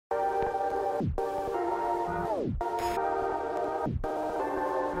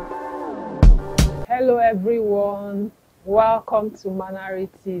Hello everyone, welcome to Manari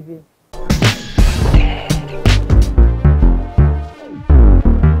TV.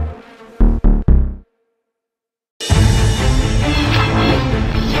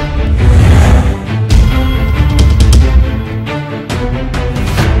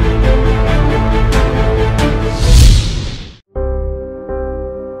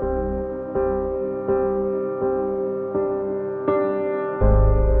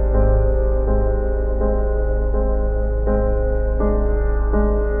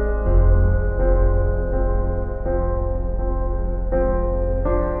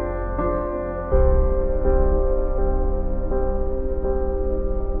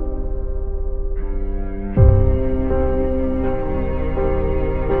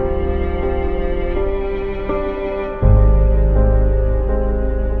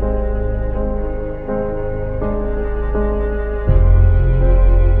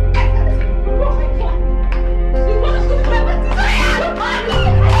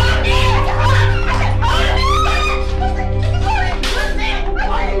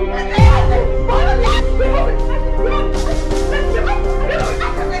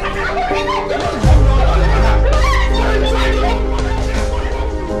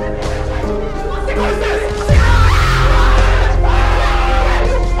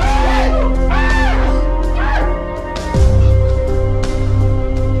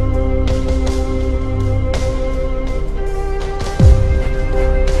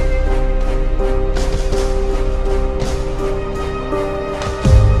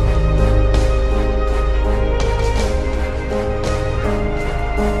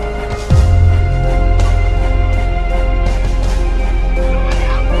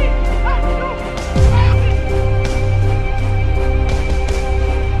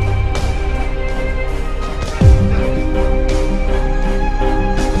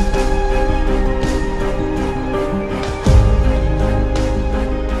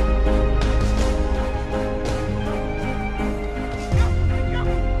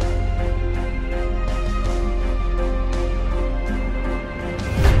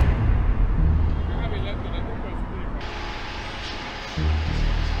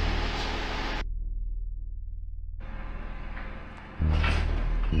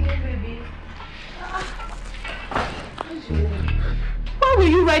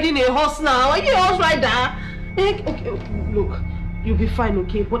 A horse now? Are you a horse rider? Okay, look, you'll be fine,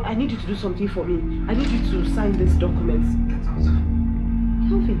 okay? But I need you to do something for me. I need you to sign this document. Get out.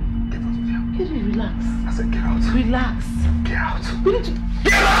 Kelvin. Get out of here. Kelvin, relax. I said get out. Relax. Get out. We need to...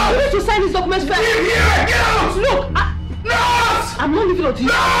 Get out! We need to sign this document first. Leave here! Get out! Look, Nurse! I'm not leaving until you...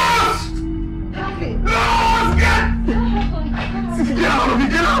 Nurse! Kelvin. Nurse! Get out of here!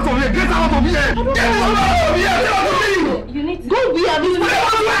 Get out of here! Get out of here! Get out of here! Get out of here! You need to... Go be a miss. Get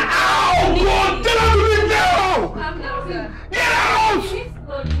out! God! Get out of here now! Calm down, sir. Get out!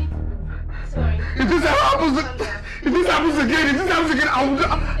 Sorry. If this happens again, I will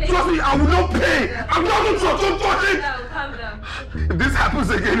trust me, I will not pay. I'm not going to touch it. Calm down. If this happens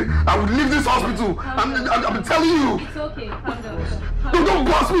again, I will leave this hospital. I'm telling you. It's okay. Calm down. No, don't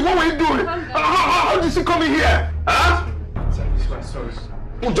boss me. What were you doing? How did she come in here? Huh? Sorry.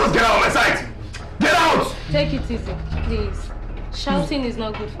 Oh, just get out of my sight. Get out. Take it easy, please. Shouting is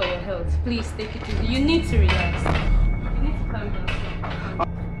not good for your health. Please take it easy. You need to relax. You need to calm down.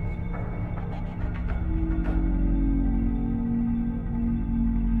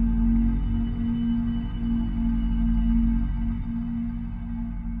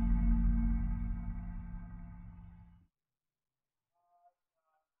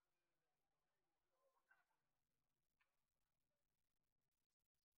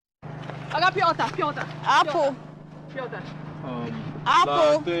 I got pure water. Apple. Pure water.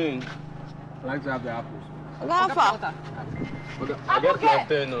 Apple. Plantain. I like to have the apples. Water. Okay, I get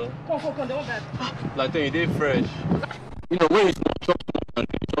plantain, no. Come, they want that. Plantain, you did fresh. You know, when you chop small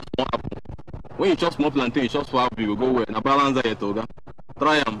plantain, you chop small apple. When you chop small plantain, you chop small apple, you go well. Now balance that, Toga.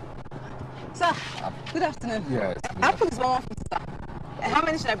 Try them. Sir, good afternoon. Yes. Apple is 150, sir. How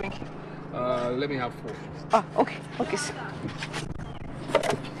many should I bring? Let me have 4. Oh, okay. Okay, sir.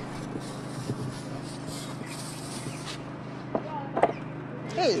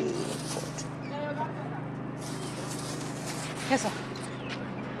 Hey. Yes, sir.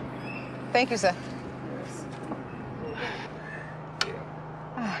 Thank you, sir.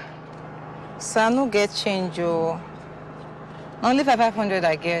 Sir, no get change, oh. Only 500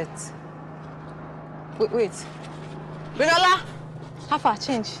 I get. Wait. Brinola, how far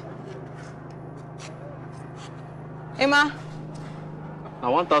change? Emma?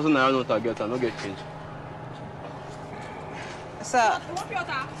 Now 1,000 naira note I get, I no get change. Sir.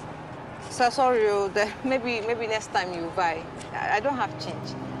 Sir, sorry, maybe next time you buy. I don't have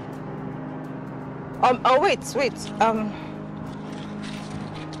change. Wait.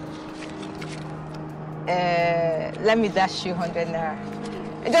 Let me dash you 100 naira.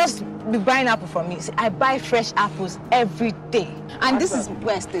 Just be buying apple from me. See, I buy fresh apples every day. And this is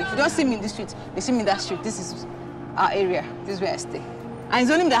where I stay. If you don't see me in the street, you see me in that street. This is our area. This is where I stay. And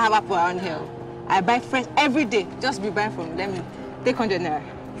it's only me that have apple around here. I buy fresh every day. Just be buying from me. Let me take 100 naira.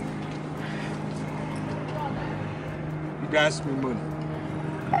 You dash me money?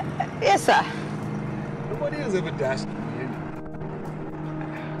 Yes, sir. Nobody has ever dashed me any. I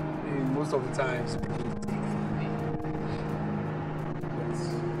mean, most of the times, people take me. But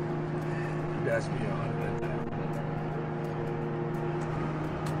you dash me 100 times.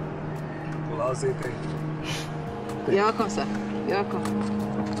 Well, I'll say thank you. You're welcome, sir. You're welcome.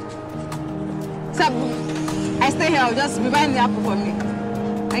 Sir, I stay here. I'll just be buying the apple for me.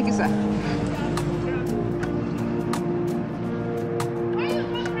 Thank you, sir.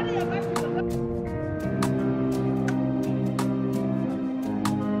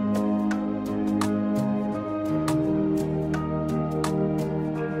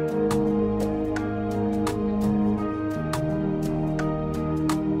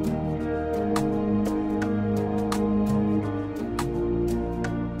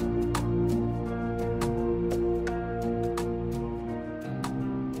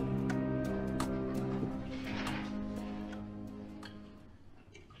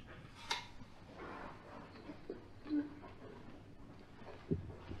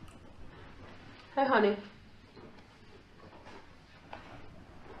 Hi, honey.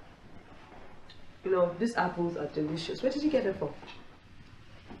 You know, these apples are delicious. Where did you get them from?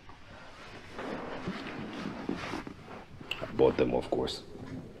 I bought them, of course.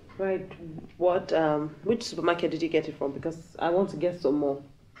 Right. What, which supermarket did you get it from? Because I want to get some more.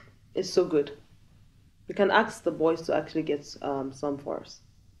 It's so good. You can ask the boys to actually get some for us.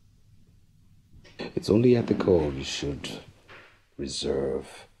 It's only ethical you should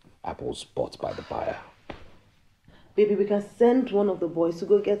reserve apples bought by the buyer. Baby, we can send one of the boys to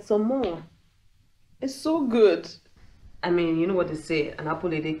go get some more. It's so good. I mean, you know what they say, an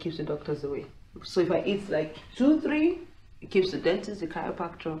apple a day keeps the doctors away. So if I eat like 2, 3, it keeps the dentist, the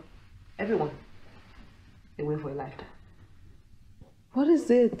chiropractor, everyone away for a lifetime. What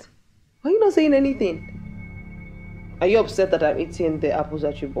is it? Why are you not saying anything? Are you upset that I'm eating the apples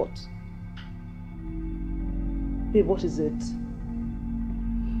that you bought? Babe, what is it?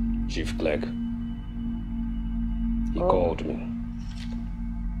 Chief Clegg. He called me.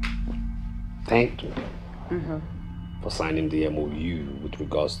 Thanked me for signing the MOU with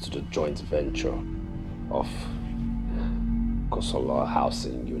regards to the joint venture of Kosola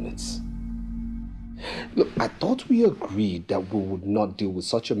housing units. Look, I thought we agreed that we would not deal with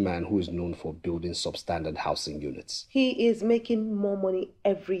such a man who is known for building substandard housing units. He is making more money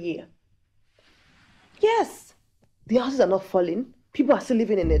every year. Yes, the houses are not falling. People are still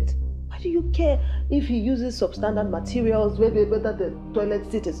living in it. Why do you care if he uses substandard materials, whether the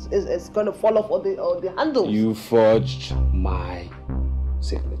toilet seat is going to fall off or the handles? You forged my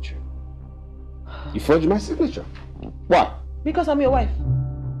signature. You forged my signature. Why? Because I'm your wife.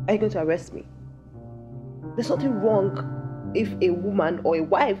 Are you going to arrest me? There's nothing wrong if a woman or a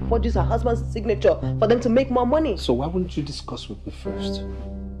wife forges her husband's signature for them to make more money. So why wouldn't you discuss with me first?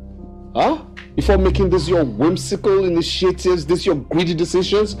 Huh? Before making this your whimsical initiatives, this your greedy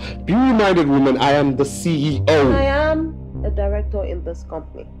decisions? Be reminded, woman, I am the CEO. I am a director in this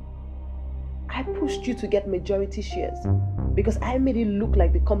company. I pushed you to get majority shares because I made it look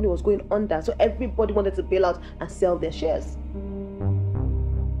like the company was going under, so everybody wanted to bail out and sell their shares.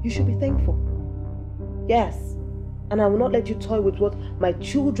 You should be thankful. Yes. And I will not let you toy with what my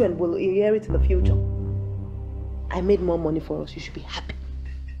children will inherit in the future. I made more money for us. You should be happy.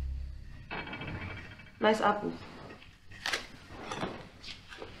 Nice apple.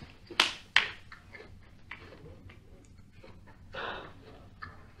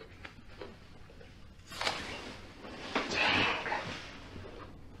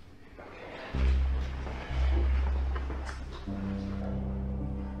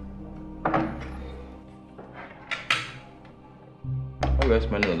 How are you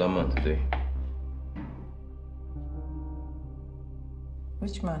spending on that man today?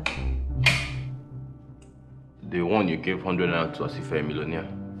 Which man? The one you gave 100 naira to as if a millionaire.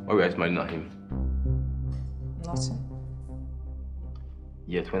 Why were you smiling at him? Nothing.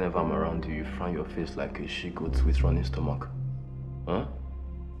 Yet whenever I'm around you, you frown your face like a she-goat with running stomach. Huh?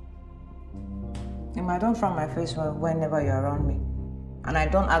 I don't frown my face whenever you're around me. And I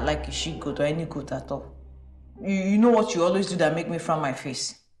don't act like a she-goat or any goat at all. You know what you always do that make me frown my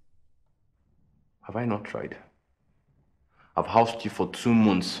face. Have I not tried? I've housed you for 2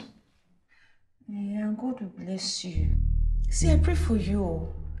 months. Yeah, God will bless you. See, I pray for you.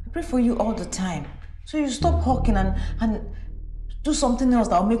 I pray for you all the time. So you stop hawking and do something else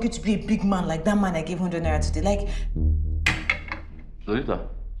that will make you to be a big man like that man I gave 100 naira today. Like... Lolita,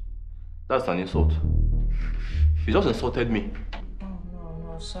 that's an insult. You just insulted me.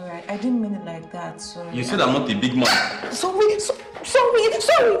 No, sorry. I didn't mean it like that, sorry. You said I'm not a big man. Sorry.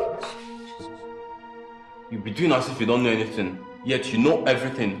 You be doing as if you don't know anything, yet you know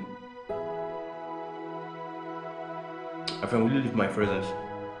everything. My friend, will you leave my presence?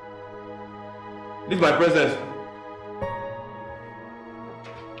 Leave my presence!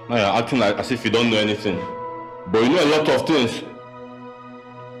 Now you're acting like as if you don't know anything. But you know a lot of things.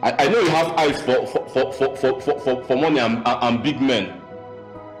 I know you have eyes for money and big men.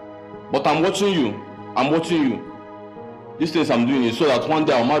 But I'm watching you. I'm watching you. These things I'm doing is so that one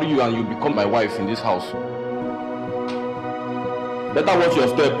day I'll marry you and you become my wife in this house. Better watch your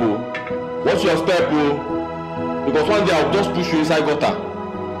step, oh. Watch your step, oh. Because one day I'll just push you inside gutter.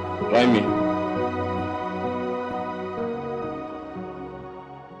 Try me.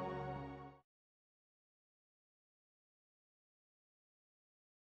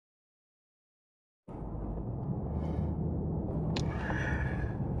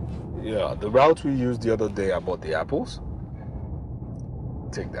 Yeah, the route we used the other day about the apples.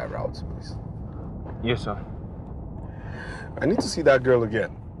 Take that route, please. Yes, sir. I need to see that girl again.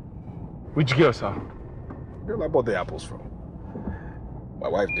 Which girl, sir? Girl I bought the apples from. My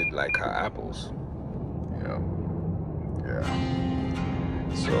wife didn't like her apples. Yeah.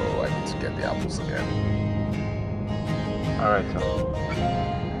 So I need to get the apples again. Alright, sir.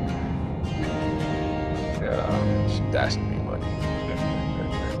 Yeah, she dashed me money.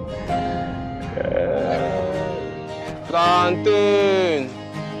 Plantain!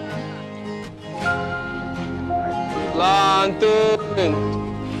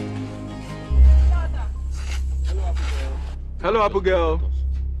 Hello, Apple Girl.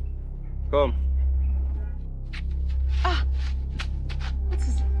 Come.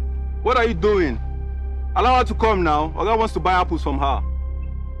 What are you doing? Allow her to come now. Oga wants to buy apples from her.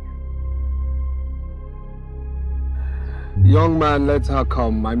 Young man, let her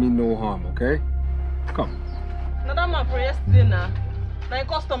come. I mean no harm, okay? Come. Another man for yesterday now. My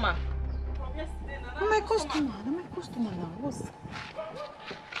customer. From yesterday now. My customer now. What's...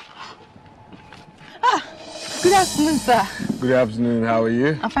 Good afternoon, sir. Good afternoon, how are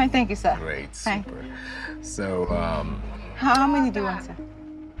you? I'm fine, thank you, sir. Great, Fine. super. So, How many do you want, sir?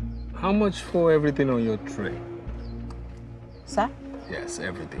 how much for everything on your tray? Sir? Yes,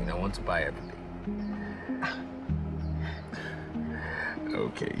 everything. I want to buy everything.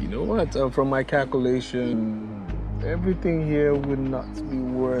 Okay, you know what? From my calculation, everything here would not be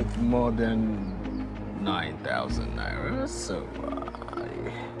worth more than 9,000 naira. So,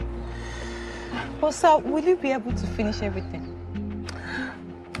 Well, sir, will you be able to finish everything?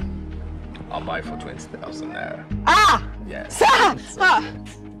 I'll buy for 20,000 naira. Ah! Yes. Sir!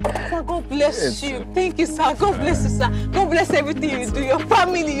 Sir, God bless you. Thank you, sir. God bless you, sir. God bless everything you do. Your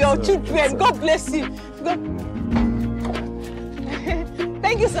family, your children. God bless you.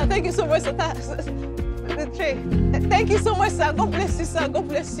 Thank you, sir. Thank you so much, sir. The tray. Thank you so much, sir. God bless you, sir. God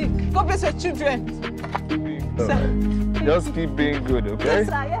bless you. God bless your children. Sir. Just keep being good, okay? Yes,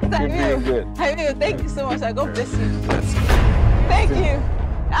 sir. Yes, I will. Being good. I will. Thank you so much, sir. God bless you. Thank you.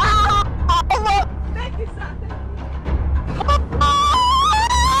 Thank you, sir.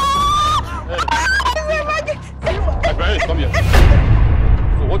 My parents, come here.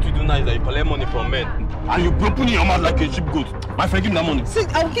 So what you do now is that you collect money from men and you open your mouth like a sheep goat. My friend, give me that money. See,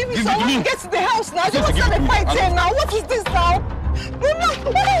 I'll give you some when you get to the house now. You don't start a fight here now. What is this now? Give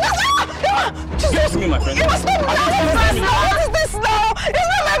me, my friend. You must stop now. What is this now? It's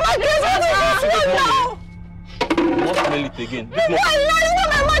not my market. What is this now? You must smell it again. It's not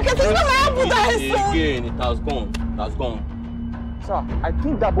my market. It's not my apple that is sold. Again, it has gone. It has gone. Sir, I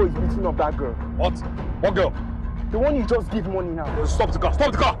think that boy is beating up that girl. What? What girl? The one you just give money now. Stop the car!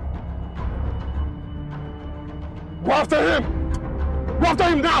 Stop the car! Go after him! Go after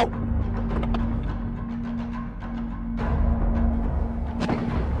him now!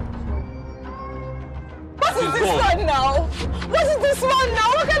 What is this one now? What is this one now?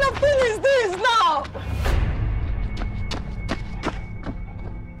 What kind of thing is this now?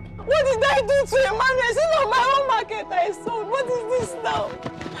 What did I do to Emmanuel? It's not my own market I sold. What is this now?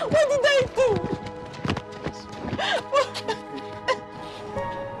 What did I do?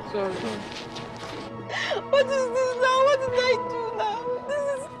 Sorry. What is this now? What did I do now? This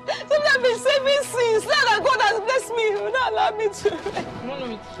is something I've I've been saving since. Now that God has blessed me, He will not allow me to. You don't know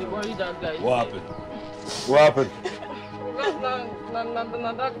me to worry that guy. What happened? What happened?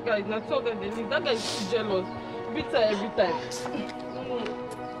 That guy, na so that they leave. That guy is too jealous. Bitter every time.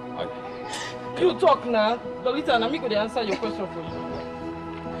 You talk now. Lolita and Amigo, they answer your question for you.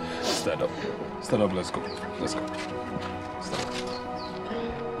 Stand up. Stand up, let's go. Let's go. Stand up.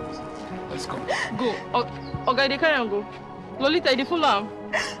 Let's go. Go. Okay, they carry and go. Lolita, they follow him.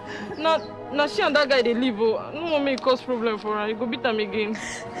 Now she and that guy, they leave. No one may cause problem for her. You go beat them again.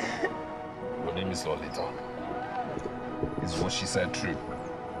 Your name is Lolita. Is what she said true?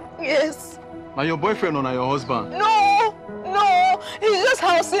 Yes. Now your boyfriend or now your husband? No, he's just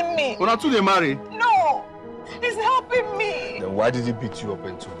housing me. When two they marry? No, he's helping me. Then why did he beat you up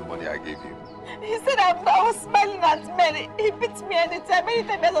and took the money I gave you? He said I was smiling at men. He beats me anytime.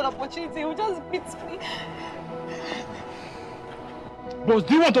 Anytime he has an opportunity, he will just beat me. Boss,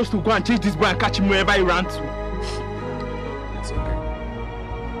 do you want us to go and chase this boy and catch him wherever he ran to? It's okay.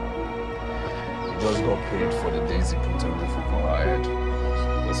 He just got paid for the days he put a roof over our head.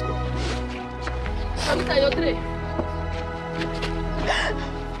 Let's go. Lolita, your tray.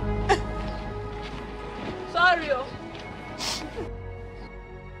 Sorry.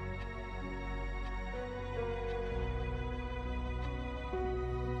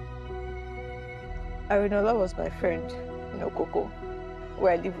 Arinola was my friend in Okoko,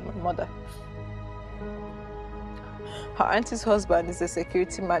 where I live with my mother. Her auntie's husband is a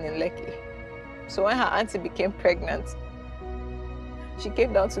security man in Lekki. So when her auntie became pregnant, she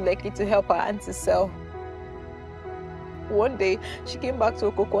came down to Lekki to help her auntie sell. One day, she came back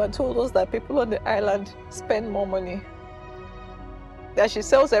to Okoko and told us that people on the island spend more money. That she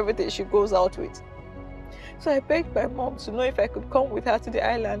sells everything she goes out with. So I begged my mom to know if I could come with her to the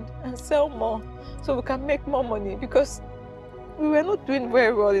island and sell more so we can make more money because we were not doing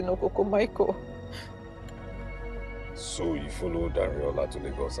very well in Okoko, Michael. So you followed Ariola to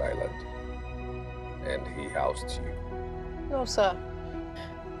Lagos Island and he housed you? No, sir.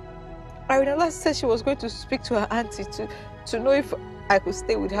 Ariola said she was going to speak to her auntie to know if I could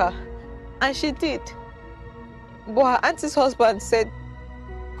stay with her. And she did. But her auntie's husband said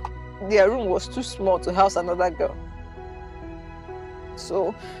their room was too small to house another girl.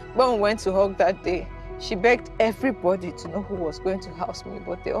 So when we went to hug that day, she begged everybody to know who was going to house me,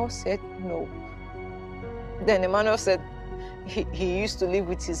 but they all said no. Then Emmanuel said he used to live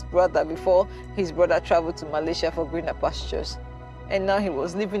with his brother before his brother traveled to Malaysia for greener pastures. And now he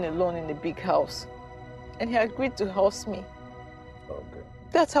was living alone in a big house. And he agreed to house me. Okay.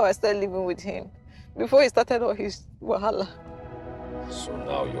 That's how I started living with him, before he started all his wahala. So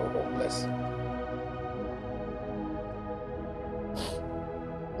now you're homeless.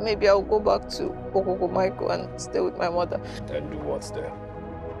 Maybe I'll go back to Okoko Michael and stay with my mother. And do what's there?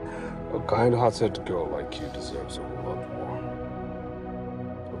 A kind-hearted girl like you deserves a lot more.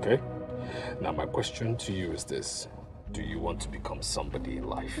 Okay? Now my question to you is this. Do you want to become somebody in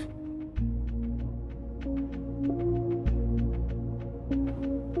life?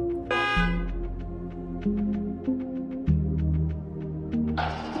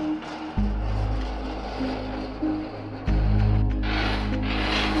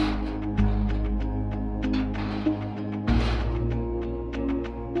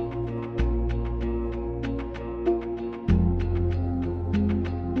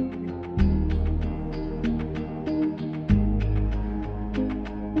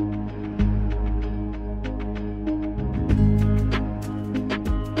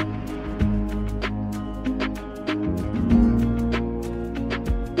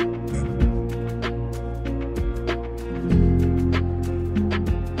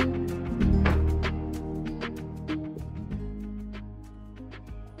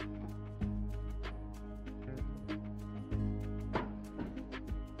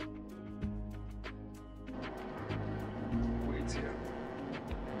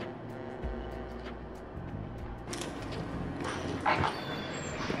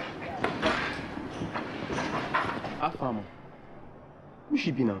 Farmer. Who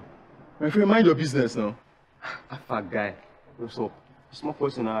she be now? My friend, mind your business now. A fat guy. What's up? Small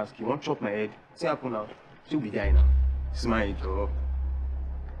question I ask you. Won't chop my head. Say happen now. She'll be dying now. Smile, dog.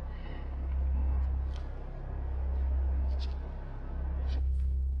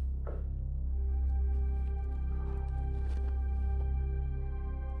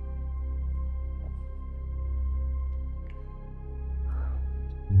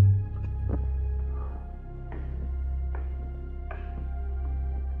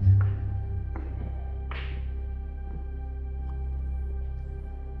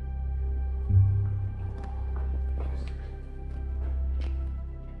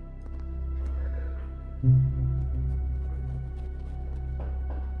 Hey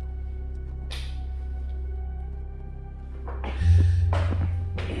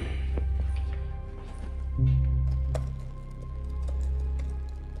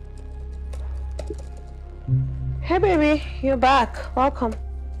baby, you're back. Welcome.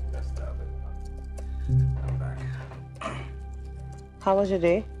 I'm back. How was your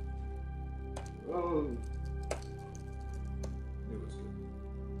day? Well, it was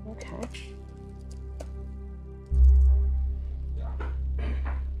good. Okay.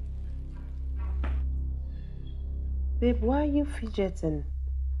 Babe, why are you fidgeting?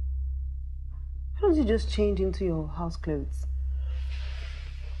 Why don't you just change into your house clothes?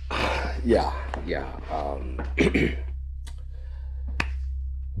 Yeah.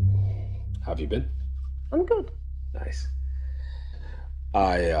 Have you been? I'm good. Nice.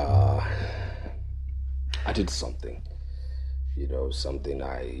 I did something. Something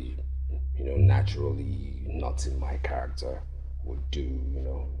I, naturally not in my character would do,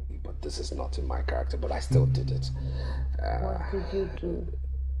 but this is not in my character, but I still did it. What did you do?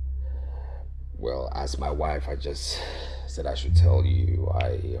 Well, as my wife, I just said I should tell you,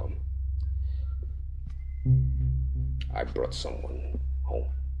 I brought someone home.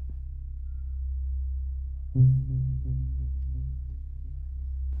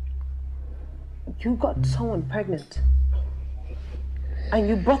 You got someone pregnant? And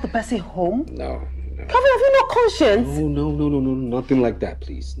you brought the person home? No. Kevin, have you no conscience? No, nothing like that,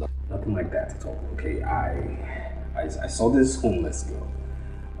 please. Nothing like that at all, okay? I saw this homeless girl,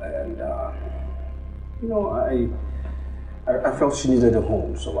 and, I felt she needed a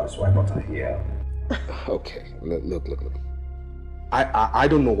home, so I brought her here. Okay, look. I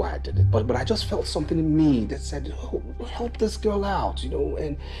don't know why I did it, but I just felt something in me that said, oh, help this girl out,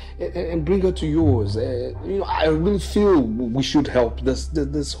 and bring her to yours. I really feel we should help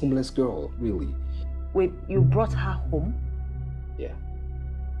this homeless girl, really. Wait, you brought her home? Yeah.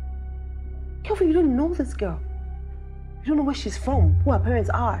 Kelvin, you don't know this girl. You don't know where she's from, who her parents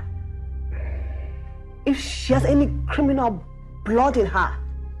are. If she has any criminal blood in her.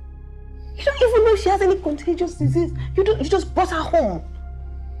 You don't even know if she has any contagious disease. You just brought her home.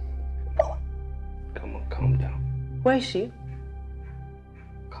 Come on, calm down. Where is she?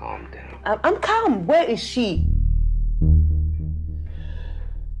 Calm down. I'm calm. Where is she?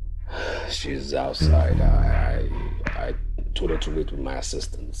 She's outside. I told her to wait with my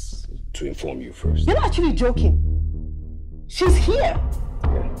assistants to inform you first. You're not actually joking. She's here.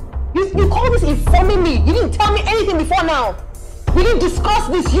 Yeah. You call this informing me. You didn't tell me anything before now. We didn't discuss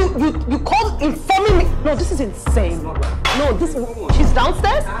this. You called informing me. No, this is insane. No, she's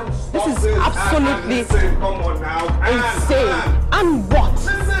downstairs? This is absolutely come on now. insane. And what?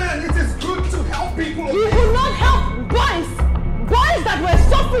 Listen, it is good to help people. You could not help boys that were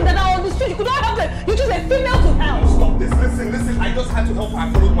suffering, that are on the street. You could not help them. You choose a female to help. Stop this. Listen. I just had to help her.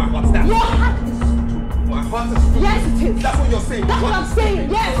 I followed my heart. Your heart is stupid. My heart is stupid. Yes, it is. That's what you're saying. That's what I'm saying.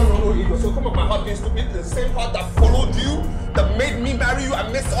 Yes. No. So come on, my heart being stupid. The same heart that followed you, that made me marry you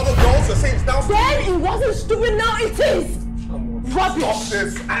and missed other girls. You're saying it's now stupid. Then it wasn't stupid. Now it is. Rubbish. Stop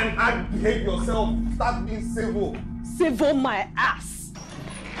this and behave yourself. Start being civil. Civil my ass.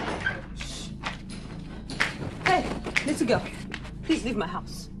 Hey, little girl, please leave my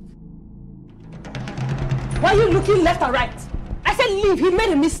house. Why are you looking left and right? I said leave. He made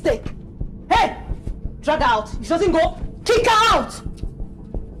a mistake. Hey, drag her out. If she doesn't go, kick her out.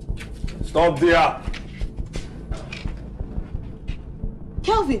 Stop there.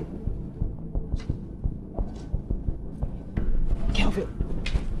 Kelvin.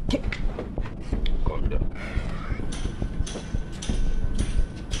 Calm down.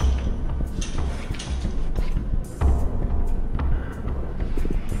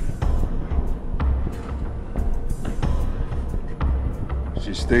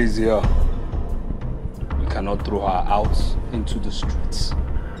 She stays here. We cannot throw her out into the streets.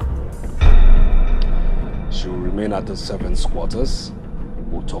 She will remain at the servants' quarters.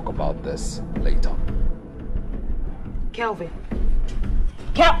 We'll talk about this later. Kelvin.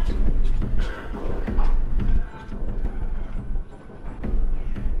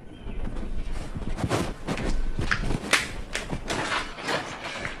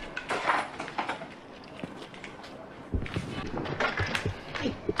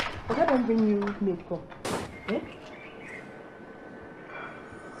 Why don't bring you Maid come? Eh?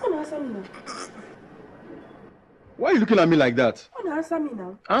 Come answer me now. Why are you looking at me like that? Come answer me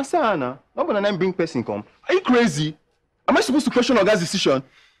now. Answer Anna. Not when I bring person come. Are you crazy? Am I supposed to question Oga's decision?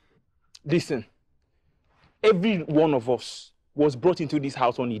 Listen, every one of us was brought into this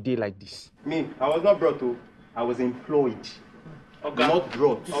house on a day like this. Me, I was not brought to. I was employed. Okay. Not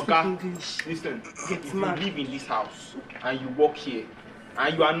brought. Okay. Listen, if you live in this house and you work here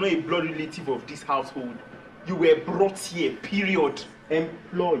and you are not a blood relative of this household, you were brought here, period.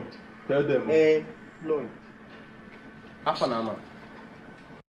 Employed. Tell them. Employed. Half an hour.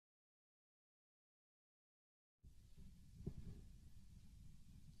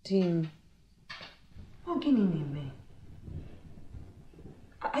 Tim, how can you name me?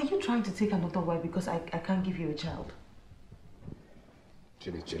 Are you trying to take another wife because I can't give you a child?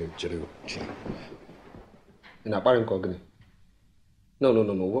 Chiri. In a parent cogni. No.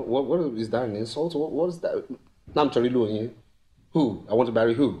 What is that an insult? What is that? I'm Ezuruonye. Who? I want to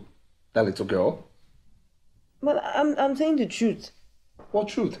marry who? That little girl? But I'm saying the truth. What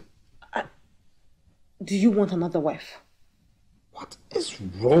truth? Do you want another wife? What is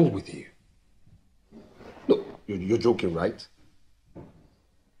wrong with you? No, you're joking, right?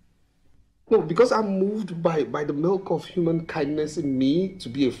 No, because I'm moved by the milk of human kindness in me to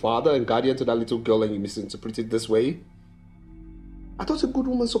be a father and guardian to that little girl, and you misinterpret it this way? I thought a good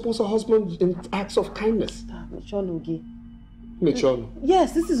woman supports her husband in acts of kindness. Michon.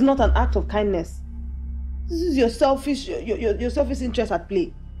 Yes, this is not an act of kindness. This is your selfish interest at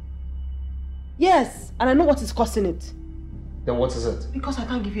play. Yes, and I know what is causing it. Then what is it? Because I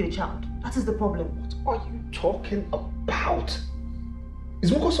can't give you a child. That is the problem. What are you talking about?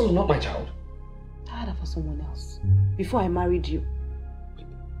 Is Mokosolo not my child? I had her for someone else before I married you.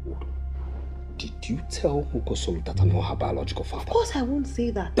 Did you tell Mokosolo that I'm not her biological father? Of course I won't say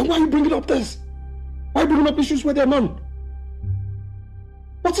that. Then why are you bringing up this? Why are you bringing up issues where there are none?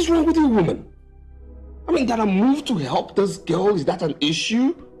 What is wrong with you, woman? I mean, that I moved to help this girl, is that an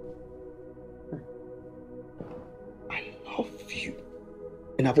issue? I love you.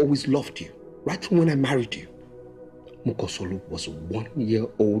 And I've always loved you, right from when I married you. Mokosolo was 1 year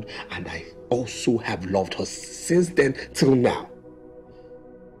old, and I also have loved her since then till now.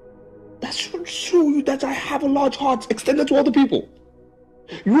 That should show you that I have a large heart extended to other people.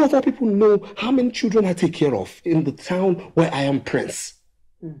 You of all people know how many children I take care of in the town where I am prince.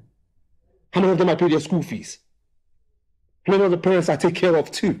 How many of them I pay their school fees? How many of the parents I take care of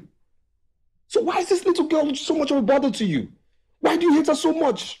too? So why is this little girl so much of a bother to you? Why do you hate her so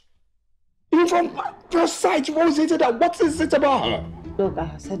much? Even from first sight, you've always hated her. What is it about her? Look, I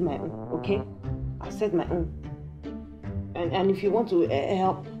have said my own, okay? I've said my own. And if you want to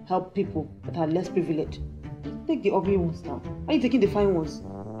help people that are less privileged, take the ugly ones now. Why are you taking the fine ones?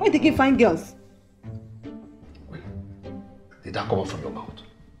 Why are you taking fine girls? Wait, did that come out from your mouth?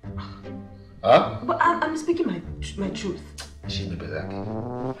 Huh? But I'm speaking my truth. You've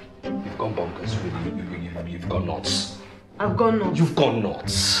gone bonkers, really. You've gone nuts. I've gone nuts. You've gone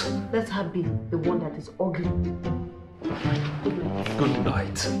nuts. Let her be the one that is ugly. Good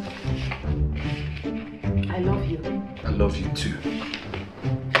night. I love you. I love you too.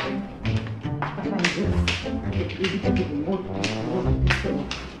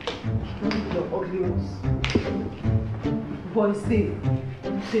 Boys, say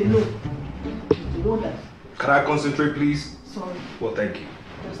no. The one that... Can I concentrate, please? Sorry. Well, thank you.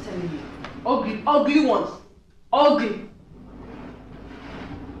 Just telling you. Ugly ones. Ugly.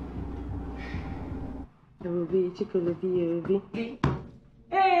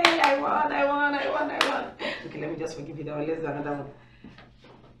 Hey, I won. Okay, let me just forgive you that one. Let's do another one.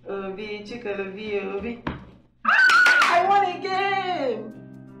 Obi. I won again.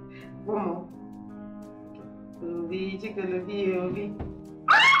 One more. Obi.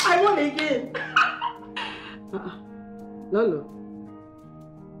 I won again. Lolo,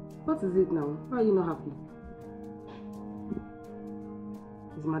 what is it now? Why are you not happy?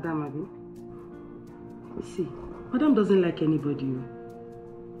 Is Madame happy? You see, Madame doesn't like anybody.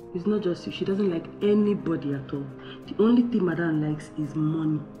 It's not just you. She doesn't like anybody at all. The only thing Madame likes is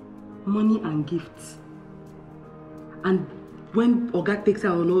money. Money and gifts. And when Oga takes her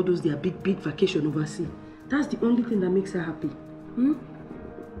on all those their big vacation overseas, that's the only thing that makes her happy. Me,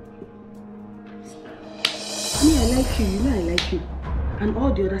 I like you. You know I like you. And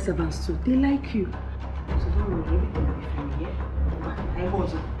all the other servants too. They like you. So don't worry, everything will be fine, yeah? I hold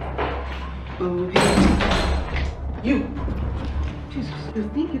you. You. Jesus, you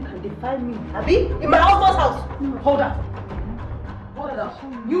think you can defy me? Abi? In my husband's house? No. Hold that.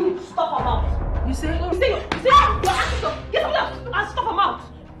 You stop her mouth. You say? You say you're asking to get out and stop her mouth.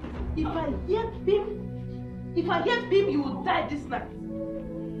 If I hear Bim, you will die this night.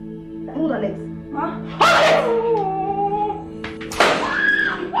 Hold her legs. Huh? Hold her legs!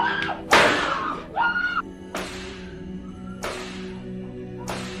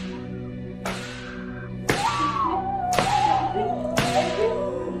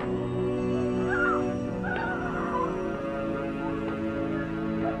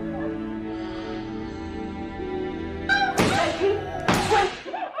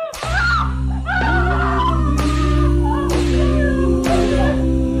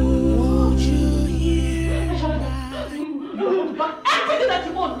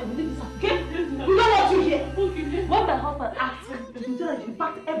 phone and leave this house, okay? We don't want you here. What my husband asked me, you tell her she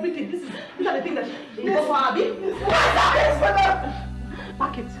packed everything. These are the things that she did for Abby.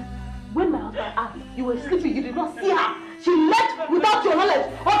 Pack it. When my husband asked, you were sleeping, you did not see her. She left without your knowledge,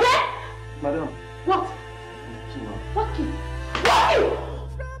 okay? Madam. What? Chima. What key?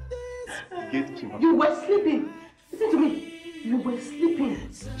 What key? Gate Chima. You were sleeping. Listen to me. You were sleeping.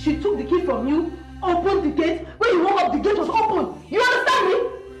 She took the key from you, opened the gate. When you woke up, the gate was open. You understand me?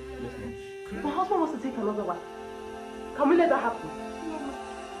 Yes, my husband wants to take another wife. Can we let that happen?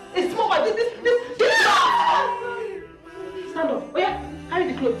 It's more like this. Stand up. Oh yeah, carry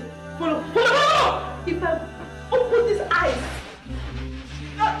the clothes. Follow. If I open these eyes,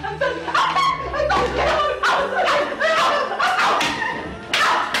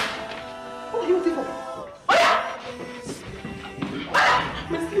 what are you waiting for? Oh yeah!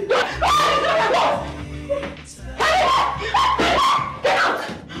 My sleep. Get out!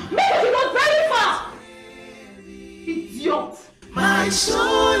 Make it go very fast! Idiot! My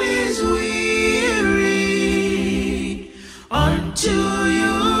soul is weary unto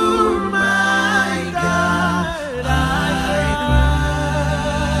you, my God. I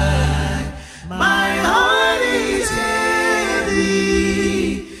cry. My heart is heavy.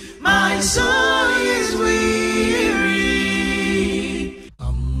 My soul is weary.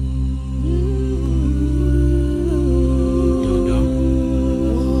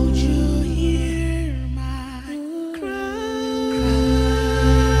 Won't you hear my cry?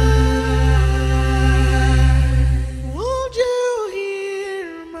 Won't you hear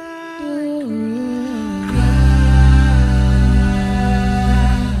my cry?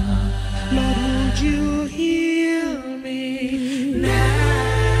 Lord, won't you hear me now?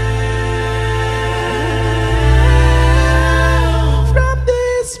 From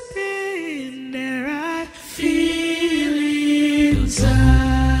this pain that I feel inside,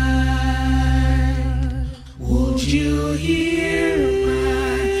 won't you hear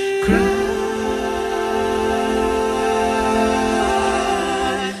my cry?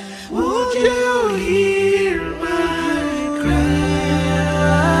 Won't you hear my cry?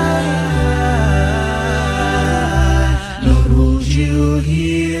 Lord, won't you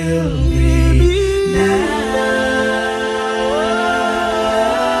hear me now?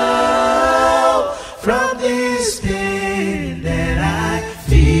 From this pain that I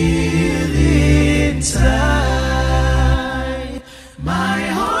feel inside, my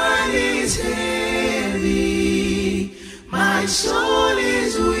heart is heavy, my soul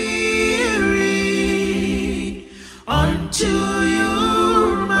is weary. Unto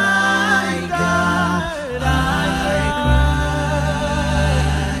you, my God, I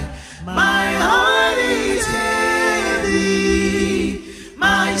cry. My heart is heavy,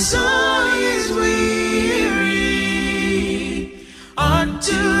 my soul is weary.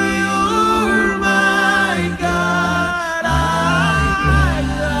 Unto you, my God, I cry.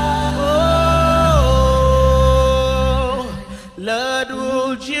 Oh, Lord,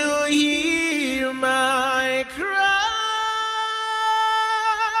 would you hear my cry?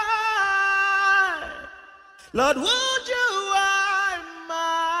 Lord, would you wipe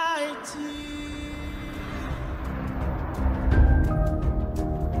my tears?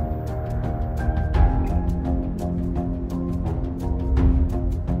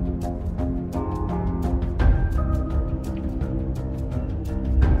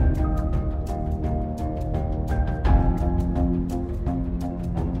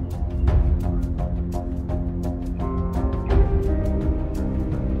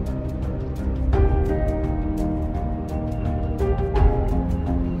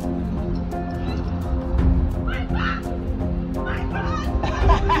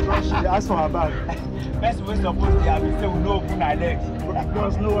 She asked for her bag. Best way suppose they have been say we no open our legs.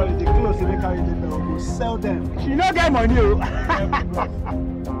 Girls, no worry, the clothes they carry them now, we'll sell them. She no get money o.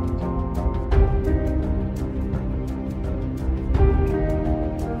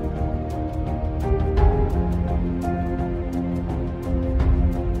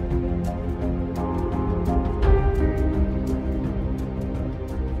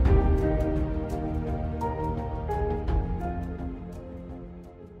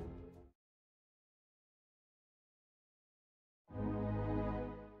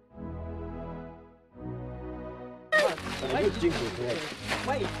 You drink the bread.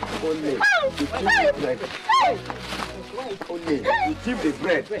 Wait. Only. You keep the bread. Only. You keep the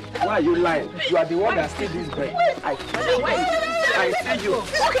bread. Why are you lying? You are the one that steals this bread. I see you.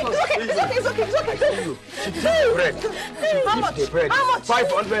 It's okay. I see you. She keeps the bread. How much? The bread. How much?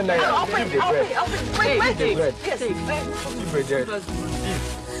 500 naira. I'll Keep pay. the bread. Wait. Keep the bread. Yes. Keep the bread.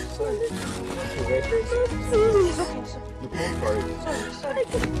 Sorry. It's okay. You pay for it. Sorry.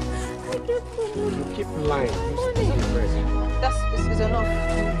 You keep lying. That's is enough.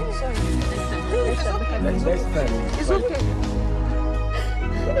 Sorry. Next time. It's okay.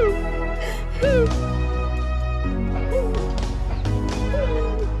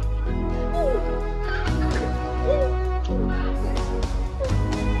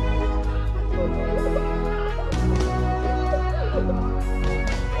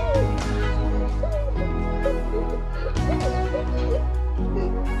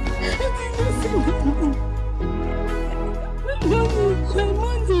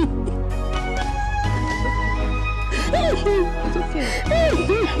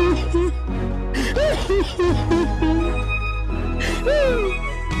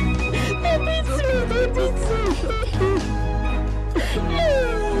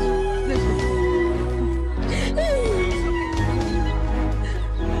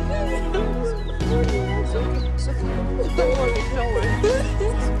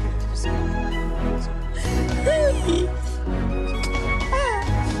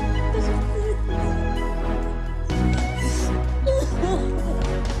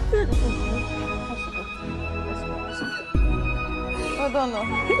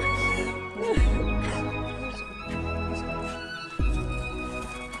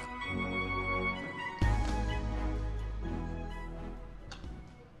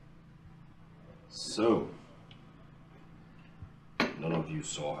 So, none of you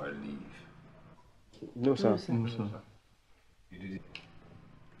saw her leave? No, sir. No, sir. You did?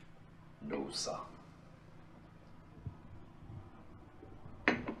 No, sir.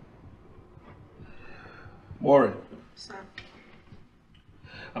 Warren. Sir.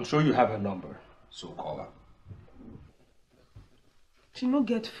 I'm sure you have her number, so call her. She no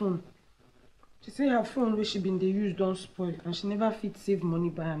get phone. She say her phone wey she been dey use don spoil and she never fit save money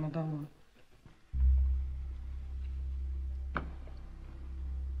buy another one.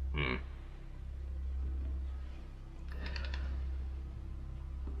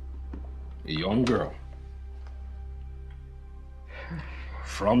 A young girl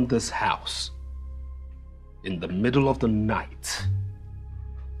from this house in the middle of the night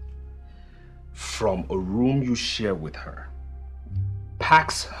from a room you share with her,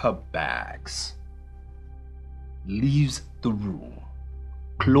 packs her bags, leaves the room,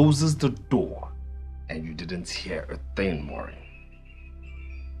 closes the door, and you didn't hear a thing, Maureen.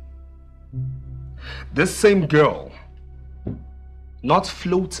 This same girl, not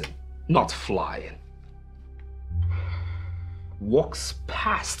floating, not flying, walks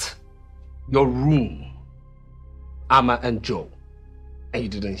past your room, Amma and Joe, and you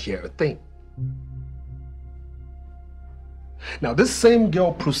didn't hear a thing. Now, this same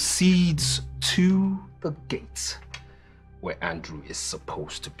girl proceeds to the gate where Andrew is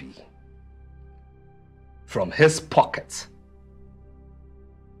supposed to be. From his pocket,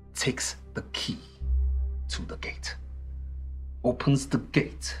 takes the key to the gate, opens the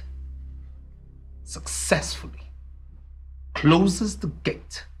gate successfully, closes the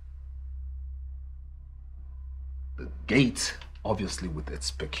gate. The gate, obviously with its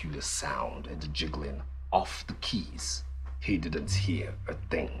peculiar sound and the jiggling of the keys, he didn't hear a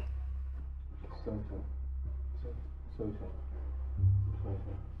thing.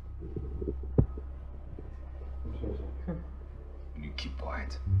 You keep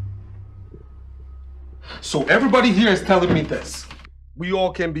quiet. So everybody here is telling me this. We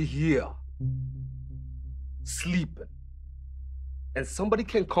all can be here, sleeping, and somebody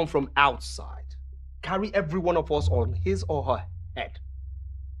can come from outside, carry every one of us on his or her head,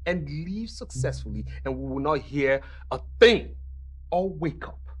 and leave successfully, and we will not hear a thing or wake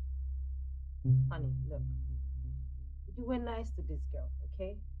up. Honey, look. You were nice to this girl,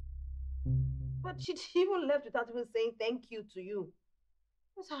 okay? But she even left without even saying thank you to you.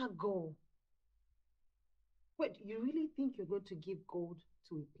 Where's her go? Wait, you really think you're going to give gold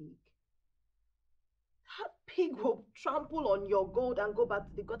to a pig? That pig will trample on your gold and go back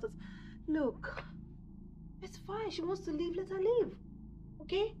to the gutters. Look, it's fine. She wants to leave. Let her leave.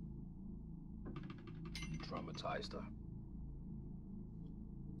 Okay? You traumatized her.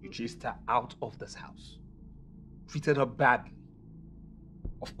 You chased her out of this house. Treated her badly.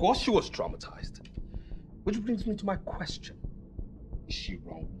 Of course she was traumatized. Which brings me to my question. Is she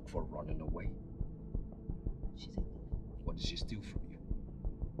wrong for running away? She's a thief. What did she steal from you?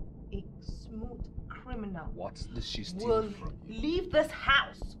 A smooth criminal. What did she steal will from you? leave this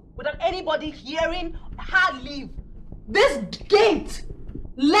house without anybody hearing her leave. This gate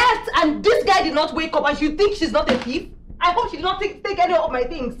left and this guy did not wake up and you think she's not a thief? I hope she did not take any of my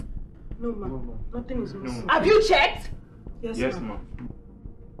things. No, ma'am. Nothing is missing. Have you checked? Yes, ma'am.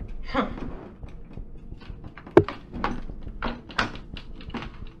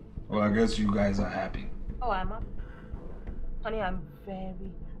 Well, I guess you guys are happy. Oh, I'm happy. Honey, I'm very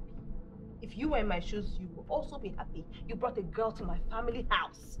happy. If you were in my shoes, you would also be happy. You brought a girl to my family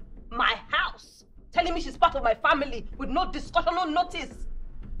house. My house! Telling me she's part of my family with no discussion, no notice.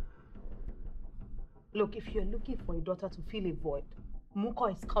 Look, if you're looking for a daughter to fill a void, Muko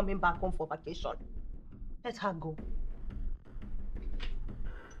is coming back home for vacation. Let her go.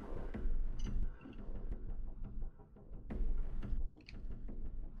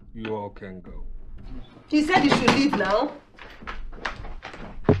 You all can go. He said you should leave now.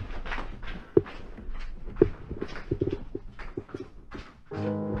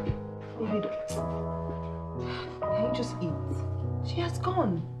 Baby, can you just eat? She has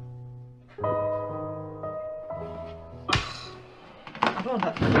gone. I don't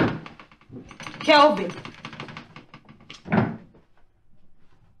have. Kelvin.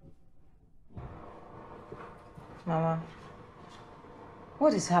 Mama,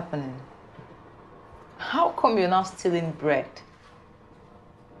 what is happening? How come you're now stealing bread?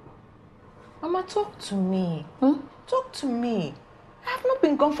 Mama, talk to me. Talk to me. I have not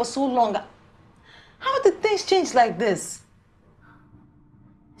been gone for so long. How did things change like this?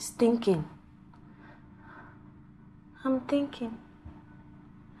 It's thinking. I'm thinking.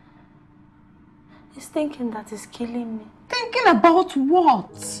 It's thinking that is killing me. Thinking about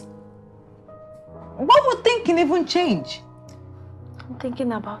what? What would thinking even change? I'm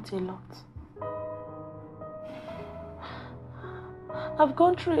thinking about a lot. I've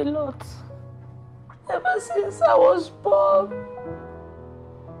gone through a lot. Ever since I was born.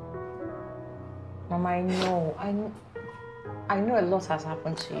 Mama, I know a lot has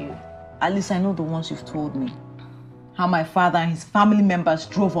happened to you. At least I know the ones you've told me. How my father and his family members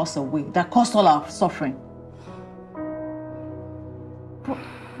drove us away. That caused all our suffering. But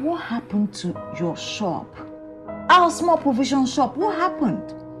what happened to your shop? Our small provision shop, what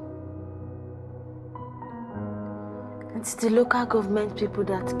happened? It's the local government people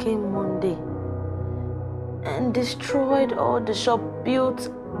that came one day and destroyed all the shop built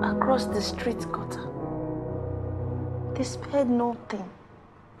across the street gutter. They spared nothing.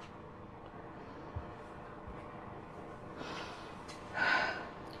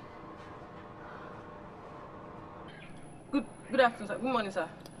 Good afternoon, sir. Good morning, sir.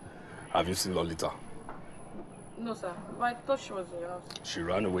 Have you seen Lolita? No, sir. But I thought she was in your house. She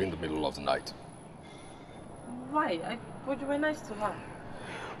ran away in the middle of the night. Why? But you were nice to her.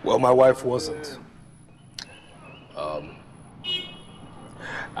 Well, my wife wasn't.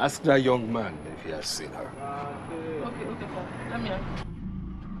 Ask that young man if he has seen her. Okay, sir. Let me ask.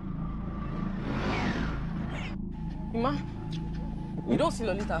 Ima, you don't see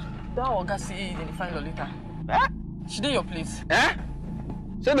Lolita. That Oga see then find Lolita. Eh? She did your place. Eh?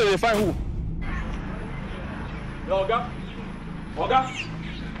 Say they find who? Yo, Oga. Oga.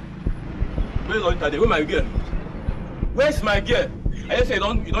 Where's Lolita? Where's my girl? Where's my girl? I just say you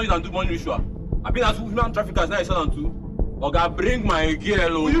don't even do money ritual. I've been asking human traffickers now I saw them too. Oga, bring my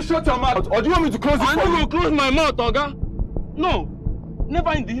girl. Will you shut your mouth or do you want me to close it for you? I'm not gonna close my mouth, Oga. No.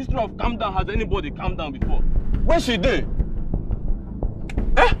 Never in the history of calm down has anybody calmed down before. Where she dey?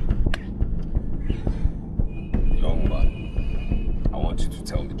 Eh? Young man, I want you to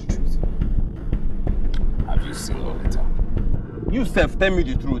tell me the truth. Have you seen Lolita? You self tell me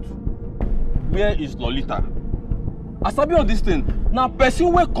the truth. Where is Lolita? I sabi all this thing. Now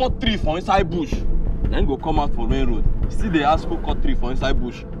person wey cut tree for inside bush, then go come out for main road. See they ask who cut tree for inside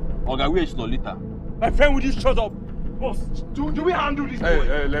bush. Oga, where is Lolita? My friend, will you shut up? Boss, do we handle this boy?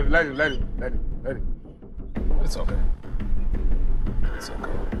 Hey, let him. It's okay. It's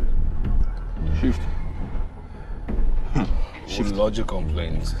okay. Shift. We'll lodge a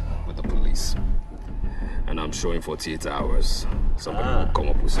complaint with the police. And I'm sure in 48 hours, somebody will come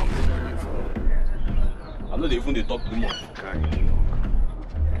up with something meaningful. I know they even they talk too much.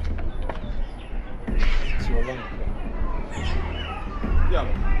 It's your line. Yeah.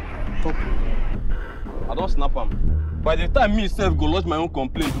 Talk. I don't snap him. By the time me self go lodge my own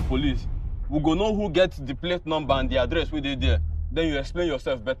complaint to police, we go know who gets the plate number and the address where they there. Then you explain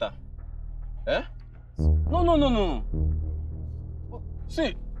yourself better. Eh? No.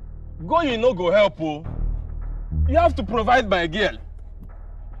 See, going no go help, oh. You have to provide my girl.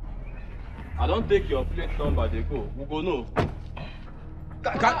 I don't take your plate number, they go. We go know.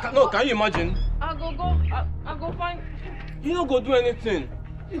 Can you imagine? I go find. You don't go do anything.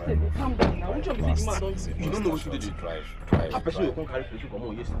 Listen, calm down now. Which of the big man don't you don't know what you did. Drive. A person will come carry person come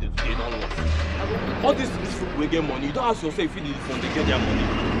on yesterday, today don't work. All these people will get money. You don't ask yourself if you did it from they get their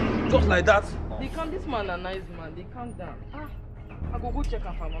money. Just like that. This man a nice man. They calm down. I go check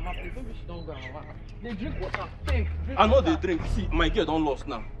her for mama. Please, maybe she don't go. They drink water. Take. I know they drink. See, my girl don't lost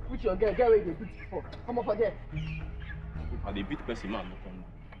now. Which your girl, where they beat before. Come up for there. If they beat person, man, no come.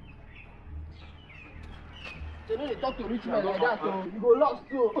 They know they talk to rich men like that, so you go lost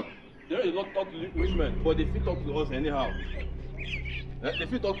too. They know they don't talk to rich men, but they fit talk to us anyhow. They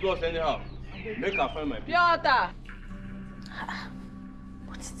fit talk to us anyhow. Make her find my people. Piotr!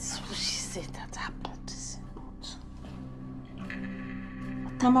 What is this? What she said that happened?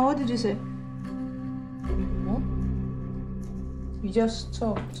 Tama, what did you say? You just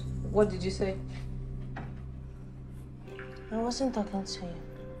talked. What did you say? I wasn't talking to you.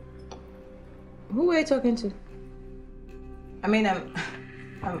 Who were you talking to? I mean,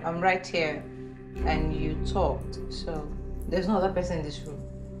 I'm right here, and you talked, so there's no other person in this room.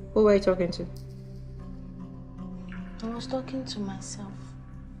 Who were you talking to? I was talking to myself.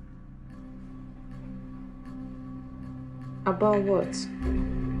 About what?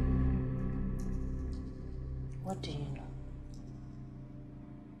 What do you know?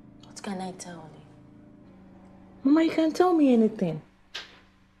 What can I tell you? Mama, you can't tell me anything.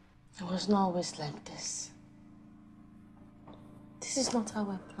 It was not always like this. This is not how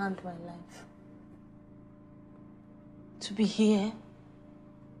I planned my life. To be here,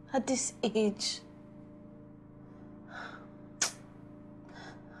 at this age,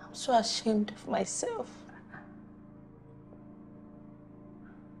 I'm so ashamed of myself.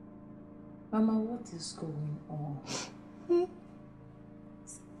 Mama, what is going on?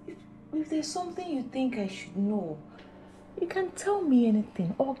 If there's something you think I should know, you can tell me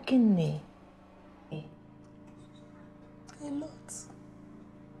anything. Ogene. A lot.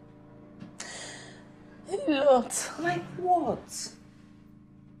 A lot. Like what?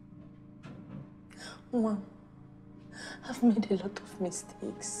 Mom, I've made a lot of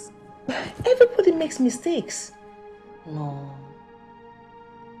mistakes. Everybody makes mistakes. No.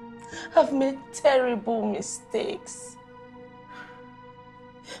 I've made terrible mistakes.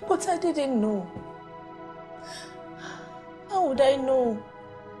 But I didn't know. How would I know?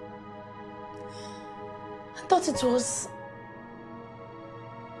 I thought it was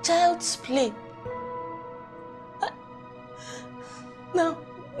child's play. Now,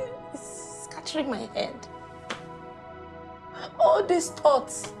 it's scattering my head. All these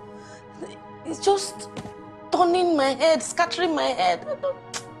thoughts, it's just turning my head, scattering my head.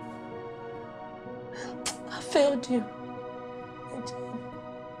 I failed you.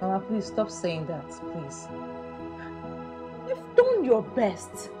 Mama, please stop saying that, please. You've done your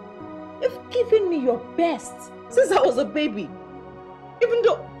best. You've given me your best since I was a baby. Even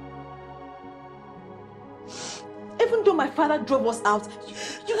though my father drove us out,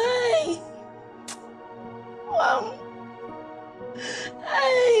 Hey! Mom!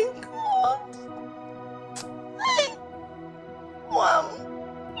 Hey, God! Hey! Mom!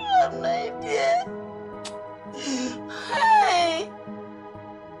 You have no idea. Hey!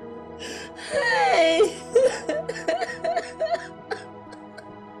 Hey!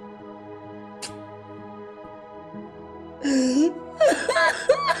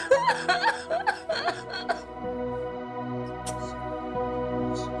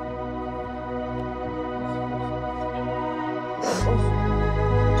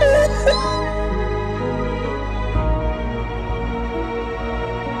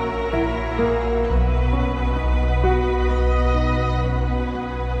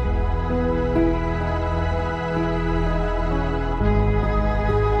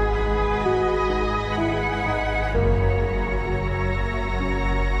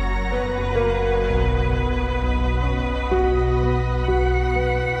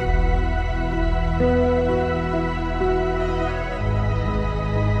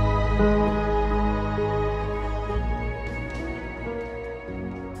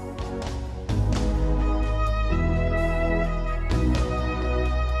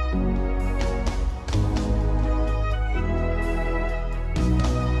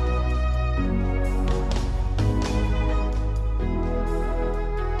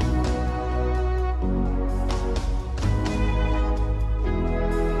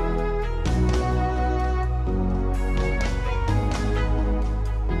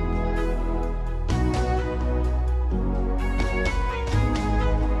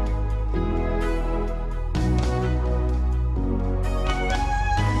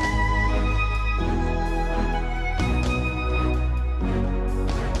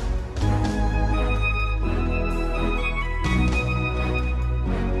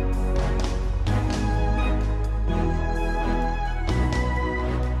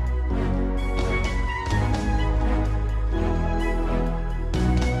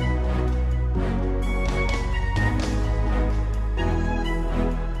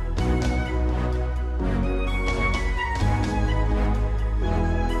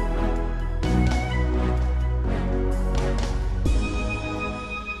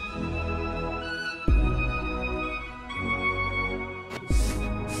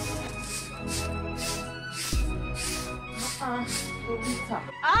 matter?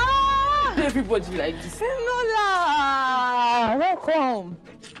 Ah! Everybody like this. Nola! Welcome.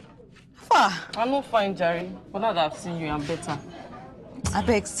 Far. I'm not fine, Jerry. But now that I've seen you, I'm better. I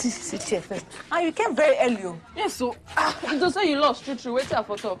beg, sit here first. And you came very early. Yes, so you don't say you lost. True. Wait till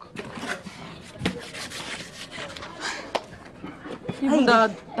I talk. Even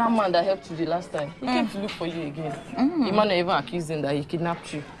that man that helped you the last time, he came to look for you again. The man even accused him that he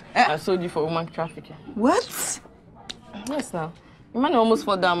kidnapped you and sold you for woman trafficking. What? Yes, now. The man almost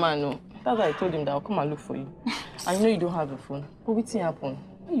fought that man, no. That's why I told him that I'll come and look for you. I know you don't have a phone, but what's happened?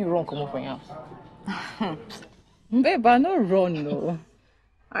 You run, come up from your house. Babe, I don't run, no.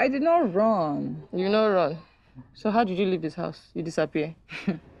 I did not run. You not run? So how did you leave this house? You disappear?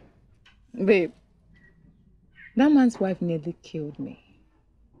 Babe, that man's wife nearly killed me.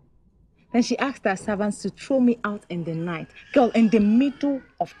 Then she asked her servants to throw me out in the night. Girl, in the middle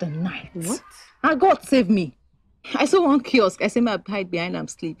of the night. What? And God save me. I saw one kiosk. I said, I hide behind and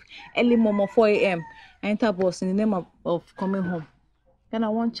sleep. Early morning, 4 a.m. I enter bus in the name of coming home. Then I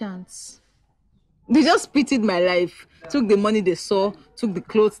want chance. They just pitied my life. Took the money they saw, took the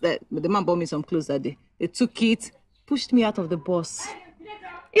clothes that the man bought me some clothes that day. They took it, pushed me out of the bus.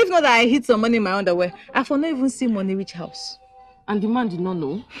 If not that I hid some money in my underwear, I for not even see money reach house. And the man did not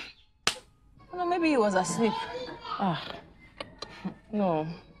know? No, maybe he was asleep. No.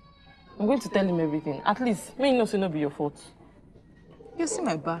 I'm going to tell him everything. At least, may not say no be your fault. You see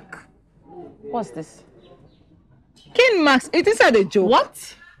my back. What's this? King Max, it is a joke.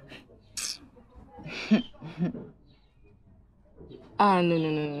 What?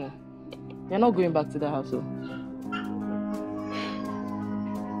 No. You're not going back to the house, though.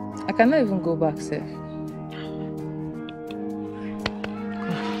 I cannot even go back, sir.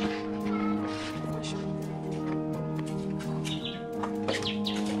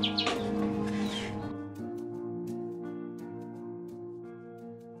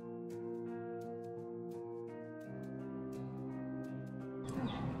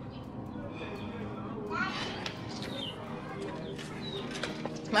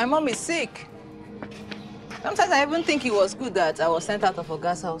 My mom is sick. Sometimes I even think it was good that I was sent out of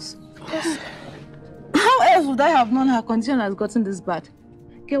Oga's house. How else would I have known her condition has gotten this bad?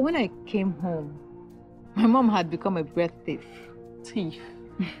 Girl, when I came home, my mom had become a bread thief.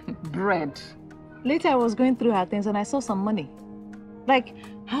 Bread? Later, I was going through her things and I saw some money. Like,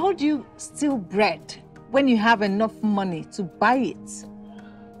 how do you steal bread when you have enough money to buy it?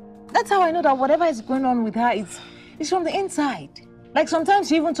 That's how I know that whatever is going on with her, it's from the inside. Like, sometimes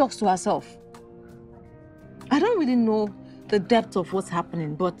she even talks to herself. I don't really know the depth of what's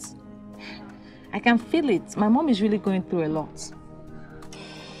happening, but I can feel it. My mom is really going through a lot.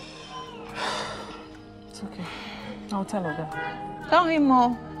 It's okay. I'll tell her that. Tell him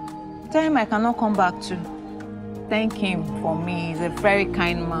more. Tell him I cannot come back to. Thank him for me. He's a very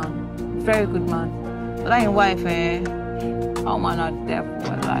kind man. Very good man. But his wife, how man are deaf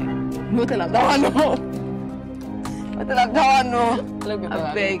for life. No tell him that one, no. No tell him that one, no.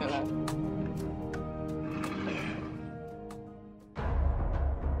 I beg.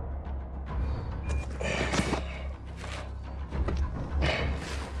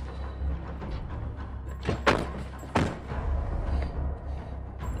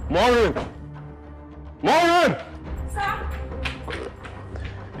 Maureen! Maureen! Sir!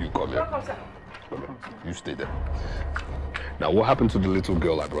 You come here. Welcome, sir. You stay there. Now, what happened to the little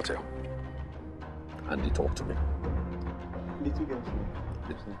girl I brought here? Andy, talk to me. Little girl.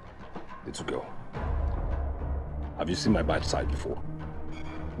 Little girl. Have you seen my bad side before?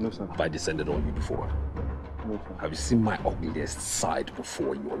 No, sir. Have I descended on you before? No, sir. Have you seen my ugliest side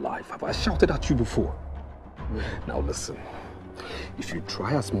before in your life? Have I shouted at you before? No. Now listen. If you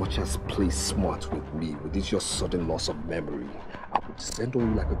try as much as play smart with me, with this your sudden loss of memory, I would descend on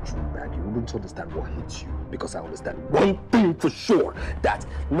you like a true bag. You wouldn't understand what hits you. Because I understand one thing for sure, that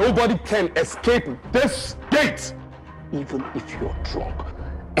nobody can escape this gate, even if you're drunk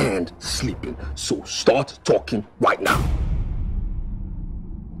and sleeping. So start talking right now.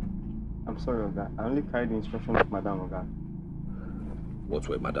 I'm sorry, Oga. I only carried the instructions of Madam Oga. What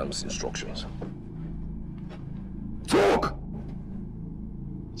were Madam's instructions? Talk!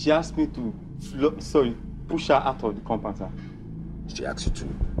 She asked me to, push her out of the compound, sir. She asked you to?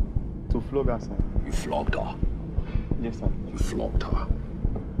 To flog her, sir. You flogged her? Yes, sir. You flogged her?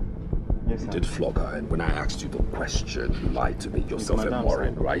 Yes, sir. You did flog her, and when I asked you the question, you lied to me, yourself and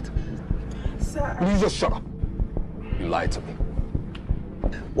Warren, right? Sir. You just shut up. You lied to me.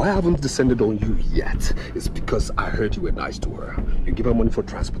 Why I haven't descended on you yet is because I heard you were nice to her. You give her money for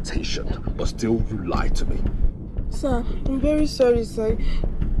transportation, but still you lied to me. Sir, I'm very sorry, sir.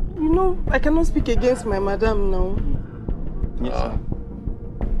 You know, I cannot speak against my madam now. Yes, sir.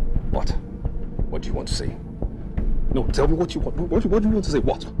 What do you want to say? No, tell me what you want. What do you want to say?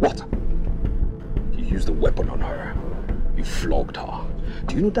 What? What? You used a weapon on her. You flogged her.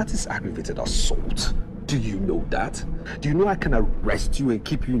 Do you know that is aggravated assault? Do you know that? Do you know I can arrest you and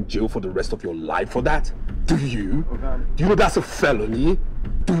keep you in jail for the rest of your life for that? Do you? Okay. Do you know that's a felony?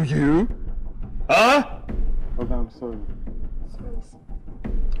 Do you? Huh? Okay, I'm sorry.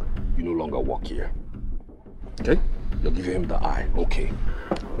 You no longer work here. Okay? You're giving him the eye. Okay.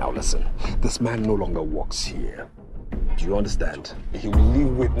 Now listen. This man no longer works here. Do you understand? He will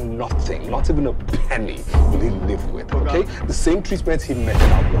live with nothing, not even a penny will he live with, okay? The same treatment he meted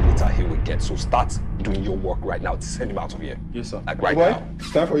out later he will get. So start doing your work right now to send him out of here. Yes, sir. Like right boy, now.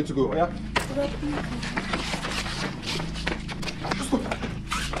 It's time for you to go, yeah?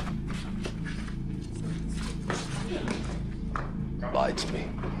 Lied to me.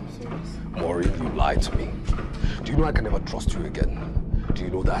 Maureen, you lied to me. Do you know I can never trust you again? Do you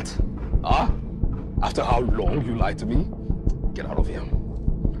know that? Huh? After how long you lied to me? Get out of here.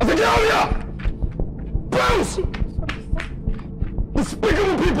 I said get out of here! Bounce!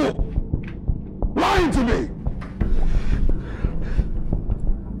 Despicable people! Lying to me!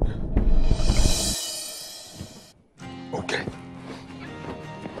 Okay.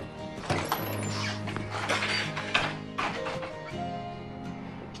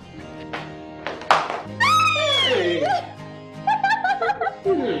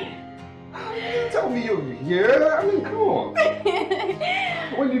 Tell me you're here. I mean, come on.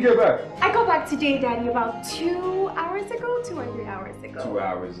 When did you get back? I got back today, Daddy, about 2 hours ago, 2 or 3 hours ago. 2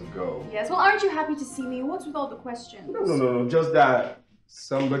 hours ago. Yes, well, aren't you happy to see me? What's with all the questions? No. Just that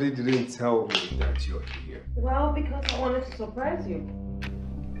somebody didn't tell me that you're here. Well, because I wanted to surprise you.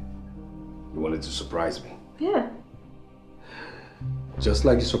 You wanted to surprise me? Yeah. Just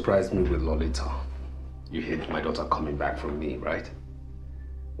like you surprised me with Lolita. You hid my daughter coming back from me, right?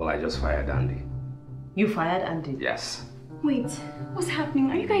 Well, I just fired Andy. You fired Andy? Yes. Wait, what's happening?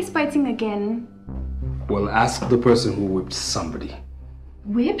 Are you guys fighting again? Well, ask the person who whipped somebody.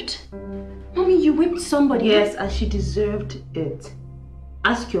 Whipped? Mommy, you whipped somebody. Yes, and she deserved it.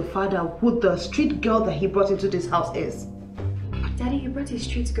 Ask your father who the street girl that he brought into this house is. Daddy, you brought a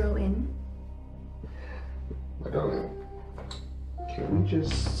street girl in? My darling, can we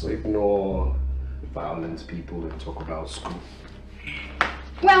just ignore violent people and talk about school?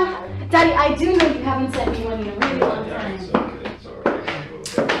 Well, Daddy, I do know you haven't sent me money in a really long time. It's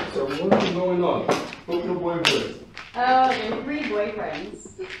alright. So what is going on? Who's your boyfriend? Oh, you're 3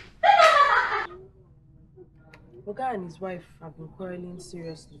 boyfriends. Oga and his wife have been quarreling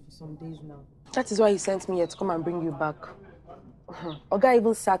seriously for some days now. That is why he sent me here to come and bring you back. Oga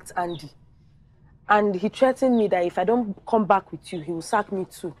even sacked Andy. And he threatened me that if I don't come back with you, he will sack me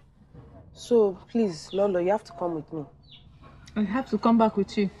too. So please, Lolo, you have to come with me. I have to come back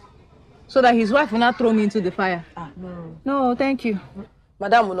with you. So that his wife will not throw me into the fire. No. No, thank you.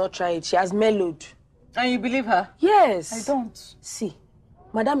 Madam will not try it. She has mellowed. And you believe her? Yes. I don't. See,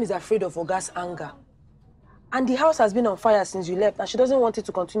 Madam is afraid of Oga's anger. And the house has been on fire since you left, and she doesn't want it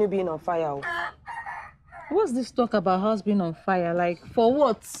to continue being on fire. What's this talk about house being on fire? Like, for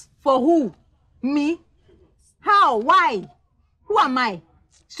what? For who? Me? How? Why? Who am I?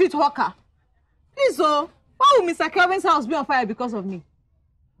 Street hawker. Please, oh. Why will Mr. Kelvin's house be on fire because of me?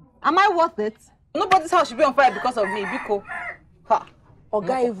 Am I worth it? Nobody's house should be on fire because of me, Biko. Ha.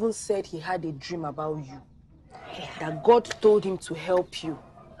 Oga even said he had a dream about you. That God told him to help you.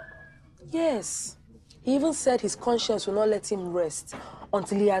 Yes. He even said his conscience will not let him rest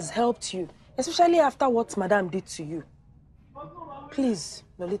until he has helped you. Especially after what Madam did to you. Please,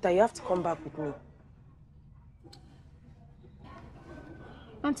 Lolita, you have to come back with me.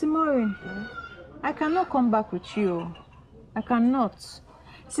 Auntie Maureen, I cannot come back with you. I cannot.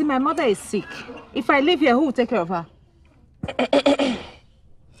 See, my mother is sick. If I leave here, who will take care of her?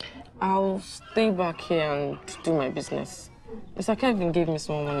 I'll stay back here and do my business. Mr. Kevin gave me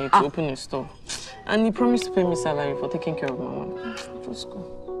some money to open a store. And he promised to pay me salary for taking care of my mom. Just go.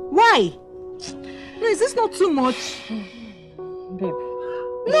 Why? No, is this not too much? Babe.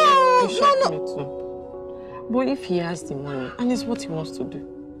 No, me too. But if he has the money and it's what he wants to do,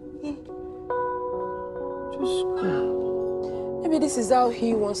 just go. Maybe this is how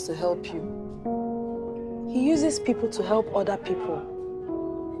he wants to help you. He uses people to help other people.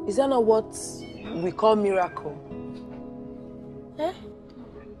 Is that not what we call miracle? Eh?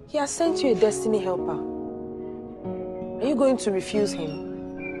 He has sent you a destiny helper. Are you going to refuse him?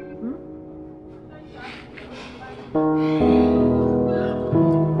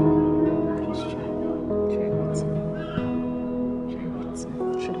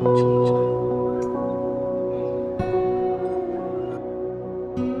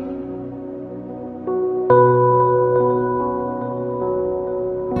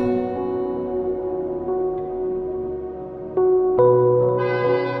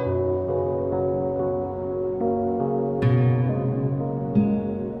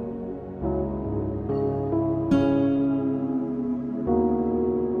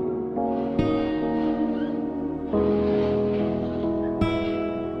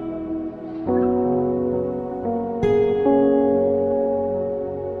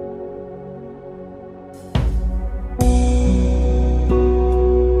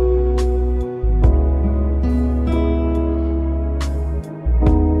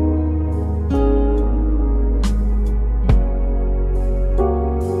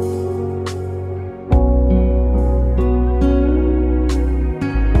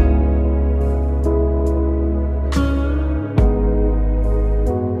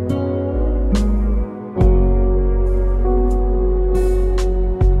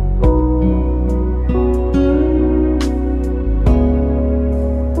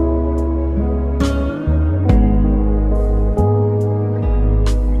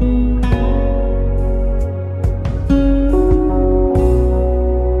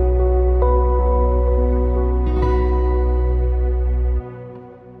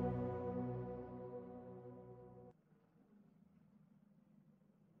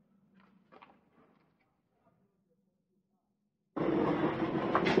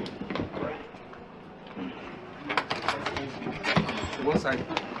 one side.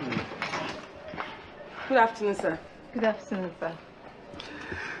 Good afternoon, sir. Good afternoon, sir.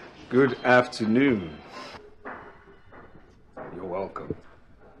 Good afternoon. You're welcome.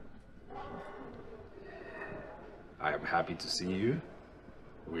 I am happy to see you.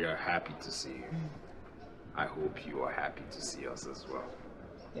 We are happy to see you. I hope you are happy to see us as well.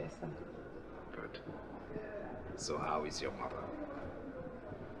 Yes, sir. Good. So how is your mother?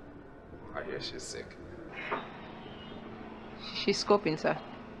 I hear she's sick. She's coping, sir.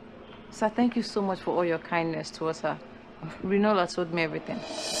 Sir, thank you so much for all your kindness towards her. Rinola told me everything.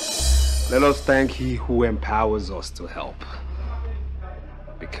 Let us thank He who empowers us to help.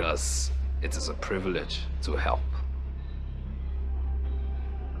 Because it is a privilege to help.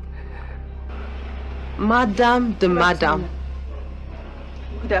 Madam the Madam.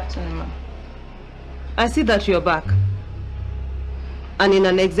 Good afternoon, ma'am. I see that you're back. And in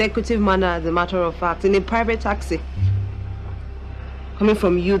an executive manner, as a matter of fact, in a private taxi. Coming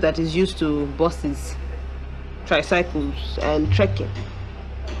from you that is used to buses, tricycles, and trekking.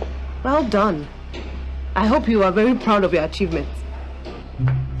 Well done. I hope you are very proud of your achievements.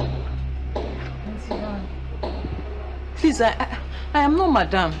 Please, I am not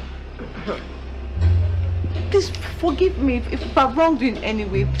Madam. Please forgive me if I've wronged you in any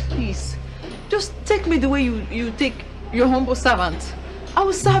way, please. Just take me the way you take your humble servant. I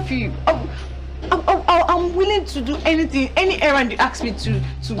will serve you. I'm willing to do anything, any errand you ask me to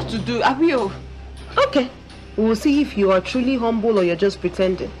do. I will. Okay. We'll see if you are truly humble or you're just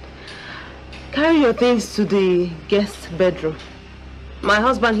pretending. Carry your things to the guest bedroom. My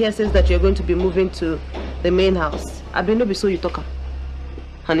husband here says that you're going to be moving to the main house. I been no be so you talk.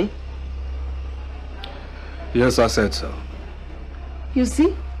 Honey? Yes, I said so. You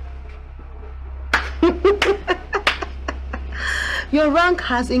see? Your rank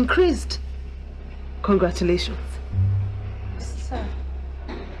has increased. Congratulations. Sir,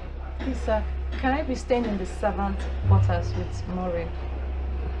 please, sir, can I be staying in the servant quarters with Maureen?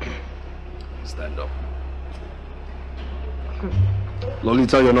 Stand up.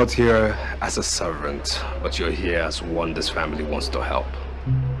 Lolita, you're not here as a servant, but you're here as one this family wants to help.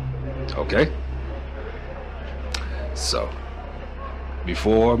 Okay? So,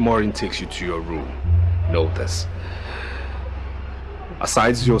 before Maureen takes you to your room, know this.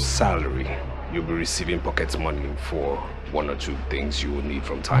 Aside your salary, you'll be receiving pocket money for one or two things you will need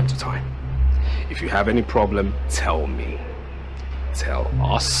from time to time. If you have any problem, tell me. Tell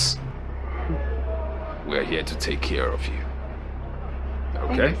us. We're here to take care of you.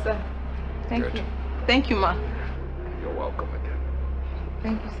 Okay? Thank you, sir. Thank you. Thank you, ma. You're welcome again.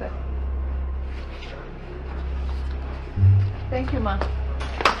 Thank you, sir. Thank you, ma.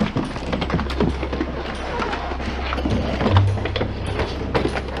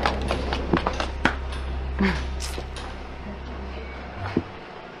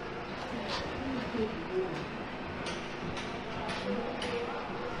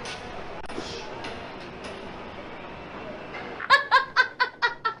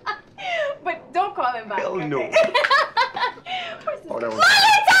 But don't call him back. Hell no. Oh, that was...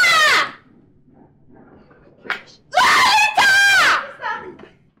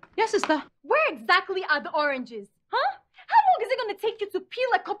 Yes, sister. Where exactly are the oranges? Huh? How long is it going to take you to peel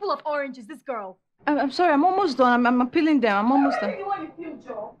a couple of oranges, this girl? I'm sorry, I'm almost done. I'm peeling them. I'm almost done. You want to peel,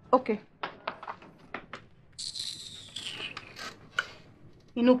 Joe? Okay.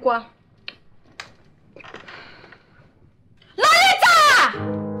 Inukwa. Lolita!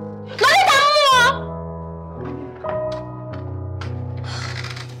 Lolita,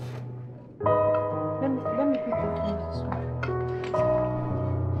 Let me pick your things.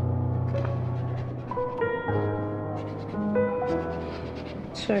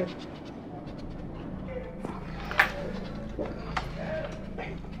 Sorry.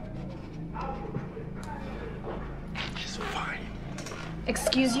 She's fine.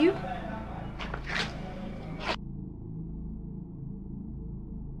 Excuse you?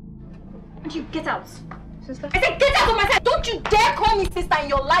 Would you get out? Sister? I said get out of my sight! Don't you dare call me sister in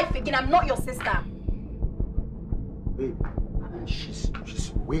your life again. I'm not your sister. Babe, I mean, she's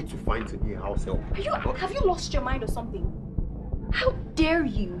way too fine to be a house help. Have you lost your mind or something? How dare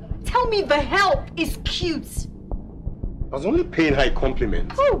you tell me the help is cute? I was only paying her a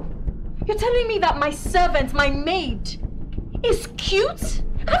compliment. Oh, you're telling me that my servant, my maid, is cute?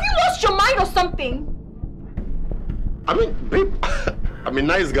 Have you lost your mind or something? I mean, babe, I'm a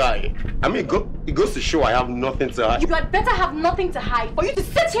nice guy. I mean, it goes to show I have nothing to hide. You had better have nothing to hide for you to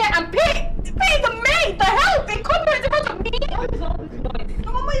sit here and pay the maid, the help, in compliment in front of me. What is all this noise?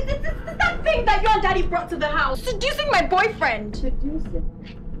 Mama, this is that thing that you and Daddy brought to the house. Seducing my boyfriend. Seducing?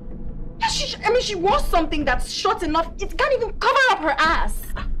 Yes, she wore something that's short enough. It can't even cover up her ass.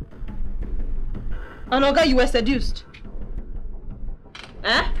 And Oga, you were seduced.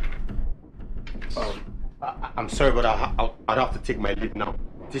 Eh? I'm sorry, but I'd have to take my leave now.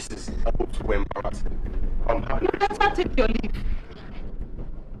 This is too embarrassing. Let's not take your leave.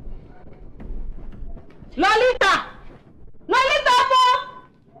 Lolita! Lolita,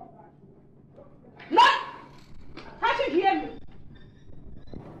 no! Can't you hear me?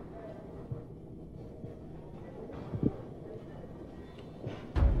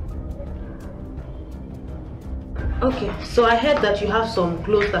 Okay, so I heard that you have some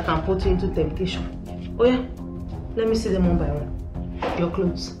clothes that can put you into temptation. Oh yeah? Let me see them one by one. Your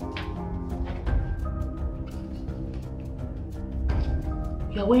clothes.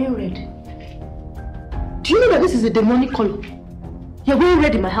 You're wearing red. Do you know that this is a demonic color? You're wearing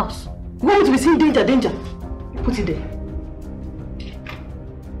red in my house. You want me to be seeing danger, danger? Put it there.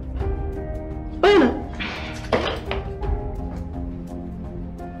 Oh yeah, no.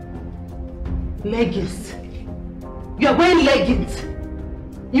 Leggings. You are wearing leggings.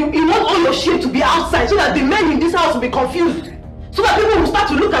 You want all your shit to be outside so that the men in this house will be confused. So that people will start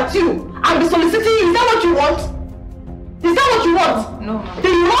to look at you and be soliciting you. Is that what you want? Is that what you want? No.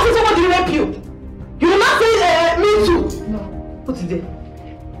 Then you will not say somebody rape you. You will not say me too. No. Put it there.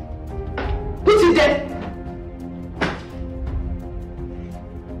 Put it there.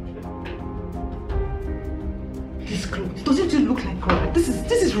 This clothes. Doesn't it look like rag? This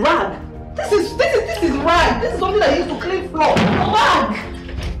is rag. This is rag. This is something that you used to clean floor. Rag.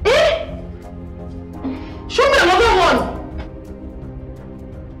 Eh? Show me another one.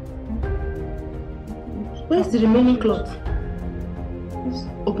 Where's the remaining cloth?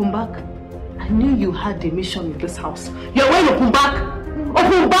 Open back. I knew you had a mission in this house. You're wearing open back.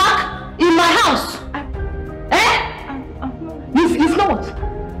 Open back in my house. You know what?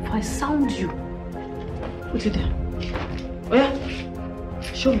 If I sound you, put it there. Oh yeah?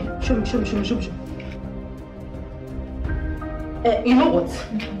 Show me. You know what?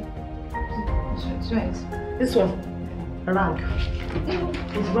 This one, rag.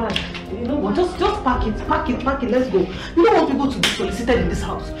 It's rag. You know what? Just pack it. Let's go. You don't want people to be solicited in this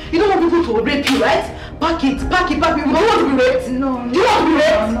house. You don't want people to rape you, right? Pack it. You don't want to be raped. No. Do you want to be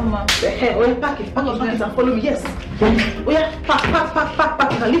raped? No, ma. Oh yeah, pack it and follow me. Yes. Oh yeah, pack.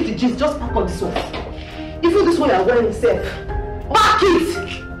 You can leave the jeans. Just pack on this one. Even this one you are wearing itself. Pack it.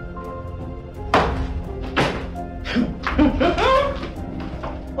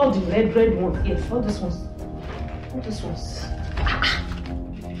 All the red ones, yes, all these ones.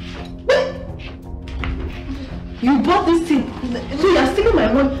 You bought this thing, so you are stealing my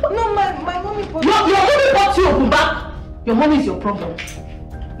money. No, my mommy bought Your mommy bought you open back. Your mommy is your problem.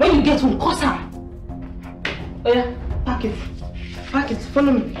 When you get home, curse her. Oh yeah, pack it,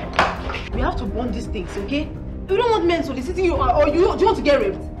 follow me. We have to burn these things, okay? You don't want men soliciting you, or do you want to get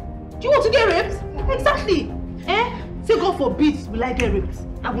raped? Do you want to get raped? Exactly. Say God forbid will I get raped.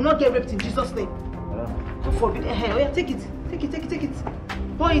 I will not get raped in Jesus' name. God forbid. Oh yeah, take it.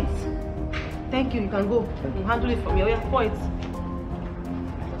 Pour it. Thank you, you can go. You handle it for me. Oh yeah, pour it.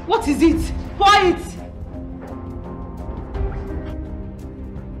 What is it? Pour it.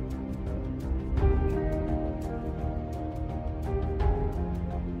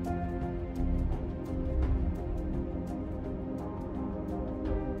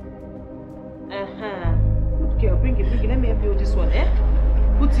 Good girl, bring it. Let me help you with this one,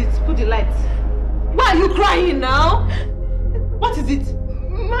 Put the light. Why are you crying now? What is it?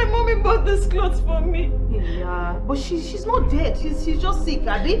 My mommy bought this clothes for me. Yeah, but she's not dead. She's just sick,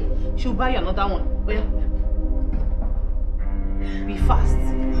 Abby. She'll buy you another one. Oh, yeah. Be fast.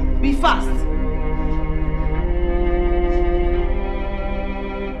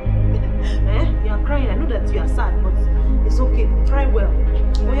 You are crying. I know that you are sad, but it's okay. Cry well.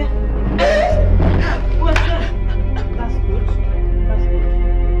 Oh yeah. Well, that's good.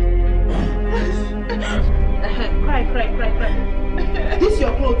 Cry. This is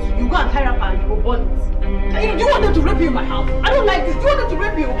your clothes. You go and tie up and go burn it. Do you want them to rape you in my house? I don't like this. Do you want them to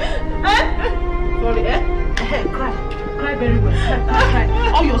rape you? Sorry, Cry very well. Cry.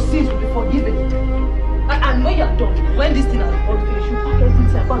 All your sins will be forgiven. And when you're done, when this thing has all finished, you pack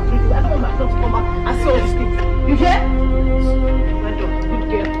everything and go and drink it. I don't want my friends to come back and see all these things. You hear? Well done. Good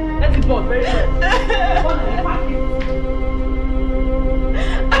girl. Let it burn very well. Pack it.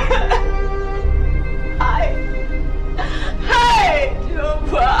 Hi,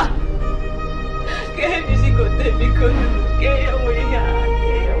 Jehovah. Can't you go there because you get away here?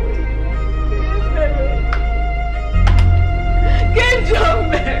 Get your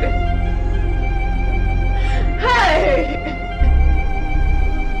man. Hi.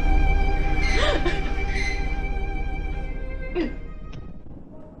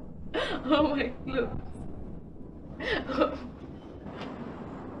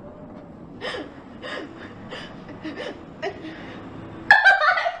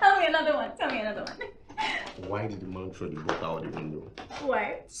 why did the man throw the butter out the window?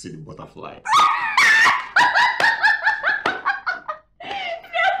 Why? To see the butterfly.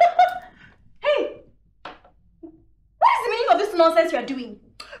 Hey! What is the meaning of this nonsense you are doing?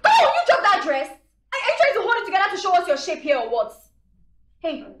 Come on, you drop that dress! Are you trying to hold it together to show us your shape here or what?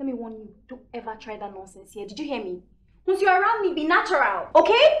 Hey, let me warn you, don't ever try that nonsense here. Did you hear me? Once you're around me, be natural,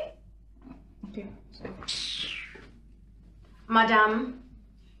 okay? Okay. Madam,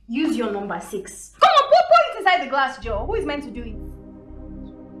 use your number 6. Come on, pour it inside the glass, Joe. Who is meant to do it?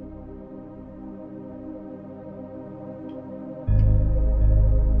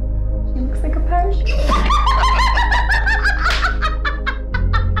 She looks like a parachute.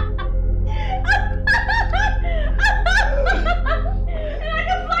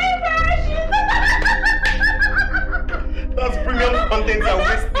 That's premium content you're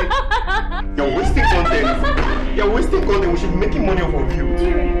wasting. You're wasting content. You're wasting content. We should be making money off of you. Do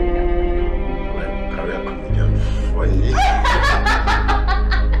you really think that? Like career comedian. Funny.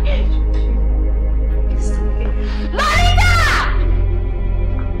 Lolita!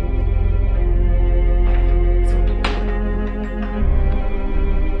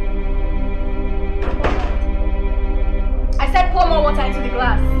 I said pour more water into the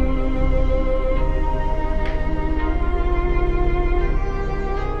glass.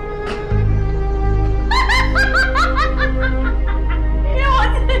 You know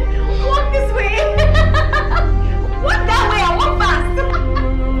what? Walk this way. Walk that way and walk fast.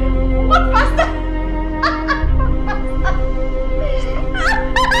 Walk faster.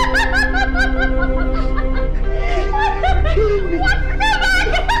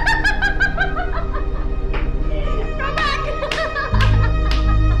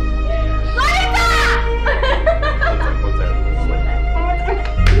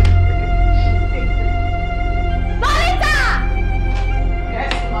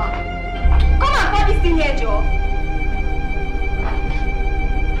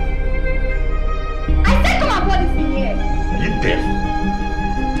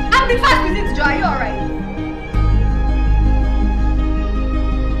 Are you alright?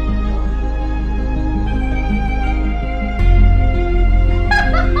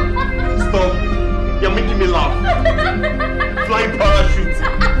 Stop. You're making me laugh. Flying parachute.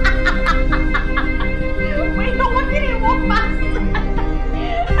 Wait, no, why didn't you walk fast?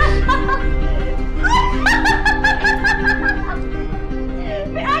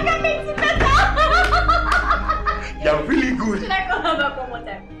 The anger makes it better. You're really good. Should I call her back one more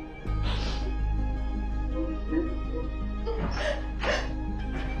time?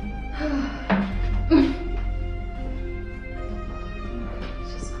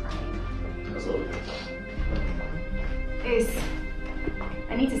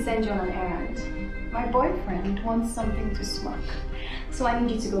 I need to send you on an errand. My boyfriend wants something to smoke, so I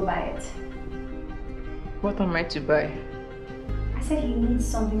need you to go buy it. What am I to buy? I said he needs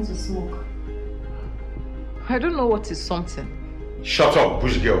something to smoke. I don't know what is something. Shut up,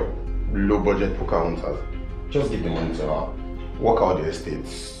 bush girl. Low budget poker hunters. Just give the money to her. Walk out the estate.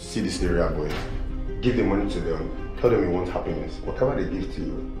 See this area boys. Give the money to them. Tell them you want happiness. Whatever they give to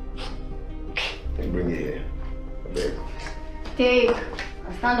you, then bring it here. I beg. Take.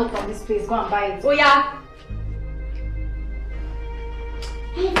 I'll stand up from this place. Go and buy it. Oh yeah.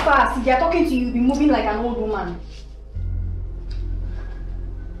 Move fast. If they're talking to you, you'll be moving like an old woman.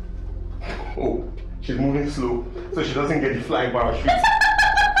 Oh, she's moving slow, so she doesn't get the flying parachute.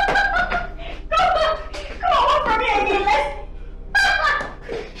 Come on, walk from here again. Let's.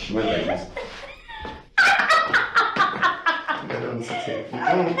 She went like this.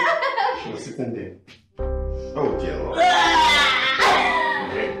 She was sitting there. Oh dear Lord.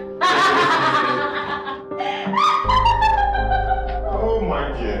 Oh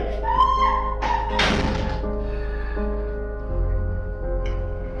my dear.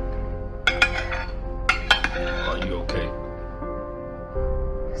 Are you okay?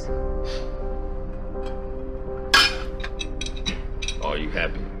 Are you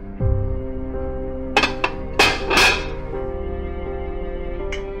happy?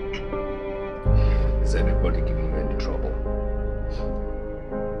 Is anybody giving you any trouble?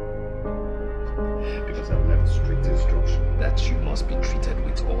 Because I've left strict instruction that you must be treated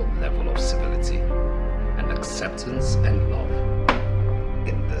with all level of civility and acceptance and love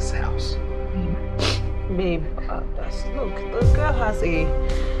in this house. Babe, look, the girl has a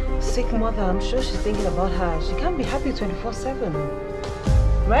sick mother. I'm sure she's thinking about her. She can't be happy 24/7.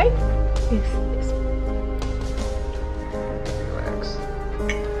 Right? Yes. Relax.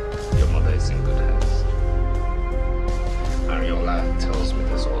 Your mother is in good hands. Ariola tells me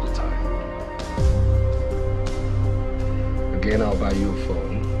this all the time. Again, I'll buy you a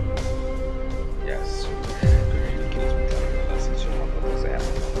phone. Yes.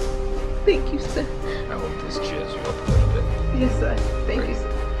 Thank you, sir. I hope this cheers you up a little bit. Yes, sir. Thank you,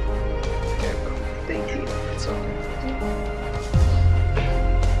 sir. Here you go. Thank you. It's okay.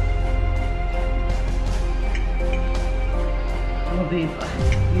 Oh, babe,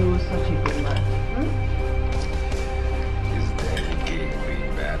 you were such a good man. Is there any gain in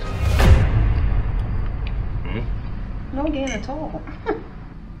being bad? No gain at all.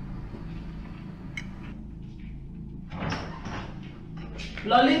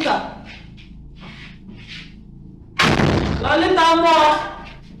 Lolita! Lolita, more!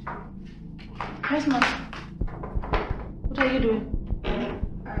 Rosman, What are you doing?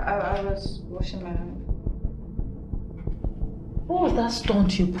 I was washing my hands. What was that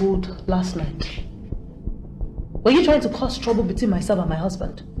stunt you pulled last night? Were you trying to cause trouble between myself and my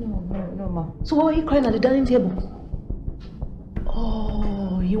husband? No, ma. So why were you crying at the dining table?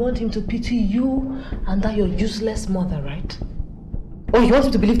 Oh, you want him to pity you and that your useless mother, right? Or you want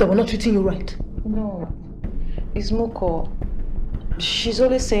him to believe that we're not treating you right? No, it's Moko. She's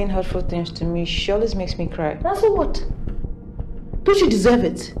always saying hurtful things to me. She always makes me cry. That's so what? Don't you deserve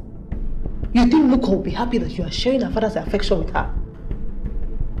it? You think Moko will be happy that you are sharing her father's affection with her?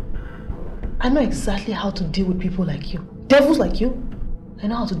 I know exactly how to deal with people like you. Devils like you. I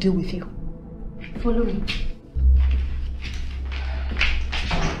know how to deal with you. Follow me.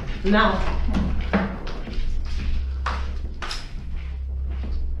 Now.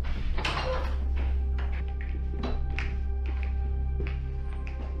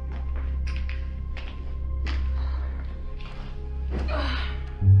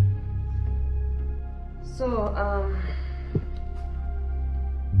 So,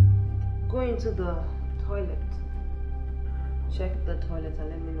 go into the toilet. Check the toilet and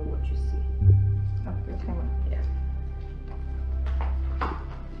let me know what you see. Okay, come on. Yeah.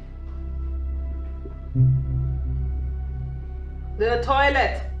 The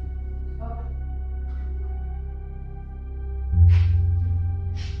toilet.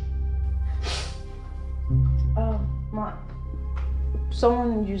 Ma,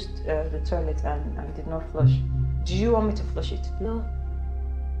 someone used the toilet and did not flush. Do you want me to flush it? No.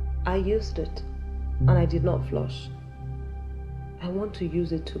 I used it and I did not flush. I want to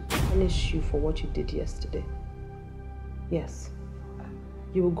use it to punish you for what you did yesterday. Yes.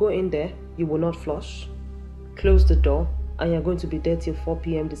 You will go in there, you will not flush, close the door, and you're going to be there till 4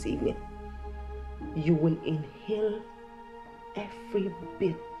 p.m. this evening. You will inhale every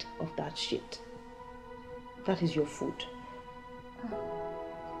bit of that shit. That is your food.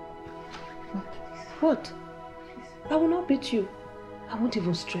 What? I will not beat you. I won't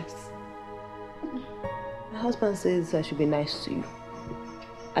even stress. My husband says I should be nice to you.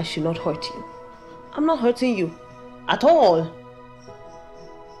 I should not hurt you. I'm not hurting you. At all.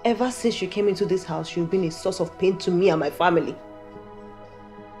 Ever since you came into this house, you've been a source of pain to me and my family.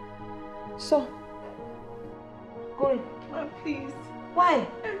 So, go in. Ma, please. Why?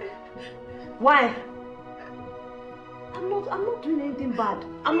 Why? I'm not doing anything bad.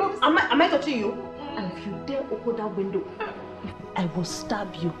 Am I touching you? And if you dare open that window, I will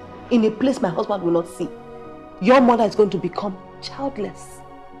stab you in a place my husband will not see. Your mother is going to become childless.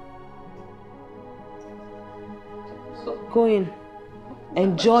 So go in.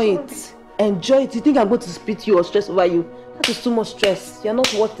 Enjoy it. Enjoy it. You think I'm going to spit you or stress over you? That is too much stress. You're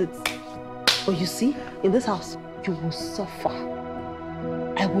not worth it. But you see, in this house, you will suffer.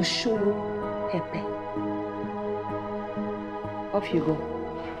 I will show you Pepe. Off you go.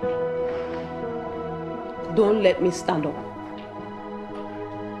 Don't let me stand up.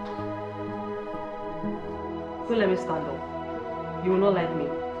 Don't let me stand up. You will not like me.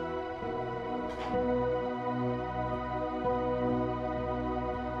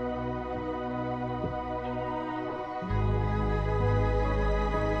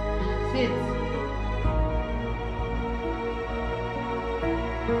 Sit.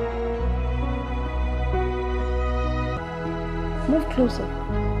 Move closer.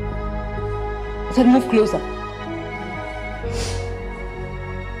 I said move closer.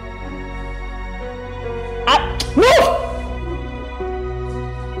 Move!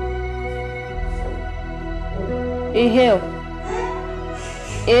 Inhale.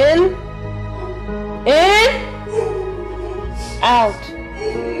 In. In. Out.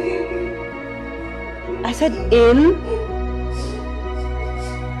 I said in.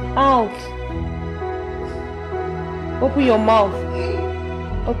 Out. Open your mouth.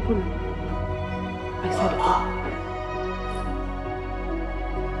 Open. I said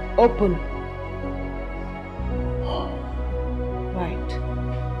open. Open. Right.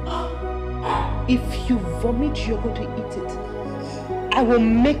 If you vomit, you're going to eat it. I will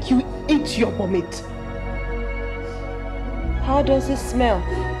make you eat your vomit. How does it smell?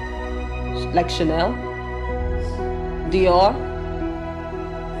 Like Chanel? Dior?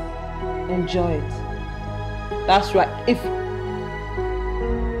 Enjoy it. That's right. If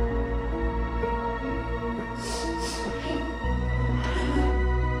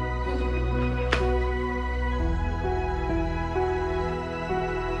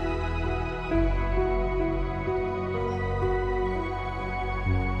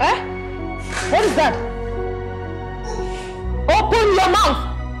what is that? Open your mouth!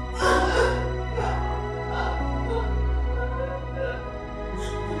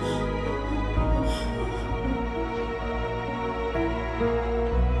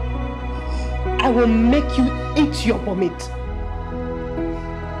 I will make you eat your vomit.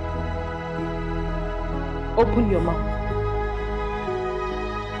 Open your mouth.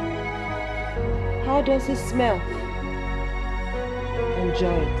 How does it smell?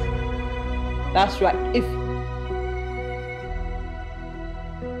 Enjoy it. That's right. If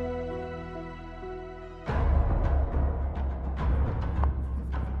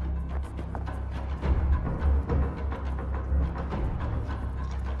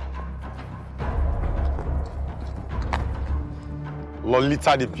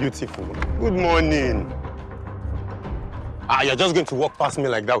Lolita the beautiful. Good morning. You're just going to walk past me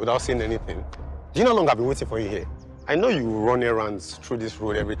like that without saying anything. Do you know how long I've been waiting for you here? I know you run errands through this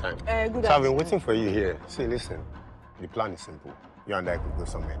road every time. Good So I've been waiting for you here. See, listen, the plan is simple. You and I could go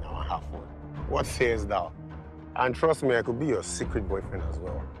somewhere now and have fun. What sayest thou? And trust me, I could be your secret boyfriend as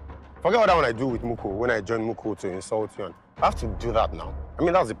well. Forget what I want to do with Muko when I join Muko to insult you. And I have to do that now. I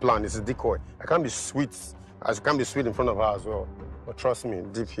mean, that's the plan. It's a decoy. I can't be sweet. I can't be sweet in front of her as well. But trust me,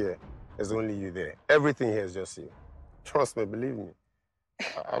 deep here, there's only you there. Everything here is just you. Trust me, believe me.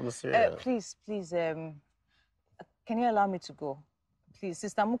 I'll be serious. Please, can you allow me to go? Please,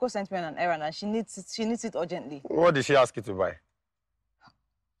 Sister Muko sent me on an errand and she needs it urgently. What did she ask you to buy?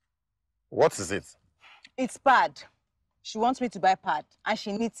 What is it? It's pad. She wants me to buy pad and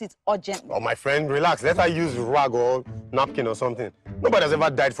she needs it urgently. Oh, my friend, relax. Let her use rag or napkin or something. Nobody has ever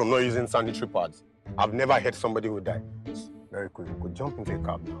died from not using sanitary pads. I've never heard somebody who died. Very quick. You could jump into a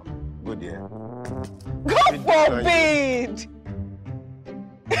cab now. Good, yeah. God forbid!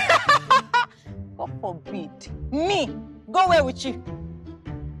 God forbid. Me, go away with you.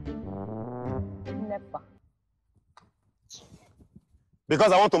 Never.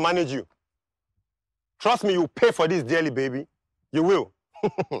 Because I want to manage you. Trust me, you pay for this dearly, baby. You will.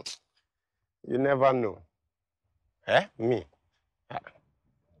 You never know. Eh? Me?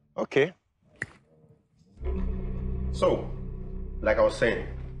 Okay. So, like I was saying,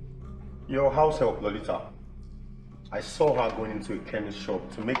 your house help, Lolita. I saw her going into a chemist shop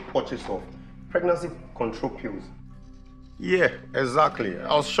to make purchase of pregnancy control pills. Yeah, exactly.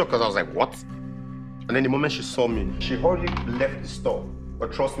 I was shocked because I was like, what? And then the moment she saw me, she hurriedly left the store.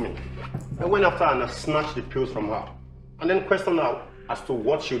 But trust me, I went after her and I snatched the pills from her. And then questioned her as to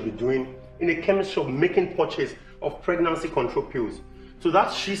what she would be doing in a chemist shop making purchase of pregnancy control pills. So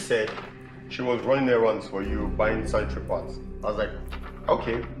that she said she was running errands for you, buying sanitary pads. I was like,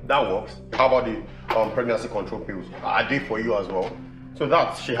 okay, that works. How about the pregnancy control pills? I did for you as well. So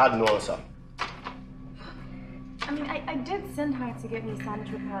that, she had no answer. I mean, I did send her to get me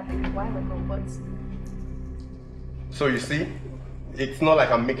sanitary pads a while ago, but... So you see, it's not like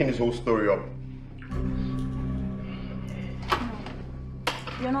I'm making this whole story up.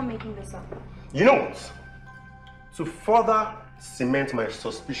 No, you're not making this up. You know what? To further cement my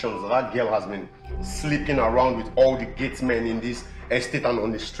suspicions that girl has been sleeping around with all the gatesmen in this estate and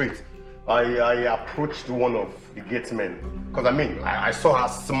on the street, I approached one of the gatesmen. Because I mean, I saw her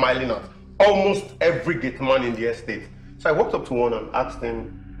smiling at almost every gateman in the estate. So I walked up to one and asked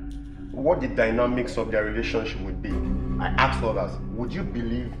him what the dynamics of their relationship would be. I asked others, would you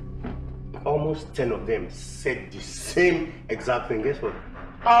believe almost 10 of them said the same exact thing? Guess what?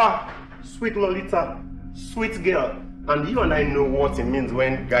 Ah, sweet Lolita, sweet girl. And you and I know what it means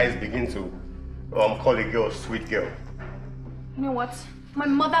when guys begin to call a girl sweet girl. You know what? My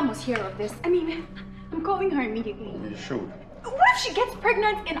mother must hear of this. I mean, I'm calling her immediately. You should. What if she gets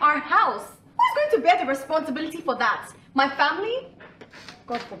pregnant in our house? Who's going to bear the responsibility for that? My family?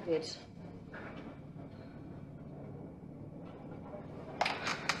 God forbid.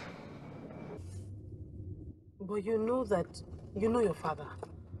 But you know your father.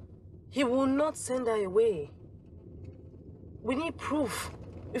 He will not send her away. We need proof.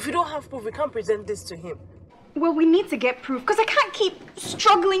 If you don't have proof, we can't present this to him. Well, we need to get proof, because I can't keep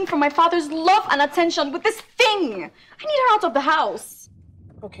struggling for my father's love and attention with this thing. I need her out of the house.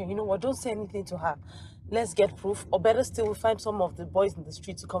 Okay, you know what? Don't say anything to her. Let's get proof, or better still, we'll find some of the boys in the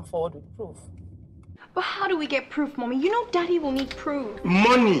street to come forward with proof. But how do we get proof, Mommy? You know Daddy will need proof.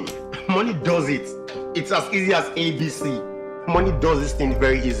 Money! Money does it. It's as easy as ABC. Money does this thing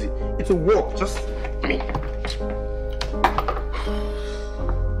very easy. It will work. Just,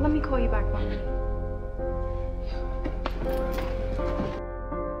 Let me call you back, Mommy.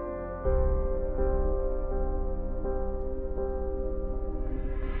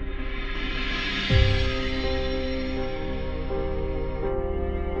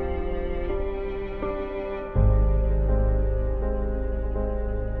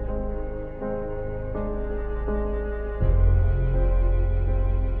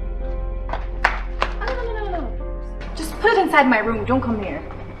 Put it inside my room. Don't come here.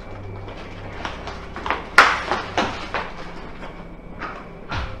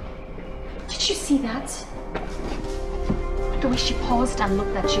 Did you see that? The way she paused and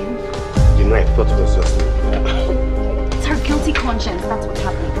looked at you. you know, I thought it was just me. It's her guilty conscience. That's what's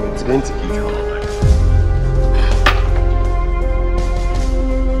happening. It's going to kill you.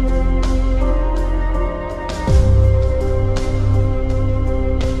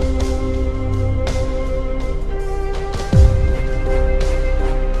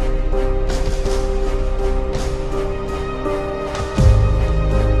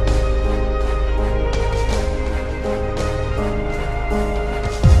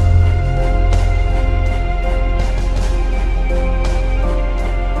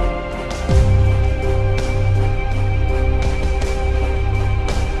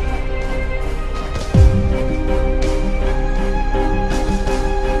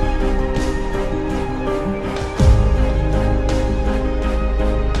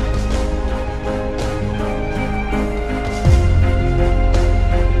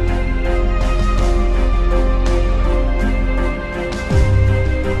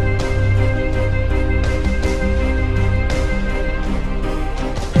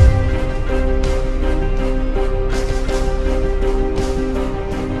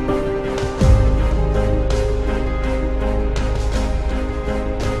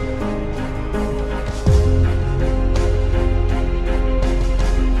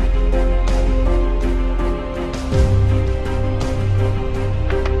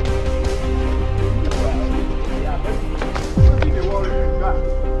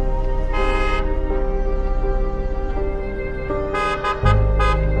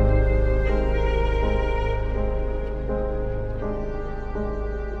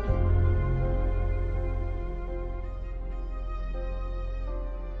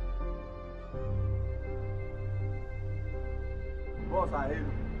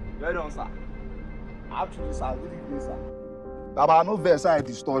 Baba, no verse I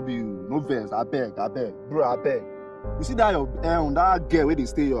disturb you. No verse. I beg. Bro, I beg. You see that that girl where they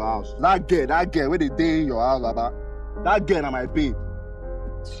stay in your house. That girl where they stay in your house, Baba. That girl na my babe.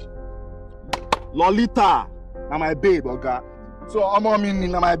 Lolita na my babe, okay? So I'm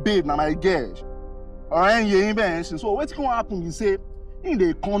na my babe, na my girl. Alright, yeah, so what's gonna happen? You say in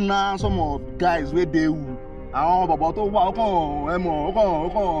the corner some of guys where they who so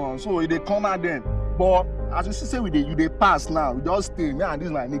they come at them. But as you see, say you they pass now. We just stay. Me and this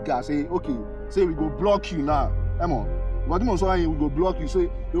my nigga say, okay, say we go block you now. Come on. But we go block you. Say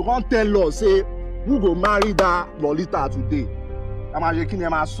you can't tell us, say who go marry that Lolita today. I'm a jeking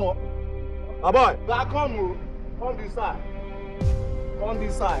my son. Ah boy, come this side. Come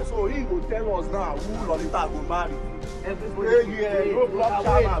this side. So he go tell us now who Lolita go marry. Everybody no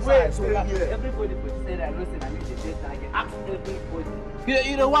block wait. Everybody would say that listen, I need to date target. Ask everybody.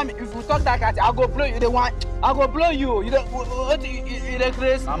 You don't want me. If you talk that cat, I'll go blow you. I'll go blow you. You don't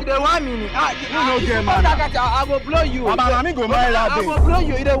Chris. You don't want me. If you talk that cat, I'll go blow you. Baba, I need go marry that I'll go blow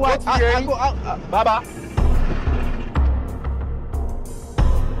you. You don't want. I'll go. Baba.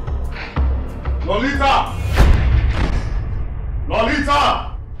 Lolita!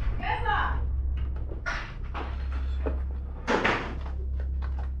 Lolita! Yes, sir.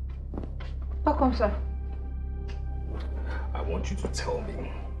 Welcome, sir. I want you to tell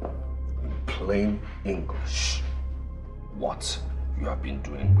me in plain English what you have been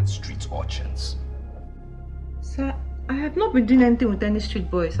doing with street urchins. Sir, I have not been doing anything with any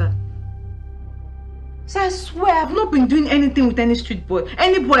street boy, sir. Sir, I swear I have not been doing anything with any street boy.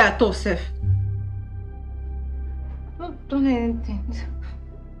 Any boy at all, sir. I've not done anything.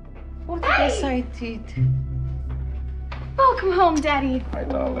 What else I did? Welcome home, Daddy. Hi,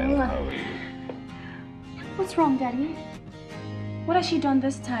 darling. How are you? What's wrong, Daddy? What has she done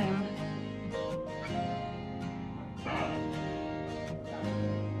this time?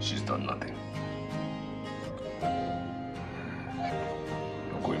 She's done nothing.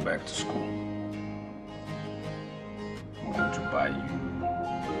 You're going back to school. I'm going to buy you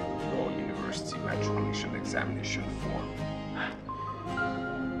your university matriculation. admission examination form.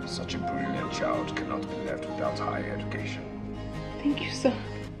 Such a brilliant child cannot be left without higher education. Thank you, sir.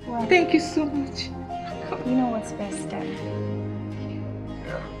 Well, thank you so much. You know what's best, Dad.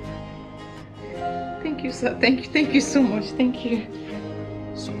 Yeah. Thank you, sir. Thank you so much. Thank you.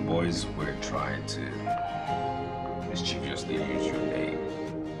 Some boys were trying to mischievously use your name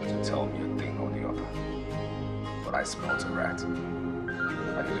to tell me a thing or the other. But I smelt a rat.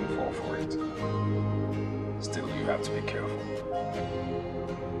 I didn't fall for it. Still, you have to be careful.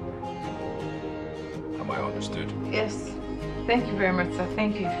 Am I understood? Yes. Thank you very much, sir.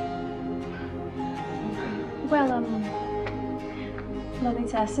 Thank you. Well,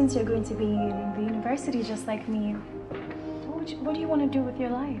 Lolita, since you're going to be in the university just like me, what do you want to do with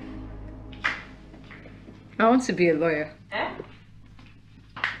your life? I want to be a lawyer. Eh?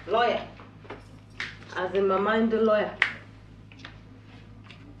 Lawyer? As in my mind, the lawyer.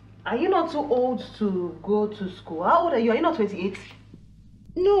 Are you not too old to go to school? How old are you? Are you not 28?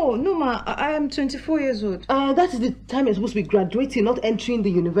 No, ma. I am 24 years old. That is the time you're supposed to be graduating, not entering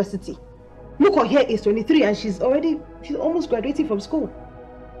the university. Look, her here is 23 and she's almost graduating from school.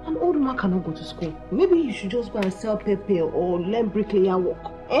 An old man cannot go to school. Maybe you should just go and sell paper or learn bricklayer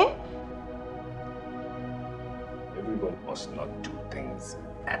work. Eh? Everyone must not do things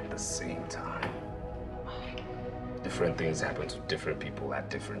at the same time. Different things happen to different people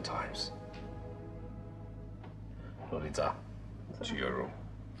at different times. Lolita, to your room.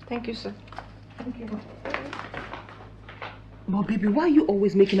 Thank you, sir. Thank you. But baby, why are you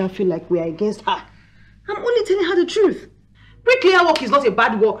always making her feel like we are against her? I'm only telling her the truth. Bricklayer work is not a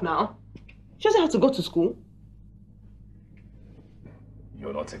bad work now. She doesn't have to go to school.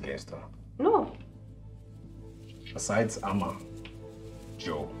 You're not against her? No. Besides Amma,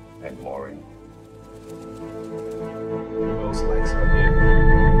 Joe, and Maureen, who else likes her here?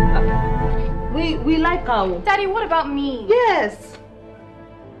 We like her. Daddy, what about me? Yes.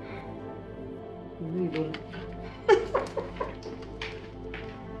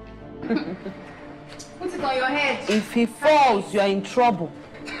 Put it on your head. If he falls, you are in trouble.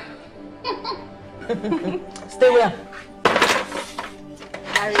 Stay where?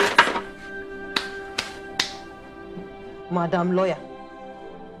 Madam Lawyer.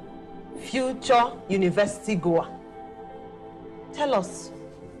 Future university goer. Tell us,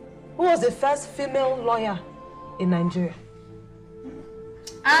 who was the first female lawyer in Nigeria?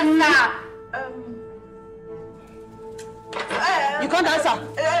 Answer. You can't answer.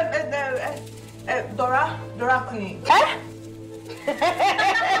 Dora Queen. Eh?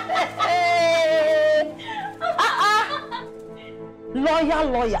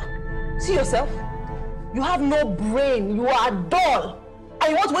 Lawyer. See yourself. You have no brain. You are dull. And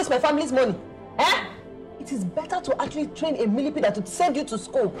you want to waste my family's money. Eh? It is better to actually train a millipede than to send you to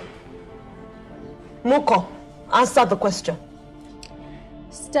school. Moko, answer the question.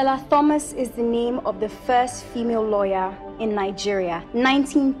 Stella Thomas is the name of the first female lawyer in Nigeria,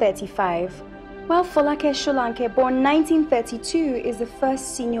 1935. While Folake Sholanke, born 1932, is the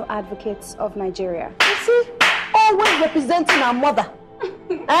first senior advocate of Nigeria. You see, always representing our mother.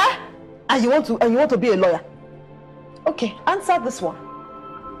 Eh? And you want to be a lawyer. Okay, answer this one.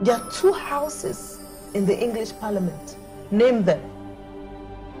 There are 2 houses in the English Parliament. Name them.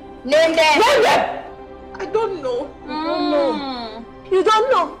 Name them. Name them. I don't know. You don't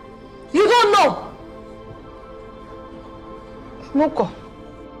know. You don't know. Moko.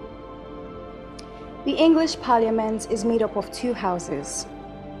 The English Parliament is made up of 2 houses.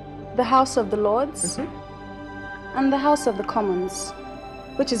 The House of the Lords and the House of the Commons,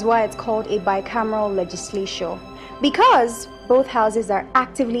 which is why it's called a bicameral legislature, because both houses are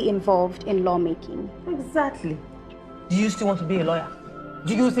actively involved in lawmaking. Exactly. Do you still want to be a lawyer?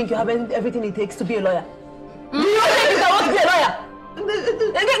 Do you think you have everything it takes to be a lawyer? Do you think you want to be a lawyer?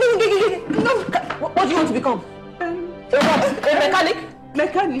 What do you want to become? A mechanic?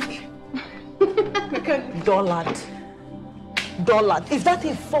 Mechanic. Dullard. If that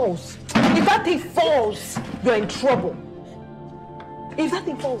thing falls, you're in trouble. If that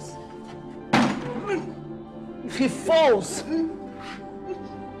thing falls, if he falls,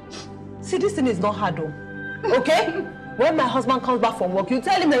 see, this thing is not hard though, okay? When my husband comes back from work, you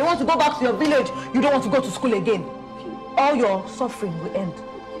tell him that you want to go back to your village, you don't want to go to school again. All your suffering will end.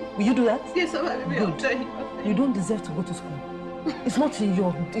 Will you do that? Yes, I'm good. You don't deserve to go to school. It's not in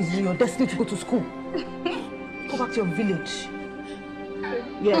your destiny to go to school. Go back to your village.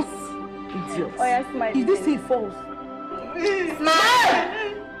 Yes, idiot. Oh, yes, my if this thing falls, smile.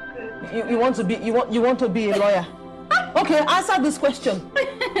 You want to be a lawyer. Okay, answer this question.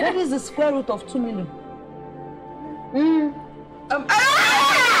 What is the square root of 2 million?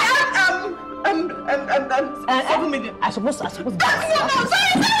 7 million. I suppose. No, sorry.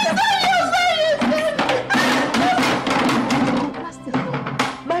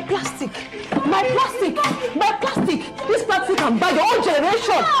 My plastic. This plastic can buy the whole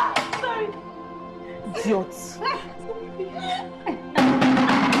generation. Sorry. Idiots.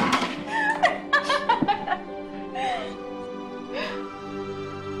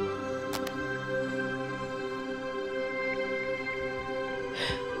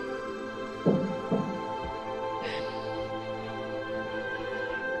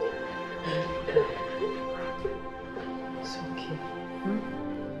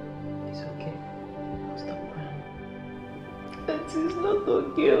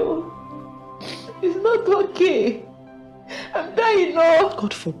 It's not okay. I'm dying, no.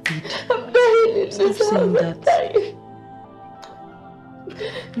 God forbid. I'm dying in Stop this saying house. that. Dying.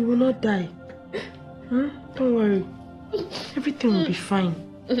 You will not die. Don't worry. Everything will be fine.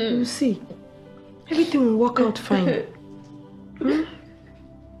 You will see. Everything will work out fine.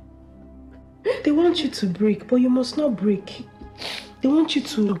 They want you to break, but you must not break. They want you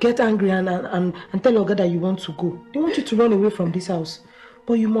to get angry and tell Oga that you want to go. They want you to run away from this house.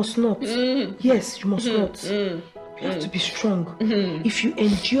 But you must not. Yes, you must not. You have to be strong. If you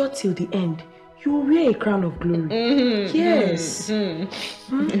endure till the end, you will wear a crown of glory. Yes.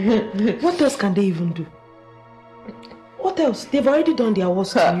 What else can they even do? What else? They've already done their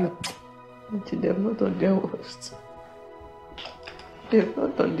worst to you. They have not done their worst. They have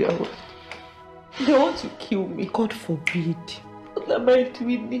not done their worst. They want to kill me. God forbid. What am I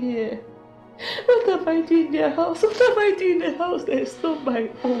doing here? What am I doing in their house? What am I doing in the house that is not my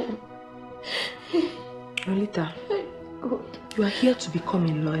own? Lolita, God. You are here to become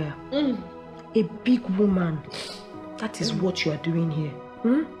a lawyer. A big woman. That is what you are doing here.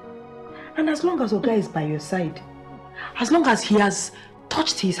 And as long as Oga is by your side, as long as he has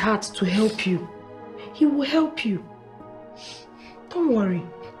touched his heart to help you, he will help you. Don't worry.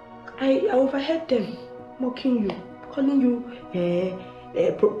 I overheard them mocking you, calling you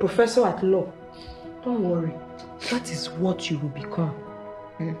a professor at law. Don't worry. That is what you will become.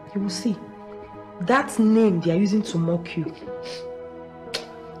 You will see. That name they are using to mock you,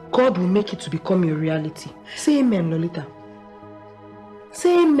 God will make it to become your reality. Say amen, Lolita.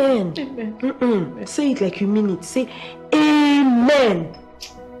 Say amen. Amen. Say it like you mean it. Say amen.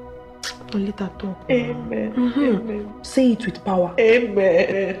 Lolita, talk. Amen. Amen. Say it with power.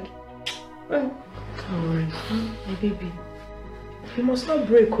 Amen. Don't worry, my baby. You must not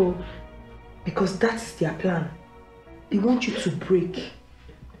break, because that's their plan. They want you to break,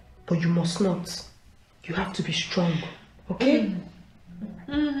 but you must not. You have to be strong, okay?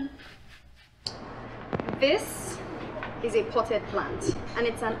 This is a potted plant, and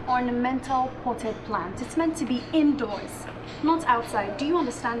it's an ornamental potted plant. It's meant to be indoors, not outside. Do you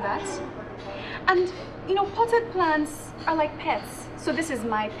understand that? And, you know, potted plants are like pets. So this is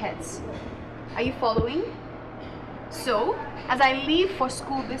my pet. Are you following? So, as I leave for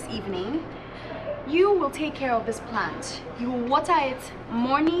school this evening, you will take care of this plant. You will water it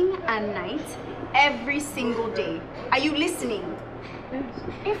morning and night, every single day. Are you listening?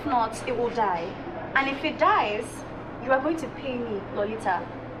 If not, it will die. And if it dies, you are going to pay me, Lolita,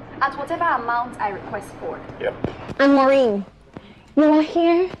 at whatever amount I request for. Yep. And Maureen, you are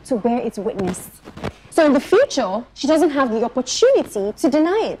here to bear its witness. So in the future, she doesn't have the opportunity to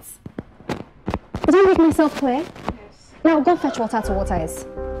deny it. Did I make myself clear? Yes. Now go fetch water to water it.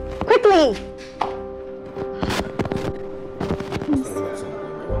 Quickly!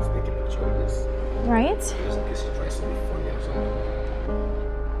 Right?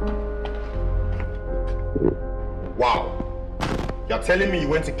 Wow. You're telling me you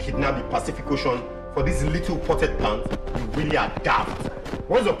went to kidnap the Pacific Ocean for this little potted plant? You really are daft.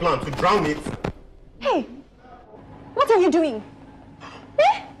 What's your plan? To drown it? Hey! What are you doing?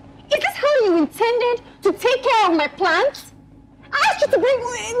 Eh? Is this how you intended to take care of my plants? I asked you to bring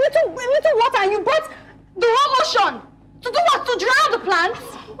little water and you brought the whole ocean. To do what? To drown the plants?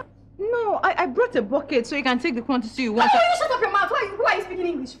 No, I brought a bucket so you can take the quantity you want. Why don't you shut up your mouth? Who are you speaking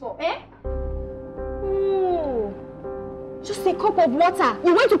English for, eh? Oh, just a cup of water.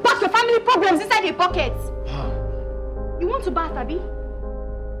 You want to pack your family problems inside a bucket. You want to bath, Abby?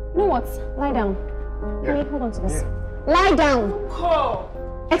 You know what? Lie down. Yeah. Wait, hold on to this. Lie down. Call.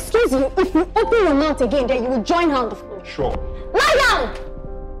 Excuse you, if you open your mouth again, then you will join her on the floor. Sure. Lie down!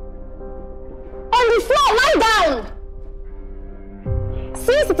 On the floor, lie down!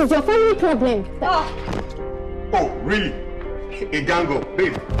 Since it is your family problem. Oh, really? A gango.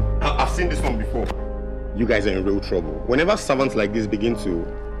 Babe, I've seen this one before. You guys are in real trouble. Whenever servants like this begin to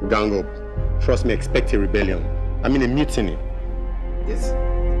gang up, trust me, expect a rebellion. I mean a mutiny.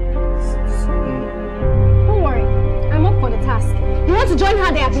 to join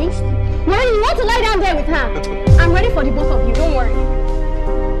her there, please? Maureen, you want to lie down there with her? I'm ready for the both of you, don't worry.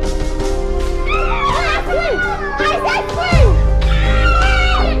 Swim! I said swim!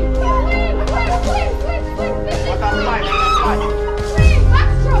 Butterfly, butterfly. Swim!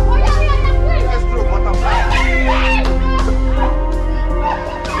 Backstroke! Oh yeah, swim! Backstroke, butterfly.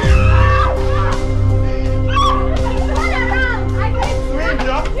 Swim,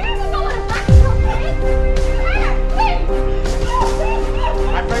 Joe. You don't know what a backstroke is?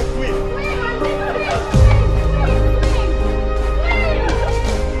 I can swim.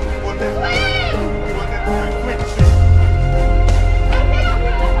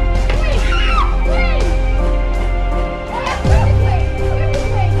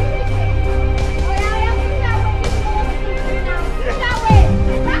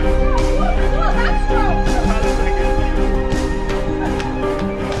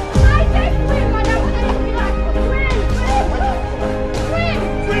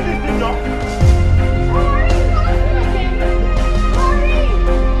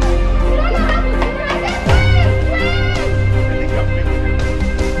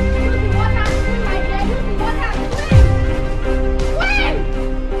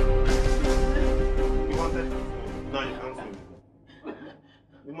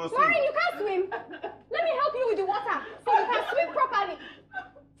 Maureen, you can't swim. Let me help you with the water so you can swim properly.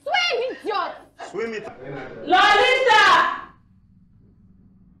 Swim, idiot! Swim it. Lolita!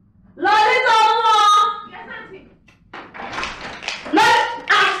 Lolita, Yes, auntie.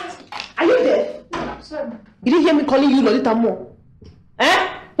 Are you there? I'm sorry. You didn't hear me calling you Lolita Mo? Eh?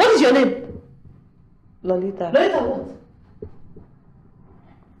 What is your name? Lolita. Lolita what?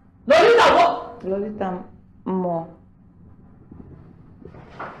 Lolita what? Lolita Mo.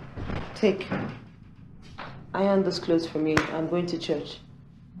 Take. Iron those clothes for me. I'm going to church.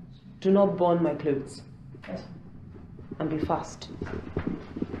 Do not burn my clothes. And be fast.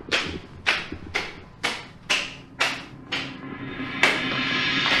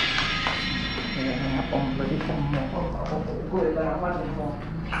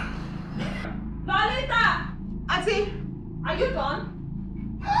 Lolita! Auntie, are you done?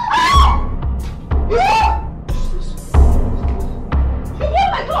 You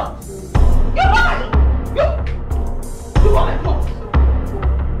want my clothes! You want my clothes! You want my clothes!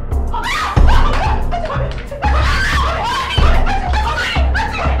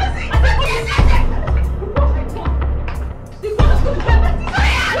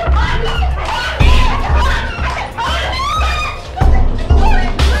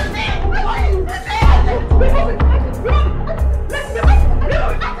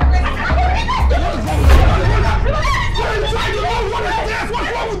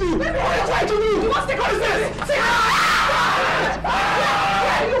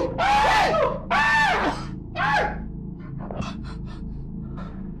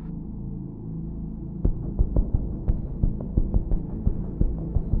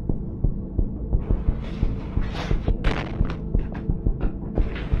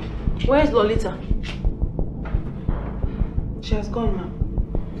 Where's Lolita? She has gone,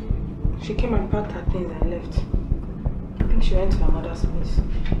 ma'am. She came and packed her things and left. I think she went to her mother's place.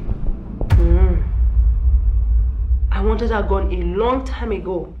 I wanted her gone a long time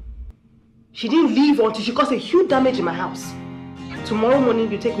ago. She didn't leave until she caused a huge damage in my house. Tomorrow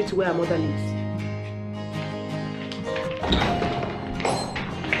morning, you take me to where her mother lives.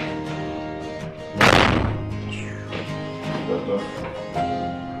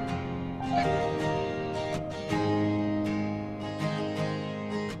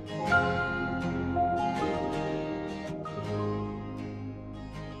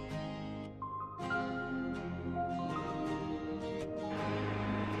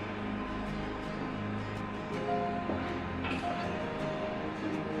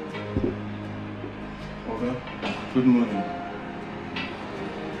 Good morning.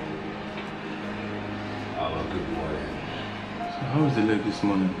 Hello, good morning. So how is the leg this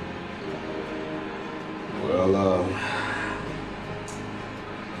morning? Well,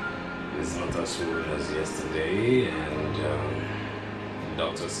 it's not as swollen as yesterday, and the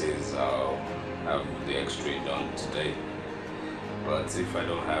doctor says I'll have the x-ray done today. But if I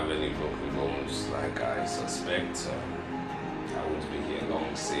don't have any broken bones like I suspect, I won't be here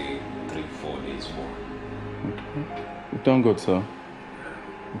long, say 3-4 days more. Okay. We thank God, sir.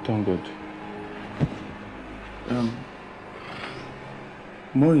 We thank God.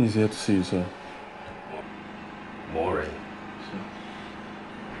 Maureen is here to see you, sir. Maureen?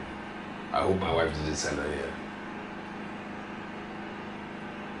 I hope my wife didn't send her here.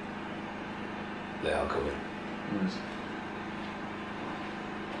 Let her come in. Yes.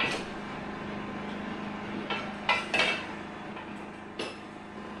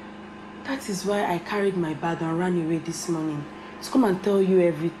 That is why I carried my bag and ran away this morning. To come and tell you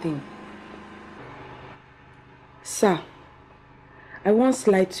everything. Sir, I once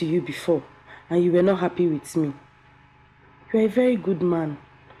lied to you before and you were not happy with me. You are a very good man.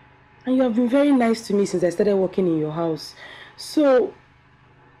 And you have been very nice to me since I started working in your house. So,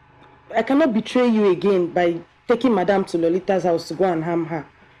 I cannot betray you again by taking Madam to Lolita's house to go and harm her.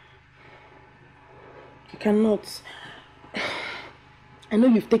 I cannot. I know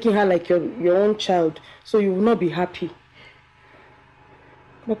you've taken her like your own child, so you will not be happy.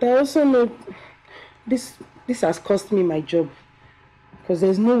 But I also know this has cost me my job. Because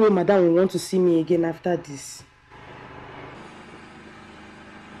there's no way Madam will want to see me again after this.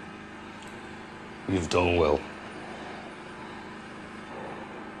 You've done well.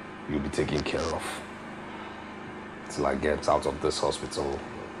 You'll be taken care of. Till I get out of this hospital,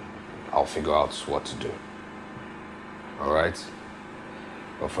 I'll figure out what to do. All right?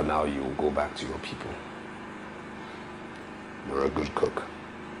 But for now, you'll go back to your people. You're a good cook.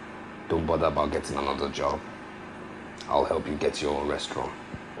 Don't bother about getting another job. I'll help you get your own restaurant.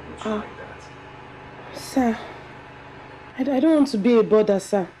 Sir, I don't want to be a bother,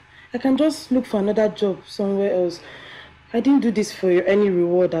 sir. I can just look for another job somewhere else. I didn't do this for any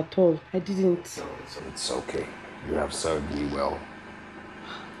reward at all. I didn't. No, it's okay. You have served me well.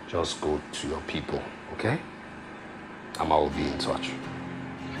 Just go to your people, okay? Amma will be in touch.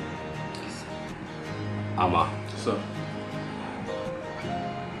 Amma. Sir.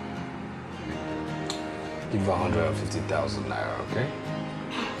 Give her 150,000 naira, okay?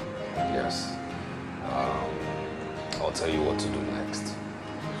 Yes. I'll tell you what to do next.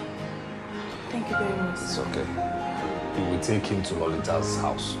 Thank you very much. It's okay. You will take him to Lolita's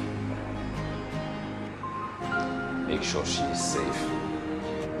house. Make sure she is safe.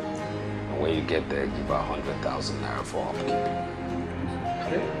 And when you get there, give her 100,000 naira for upkeep.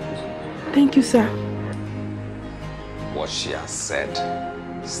 Okay? Thank you, sir. What she has said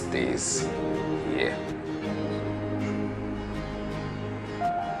stays here.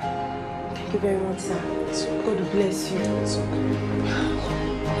 Thank you very much, sir. God bless you. It's okay.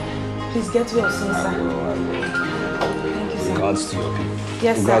 Please get well soon, sir. Thank you, sir. Regards to your people.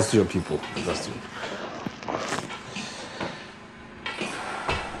 Yes, sir. Regards to your people. Regards to your people.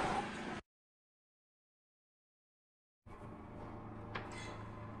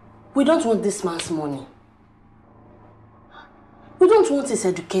 We don't want this man's money. We don't want his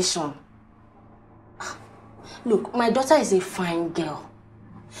education. Look, my daughter is a fine girl.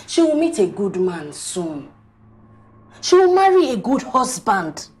 She will meet a good man soon. She will marry a good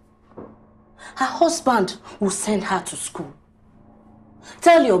husband. Her husband will send her to school.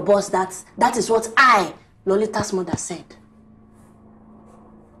 Tell your boss that is what I, Lolita's mother, said.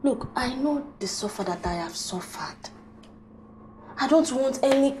 Look, I know the suffer that I have suffered. I don't want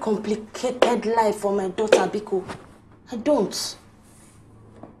any complicated life for my daughter, Biko. I don't.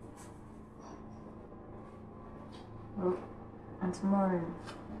 Well, Auntie Maureen,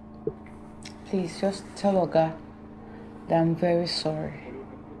 please just tell Oga that I'm very sorry.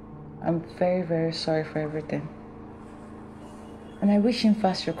 I'm very, very sorry for everything. And I wish him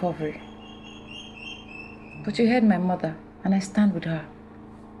fast recovery. But you heard my mother, and I stand with her.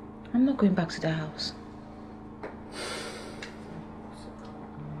 I'm not going back to the house.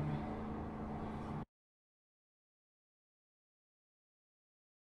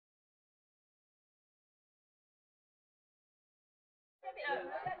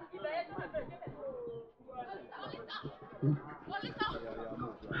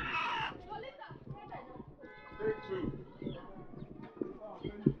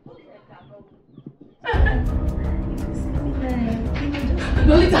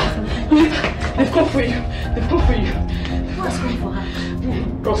 Lolita, they've come for you. They've come for you. What's going for her?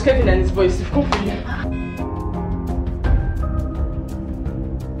 Ross Kevin and his boys, they've come for you.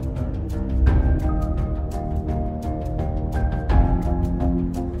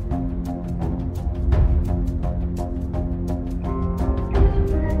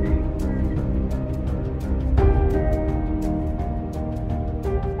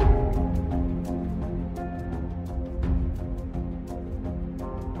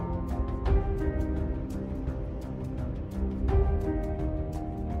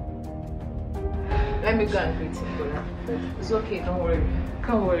 Let me go and greet him, Bola. It's okay, don't worry.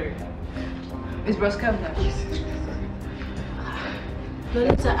 Can't worry. It's Bros Kevin.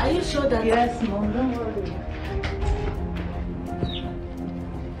 Lolita, are you sure that... Yes, Mom, don't worry.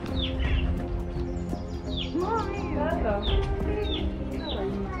 Mommy, welcome.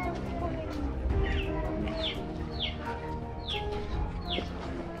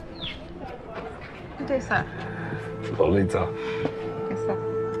 Good day, sir. Lolita. Yes, sir.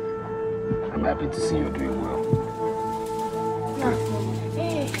 I'm happy to see you're doing well.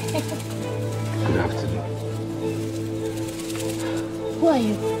 Good afternoon. Who are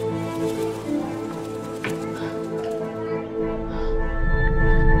you?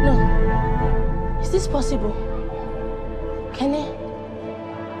 No. Is this possible? Kenny?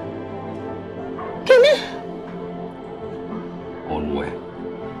 Kenny? On where?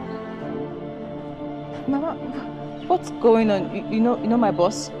 Mama, what's going on? You know my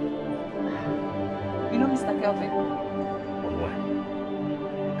boss? You know Mr. Kelvin? On where?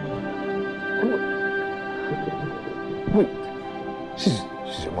 Wait, she's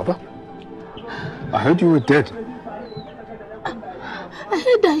your mother? I heard you were dead. I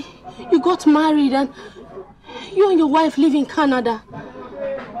heard that you got married and you and your wife live in Canada.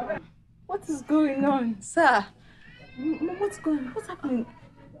 What is going on, sir? What's happening?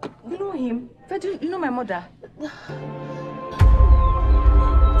 You know him? You know my mother?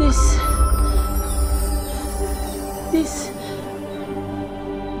 This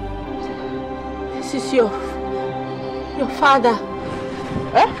is your father.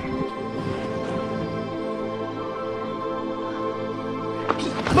 Eh?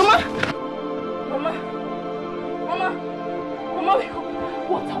 Mama, wake up.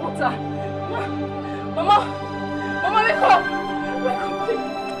 Water. Mama, wake up.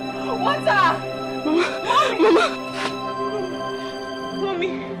 Water.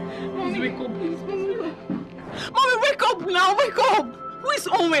 Mommy, wake up, please. Mommy, wake up now, wake up. Who is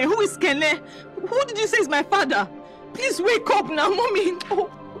Owen? Who is Kene? Who did you say is my father? Please wake up now, Mommy. Oh.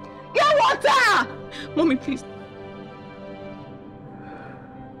 Get water! Mommy, please.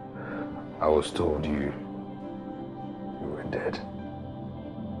 I was told you were dead.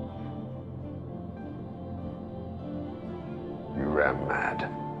 You ran mad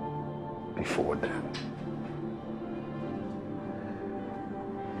before then.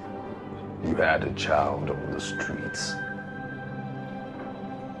 You had a child on the streets.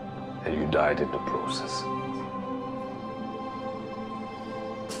 And you died in the process.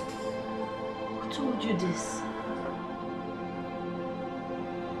 Who told you this?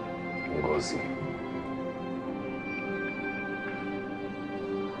 Ngozi.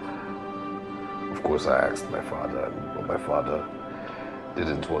 Of course, I asked my father, but my father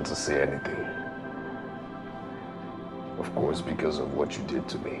didn't want to say anything. Of course, because of what you did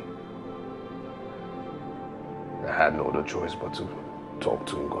to me. I had no other choice but to talk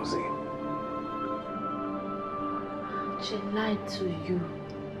to Ngozi. She lied to you.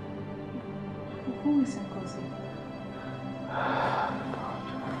 Who is Ngozi?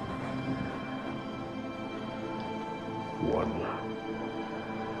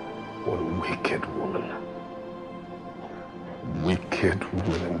 One wicked woman. Wicked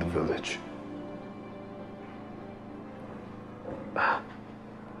woman in the village.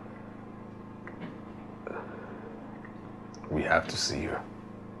 We have to see her.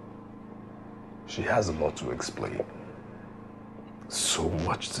 She has a lot to explain. So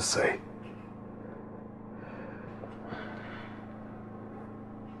much to say.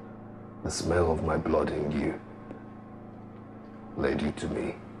 The smell of my blood in you led you to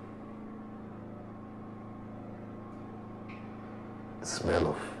me. The smell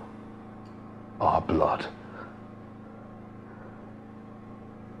of our blood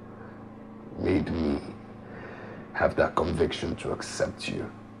made me have that conviction to accept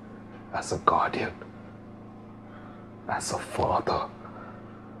you as a guardian, as a father.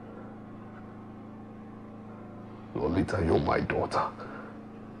 Lolita, you're my daughter.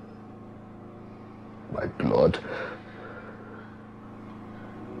 My blood.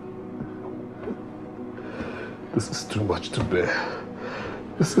 This is too much to bear.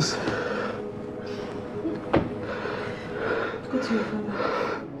 This is... Go to your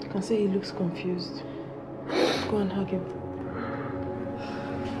father. You can say he looks confused. Go and hug him.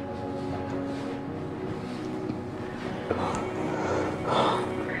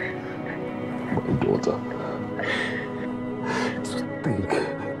 My daughter.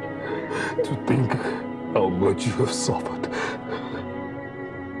 To think how much you have suffered.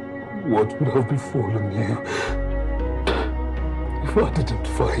 What would have befallen you if I didn't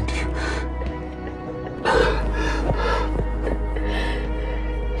find you?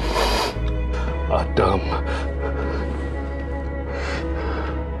 Adam,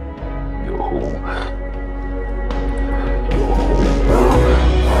 you're home. You're home.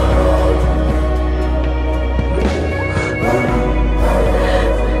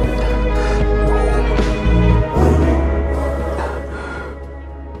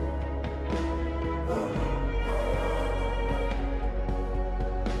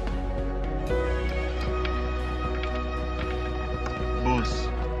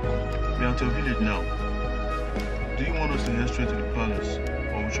 We are at your village now. Do you want us to head straight to the palace,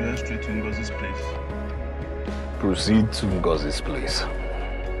 or we should head straight to Ngozi's place? Proceed to Ngozi's place.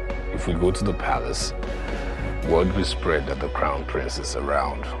 If we go to the palace, word will spread that the crown prince is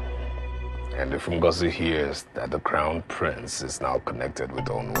around. And if Ngozi hears that the crown prince is now connected with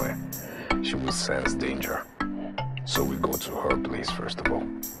Onwe, she will sense danger. So we go to her place first of all.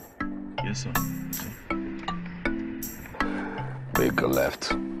 Yes, sir. Make a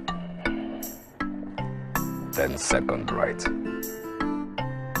left. Then second right.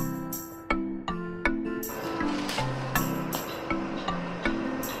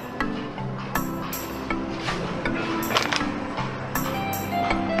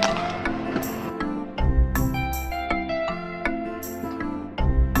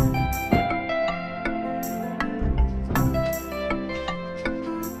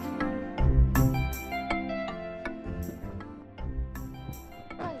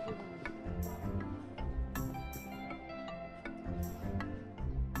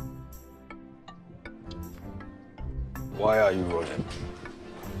 Why are you running?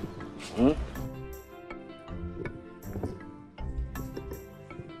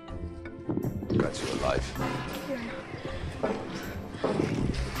 That's your life.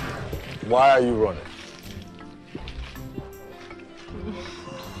 Why are you running?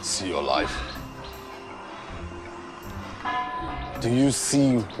 See your life. Do you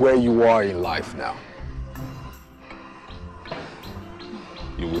see where you are in life now?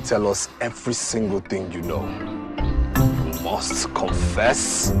 You will tell us every single thing you know. Must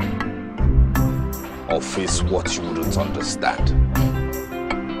confess or face what you wouldn't understand.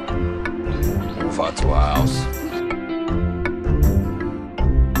 Move her to our house.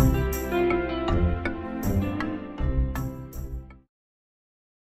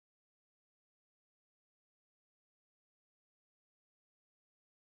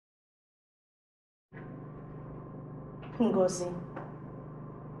 Ngozi,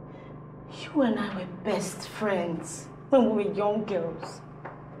 you and I were best friends when we were young girls.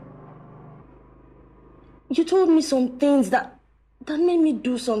 You told me some things that made me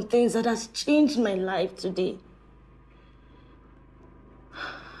do some things that has changed my life today.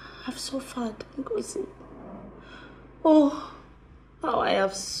 I've suffered, Ngozi. Oh, how I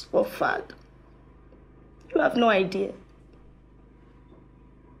have suffered. You have no idea.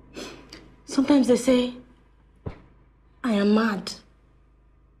 Sometimes they say I am mad,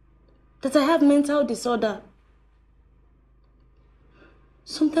 that I have mental disorder.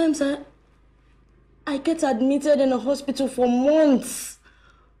 Sometimes I get admitted in a hospital for months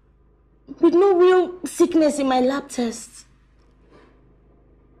with no real sickness in my lab tests.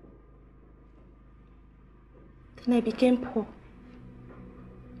 Then I became poor.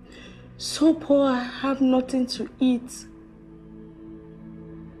 So poor I have nothing to eat.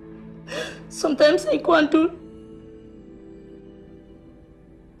 Sometimes I go and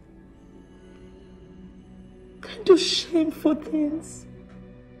do shameful things.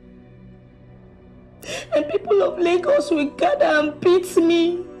 And people of Lagos will gather and beat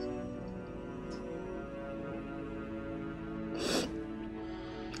me.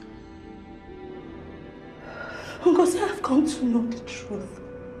 Because I have come to know the truth.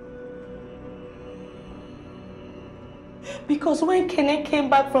 Because when Kene came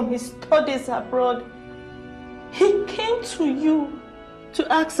back from his studies abroad, he came to you to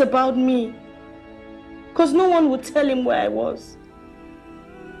ask about me. Because no one would tell him where I was.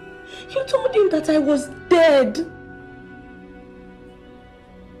 You told him that I was dead.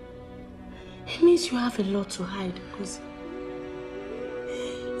 It means you have a lot to hide, because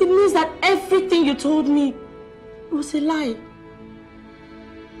it means that everything you told me was a lie.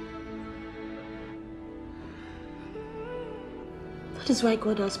 That is why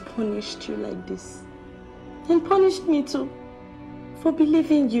God has punished you like this. And punished me too, for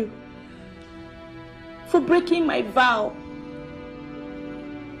believing you, for breaking my vow.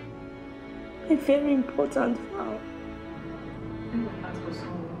 A very important vow.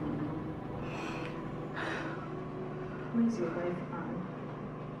 Where is your wife,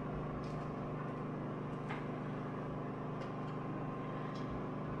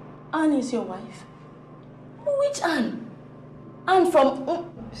 Anne? Anne is your wife? Which Anne? Anne from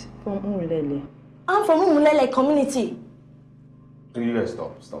Umulele. Anne from Umulele community. Do you guys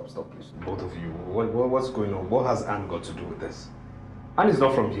stop, please. Both of you. What's going on? What has Anne got to do with this? Anne is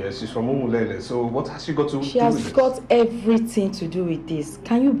not from here. She's from Umulele. So what has she got to do with this? She has got everything to do with this.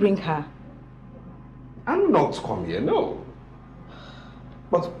 Can you bring her? I'm not come here, no.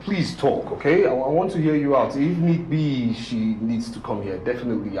 But please talk, okay? I want to hear you out. If need be, she needs to come here.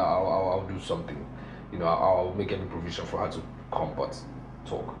 Definitely, I'll do something. You know, I'll make any provision for her to come, but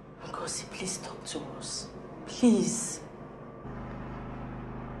talk. Ngozi, please talk to us. Please.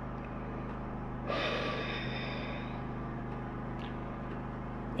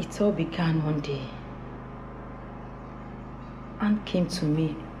 It all began one day. Anne came to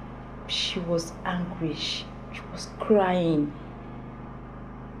me. She was angry. She was crying.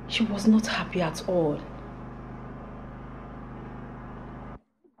 She was not happy at all.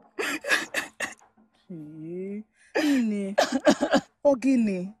 Nini,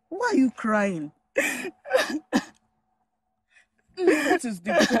 Ogini, why are you crying? What is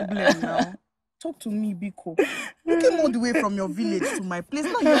the problem now? Talk to me, Biko. You came all the way from your village to my place.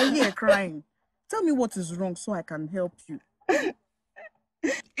 Now you are here crying. Tell me what is wrong so I can help you.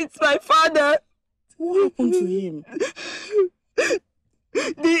 It's my father. What happened to him?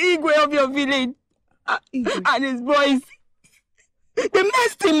 The Igwe of your village and his boys. They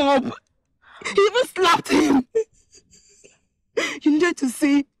messed him up. He even slapped him. You need to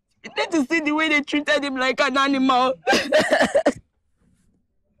see the way they treated him like an animal.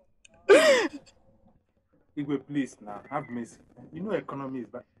 Igwe, please now, have mercy. You know economy is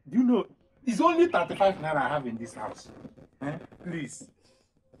bad. Do you know, it's only 35 naira I have in this house. Please.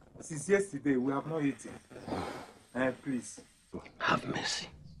 Since yesterday, we have not eaten. Please. Have mercy.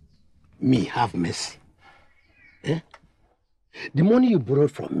 Me, have mercy. The money you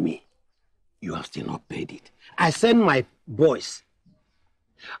borrowed from me, you have still not paid it. I send my boys,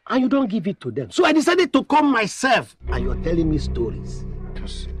 and you don't give it to them. So I decided to come myself, and you're telling me stories.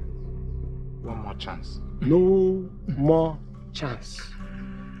 Just one more chance. No more chance.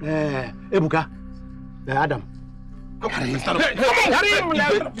 Ebuka, Adam. Come on, Take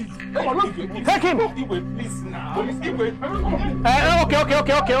him! Igwe, please now. Igwe.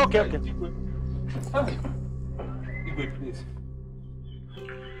 Okay. Igwe, please.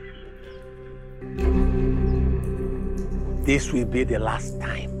 This will be the last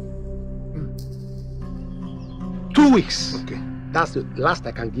time. 2 weeks. Okay. That's the last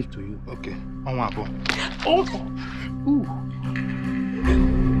I can give to you. Okay. On one more. Oh! Ooh.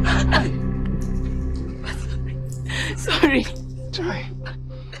 Sorry. Try.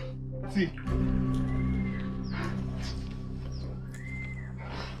 See.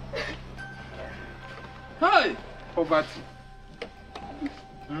 Hi, poverty.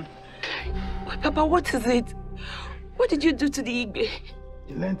 Papa, what is it? What did you do to the Igwe?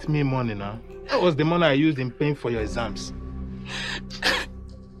 You lent me money now. That was the money I used in paying for your exams.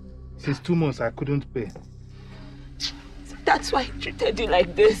 Since 2 months, I couldn't pay. That's why he treated you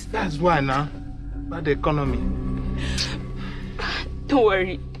like this. That's why now. Bad economy. Don't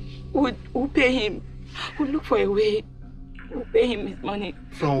worry. We'll pay him. We'll look for a way. We'll pay him his money.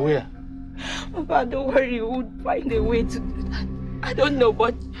 From where? Papa, don't worry. We'll find a way to do that. I don't know,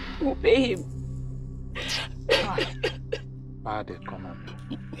 but we'll pay him. Bad economy.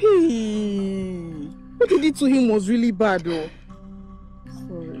 Hey, what you did to him was really bad, though.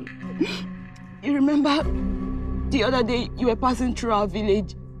 Sorry. You remember the other day you were passing through our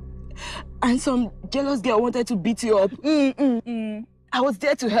village and some jealous girl wanted to beat you up? I was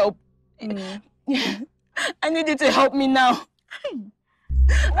there to help. I need you to help me now.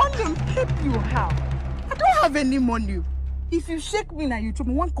 I want to help you how? I don't have any money. If you shake me and you throw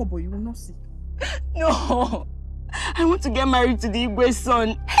me 1 kobo, you will not see. No. I want to get married to the Igwe's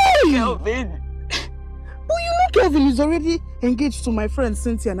son. Hey! Kelvin. But you know Kelvin is already engaged to my friend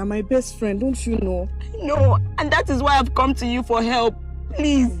Cynthia and my best friend, don't you know? No, and that is why I've come to you for help.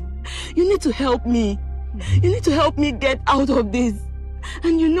 Please, you need to help me. You need to help me get out of this.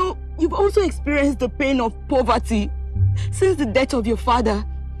 And you know, you've also experienced the pain of poverty. Since the death of your father,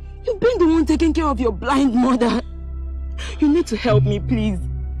 you've been the one taking care of your blind mother. You need to help me, please.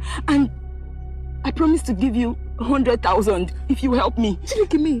 And I promise to give you 100,000 if you help me.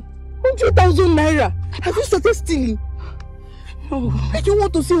 Look at me. 100,000 naira. Have you started stealing? No. I don't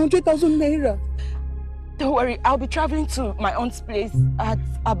want to see 100,000 naira. Don't worry, I'll be traveling to my aunt's place at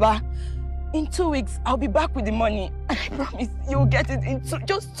Aba. In 2 weeks, I'll be back with the money. And I promise you'll get it in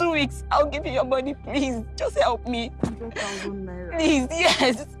just 2 weeks. I'll give you your money, please. Just help me. 100,000 naira. Please,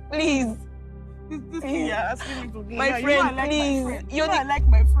 yes, please. This thing you're asking me to do. My friend, please. I like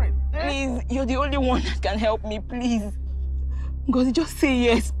my friend. Please, you're the only one that can help me, please. God, just say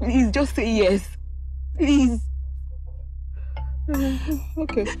yes, please. Just say yes. Please.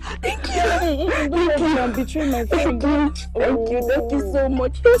 Okay. Thank you. I'm betraying my friend. Thank you so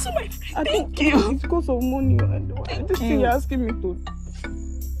much. You're also my friend. Thank you. It's because of money and this thing you're asking me to.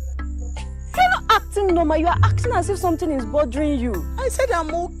 You're not acting normal. You are acting as if something is bothering you. I said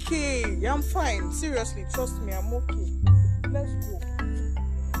I'm okay. I'm fine. Seriously, trust me, I'm okay. Let's go.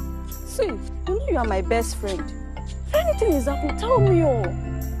 See, you know you are my best friend. If anything is happening, tell me all.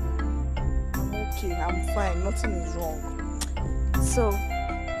 okay. I'm fine. Nothing is wrong. So,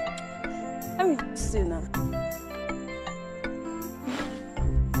 let me see now.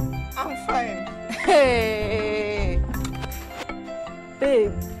 I'm fine. Hey!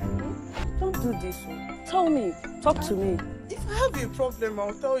 Babe, don't do this. Tell me. Talk to me. If I have a problem,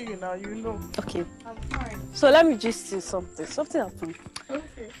 I'll tell you now, you know. Okay. I'm fine. So let me just see something. Something happened.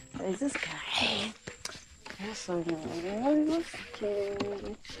 Okay. There's this guy.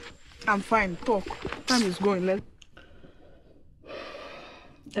 I'm fine. Talk. Time is going. That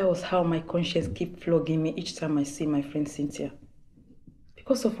was how my conscience kept flogging me each time I see my friend Cynthia.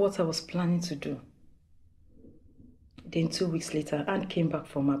 Because of what I was planning to do. Then 2 weeks later, Anne came back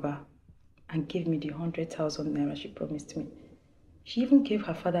from Aba and gave me the 100,000 naira she promised me. She even gave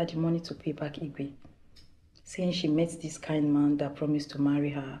her father the money to pay back Igwe, saying she met this kind man that promised to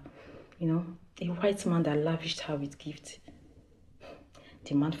marry her. You know, a white man that lavished her with gifts.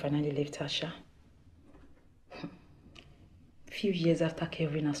 The man finally left her, Sha. A few years after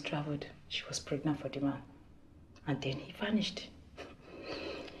Kevin has traveled, she was pregnant for the man. And then he vanished.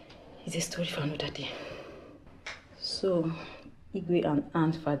 It's a story for another day. So, Igwe and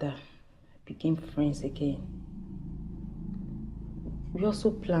Anne's father became friends again. We also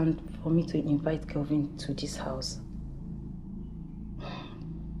planned for me to invite Kelvin to this house.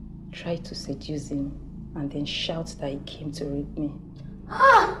 Try to seduce him and then shout that he came to rape me.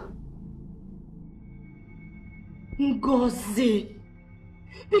 Ah! Ngozi!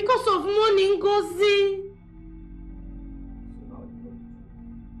 Because of money, Ngozi!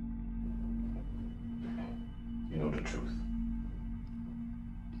 You know the truth.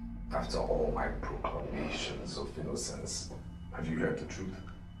 After all my proclamations of innocence, have you heard the truth?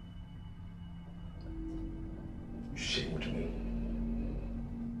 You shamed me.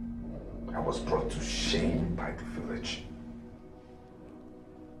 I was brought to shame by the village.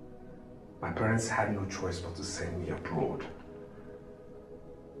 My parents had no choice but to send me abroad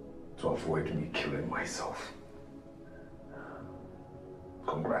to avoid me killing myself.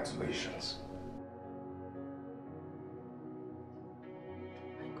 Congratulations.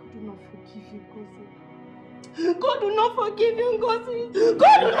 God do not forgive you, Ngozi. God do not forgive you, Ngozi.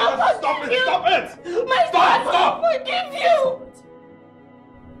 God do not forgive you. Stop it! My God will not forgive you.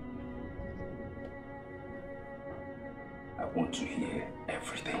 I want to hear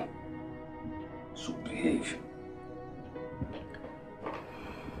everything. So behave.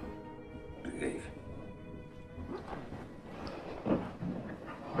 Behave.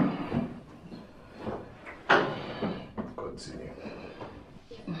 Continue.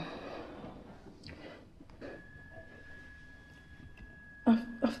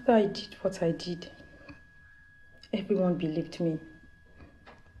 After I did what I did, everyone believed me.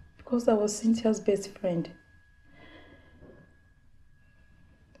 Because I was Cynthia's best friend.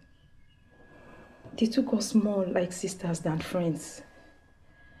 They took us more like sisters than friends.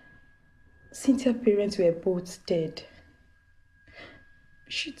 Cynthia's parents were both dead.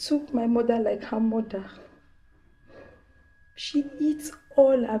 She took my mother like her mother. She eats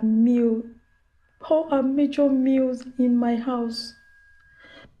all her major meals in my house.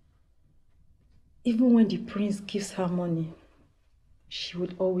 Even when the prince gives her money, she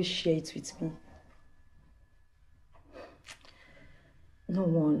would always share it with me. No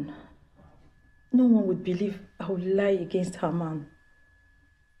one would believe I would lie against her man.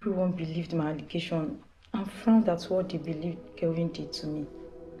 Everyone believed my allegation and frowned at what they believed Kelvin did to me.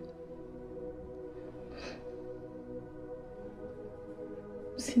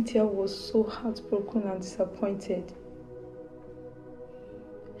 Cynthia was so heartbroken and disappointed.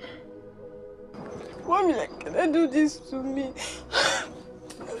 Mommy, can I do this to me?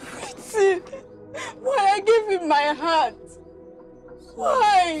 See, why I gave him my heart?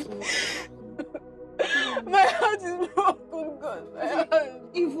 Why? My heart is broken, God. My heart.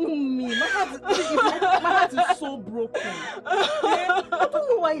 Even me, my heart is so broken. I don't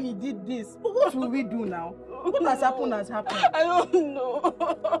know why he did this. But what will we do now? What has happened has happened. I don't know.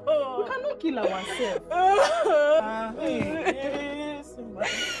 We cannot kill ourselves.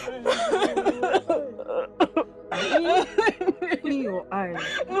 Clean your eyes.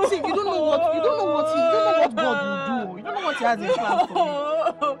 See, you don't know what God will do. You don't know what He has in plan for you.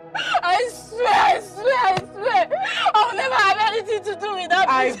 I swear, I'll never have anything to do with that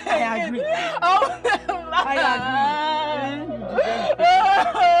place again. I agree. I'll never. I agree.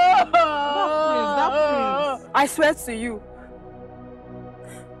 That prince. I swear to you,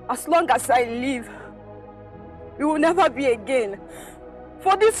 as long as I live, you will never be again.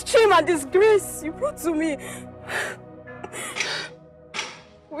 For this shame and disgrace you brought to me,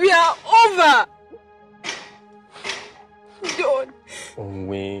 we are over. Done.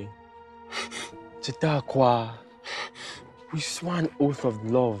 Onwe, Chitakwa, we swore an oath of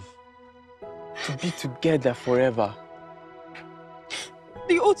love to be together forever.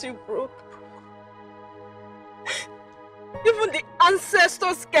 The oath you broke. Even the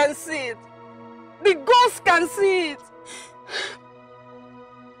ancestors can see it. The ghosts can see it.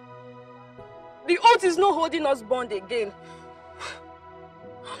 The oath is not holding us bound again.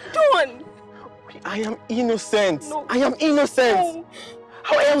 Don't. I am innocent. No. I am innocent. No.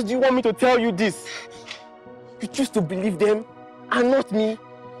 How else do you want me to tell you this? You choose to believe them and not me.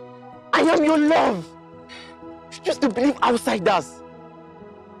 I am your love. You choose to believe outsiders.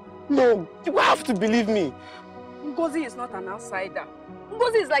 No, you have to believe me. Ngozi is not an outsider.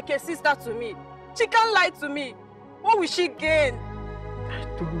 Ngozi is like a sister to me. She can't lie to me. What will she gain? I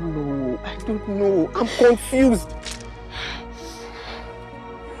don't know. I'm confused.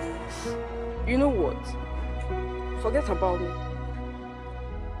 You know what? Forget about me.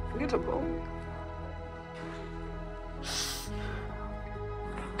 Forget about me.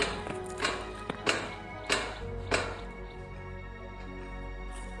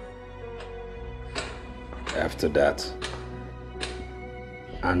 After that,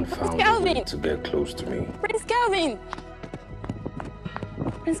 Anne found a way to get close to me. Prince Kelvin!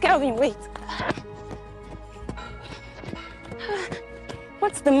 Prince Kelvin, wait.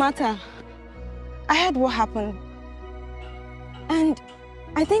 What's the matter? I heard what happened. And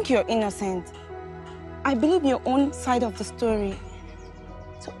I think you're innocent. I believe your own side of the story.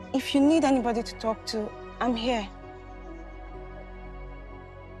 So if you need anybody to talk to, I'm here.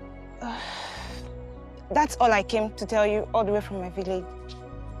 That's all I came to tell you all the way from my village.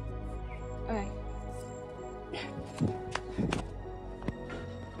 All right.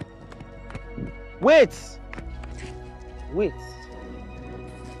 Wait!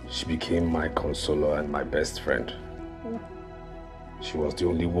 She became my consoler and my best friend. She was the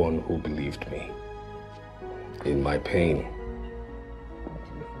only one who believed me. In my pain,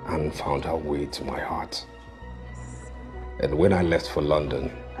 Anne found her way to my heart. And when I left for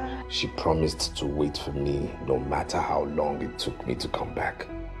London, she promised to wait for me no matter how long it took me to come back.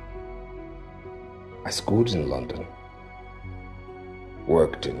 I schooled in London,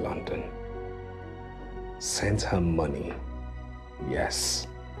 worked in London, sent her money, yes,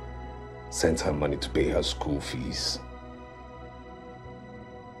 sent her money to pay her school fees.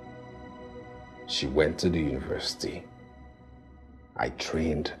 She went to the university. I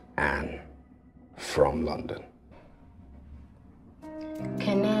trained Anne from London.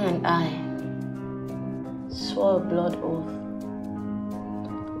 Kene and I swore a blood oath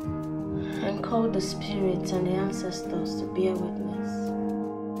and called the spirits and the ancestors to bear witness.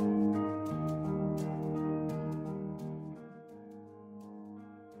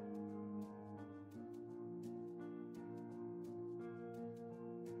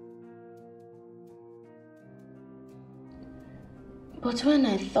 But when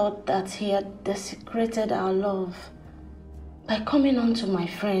I thought that he had desecrated our love by coming on to my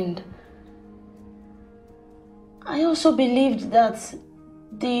friend, I also believed that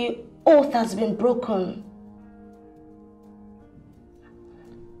the oath has been broken.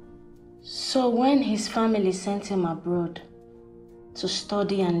 So when his family sent him abroad to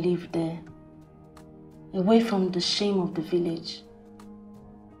study and live there, away from the shame of the village,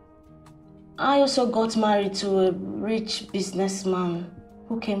 I also got married to a rich businessman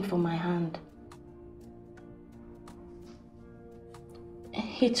who came for my hand.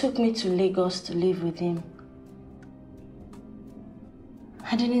 He took me to Lagos to live with him.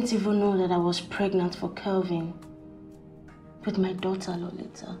 I didn't even know that I was pregnant for Kelvin with my daughter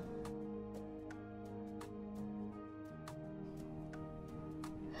Lolita.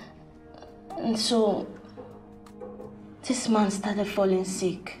 And so this man started falling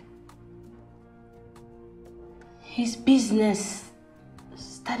sick. His business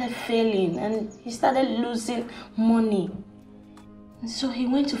started failing and he started losing money. And so he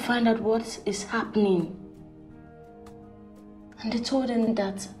went to find out what is happening. And they told him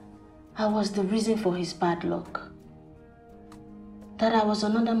that I was the reason for his bad luck. That I was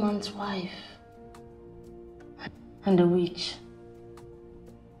another man's wife. And a witch.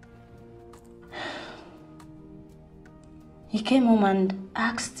 He came home and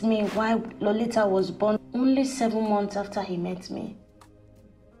asked me why Lolita was born only 7 months after he met me.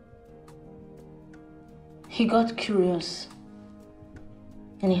 He got curious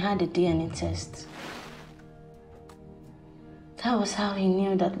and he had a DNA test. That was how he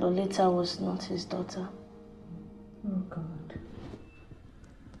knew that Lolita was not his daughter. Oh God.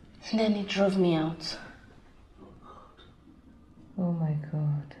 And then he drove me out. Oh my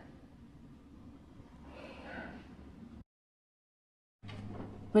God.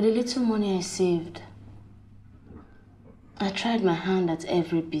 With the little money I saved, I tried my hand at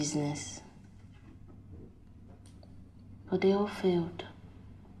every business. But they all failed.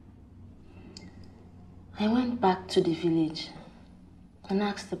 I went back to the village and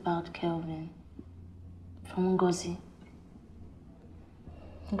asked about Kelvin from Ngozi.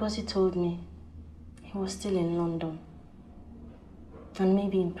 Ngozi told me he was still in London and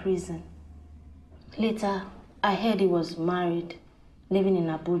maybe in prison. Later, I heard he was married, living in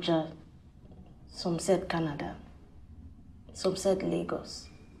Abuja. Some said Canada, some said Lagos,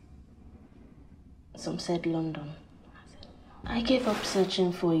 some said London. I gave up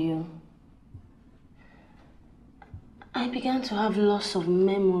searching for you. I began to have loss of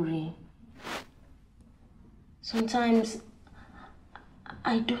memory. Sometimes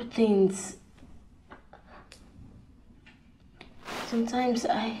I do things. Sometimes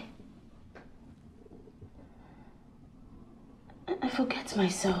I forget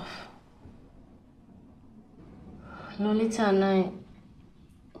myself. Lolita and I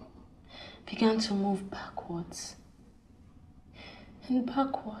began to move backwards and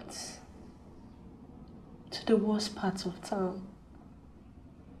backwards to the worst parts of town.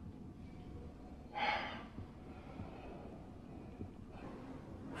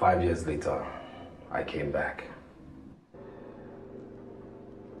 Five years later, I came back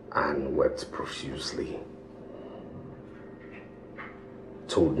and wept profusely.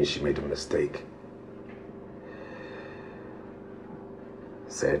 Told me she made a mistake.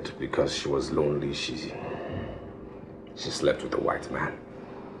 Said because she was lonely, she slept with a white man.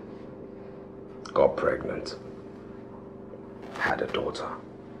 Got pregnant. Had a daughter.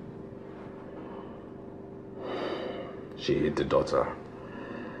 She hid the daughter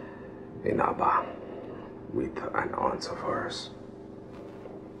in Aba with an aunt of hers.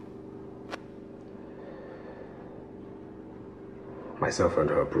 Myself and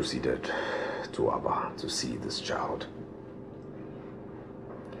her proceeded to Aba to see this child.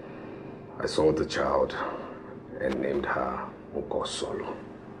 I saw the child and named her Mukosolo.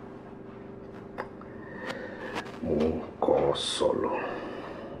 Mukosolo.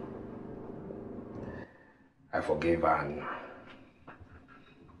 I forgave Anne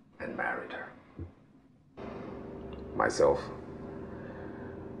and married her. Myself,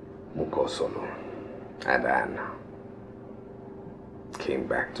 Mukosolo, and Anne came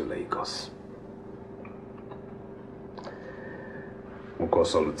back to Lagos.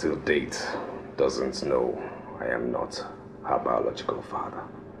 Mukosolo till date doesn't know I am not her biological father.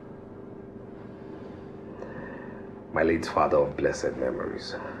 My late father of blessed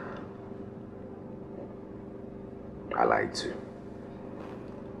memories. I lied to.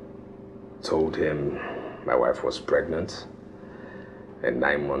 Told him my wife was pregnant and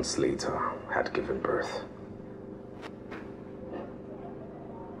 9 months later had given birth.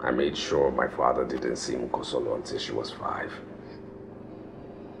 I made sure my father didn't see Mukosolo until she was 5.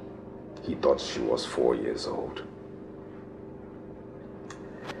 He thought she was 4 years old.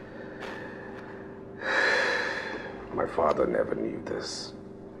 My father never knew this.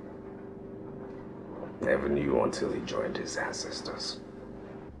 Never knew until he joined his ancestors.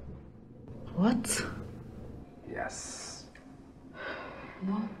 What? Yes.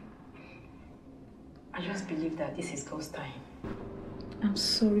 No. I just believe that this is God's time. I'm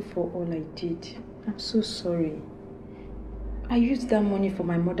sorry for all I did. I'm so sorry. I used that money for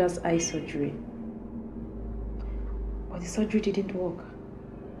my mother's eye surgery. But the surgery didn't work.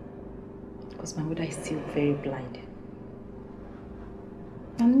 Because my mother is still very blind.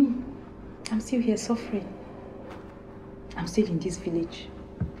 And me, I'm still here suffering. I'm still in this village.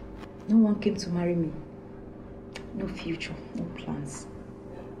 No one came to marry me. No future, no plans.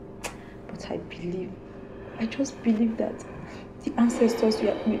 But I just believe that the ancestors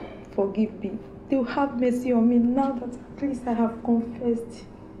will forgive me. They'll have mercy on me now that at least I have confessed.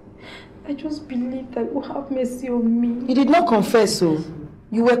 I just believe that will have mercy on me. You did not confess, so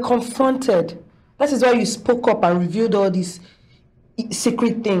you were confronted. That is why you spoke up and revealed all these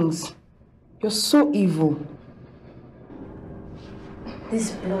secret things. You're so evil.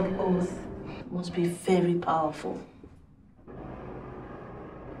 This blood oath must be very powerful.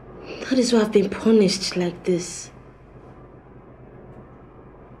 That is why I've been punished like this.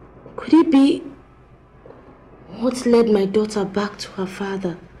 Could it be what led my daughter back to her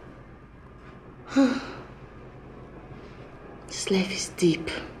father? This life is deep.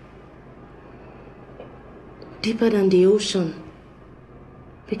 Deeper than the ocean.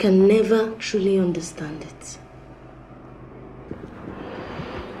 We can never truly understand it.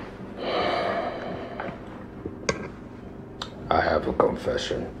 I have a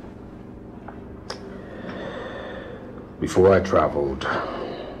confession. Before I traveled,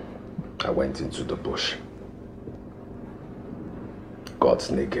 I went into the bush, got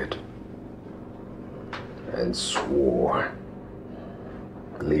naked, and swore,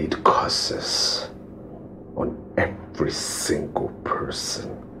 laid curses on every single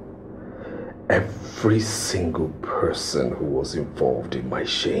person who was involved in my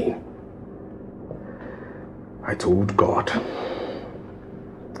shame. I told God,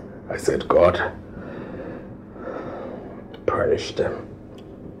 I said, God, punish them.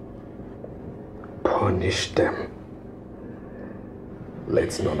 Punish them.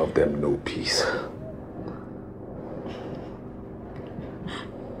 Let none of them know peace.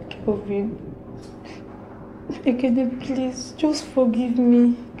 Kelvin, Ekene, please, just forgive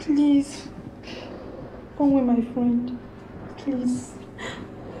me, please. Come with my friend, please.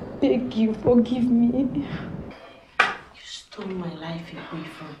 Beg you, forgive me. You stole my life away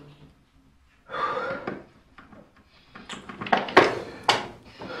from me.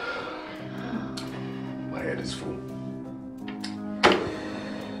 My head is full.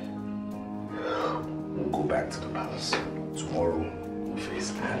 We'll go back to the palace. Tomorrow, we'll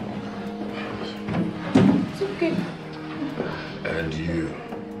face Anne. It's okay. And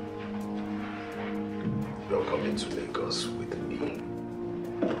you're coming to Lagos with me.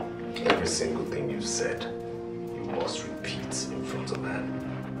 Every single thing you said, you must repeat in front of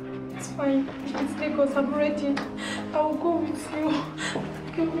Anne. It's fine. It's Lagos. I'm ready. I will go with you.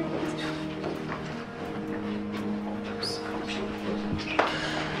 Give me this.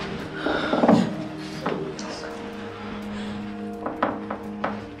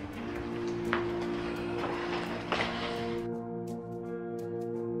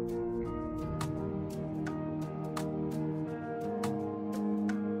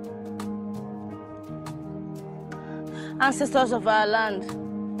 Ancestors of our land,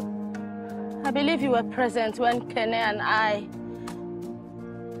 I believe you were present when Kene and I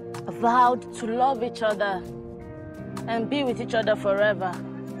vowed to love each other and be with each other forever.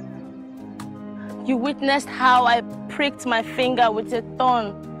 You witnessed how I pricked my finger with a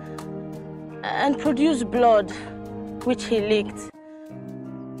thorn and produced blood, which he licked.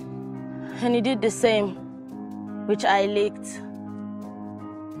 And he did the same, which I licked.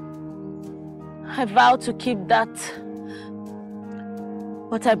 I vowed to keep that,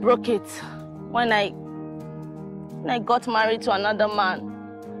 but I broke it when I got married to another man.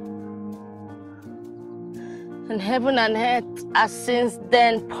 And heaven and earth has since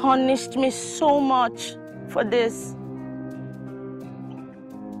then punished me so much for this.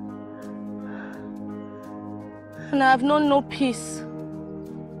 And I have known no peace,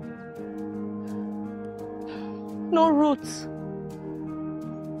 no roots,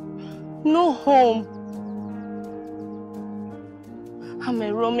 no home. I'm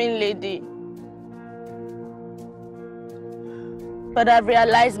a roaming lady. But I've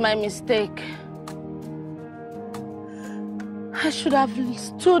realized my mistake. I should have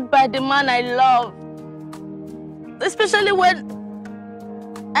stood by the man I love, especially when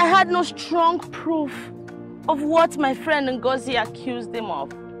I had no strong proof of what my friend Ngozi accused him of.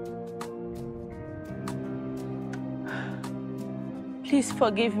 Please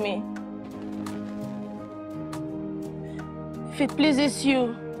forgive me. If it pleases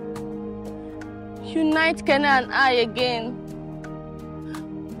you, unite Kene and I again.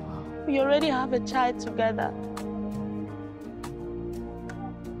 We already have a child together.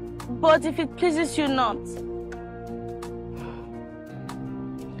 But if it pleases you not,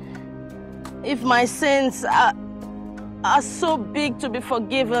 if my sins are so big to be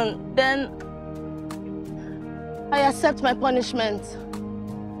forgiven, then I accept my punishment.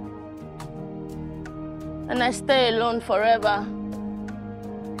 And I stay alone forever.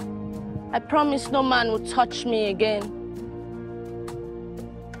 I promise no man will touch me again.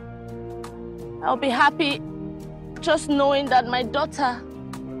 I'll be happy just knowing that my daughter,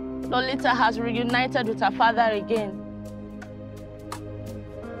 Lolita, has reunited with her father again.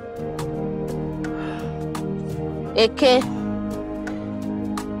 Eke,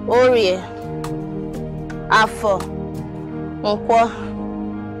 Orie, Afo, Nkwo.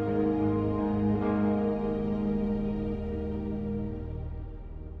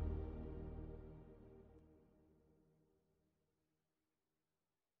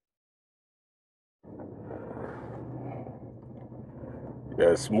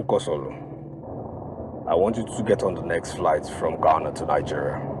 Yes, Mukosolo. I want you to get on the next flight from Ghana to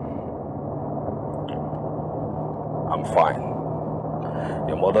Nigeria. I'm fine.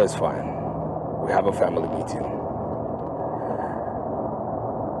 Your mother is fine. We have a family meeting.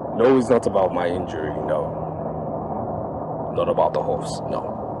 No, it's not about my injury, no. Not about the horse,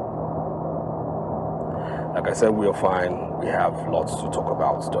 no. Like I said, we are fine. We have lots to talk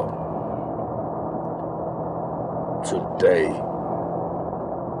about, though. today.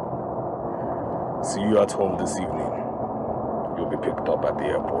 See you at home this evening. You'll be picked up at the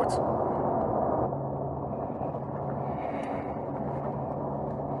airport.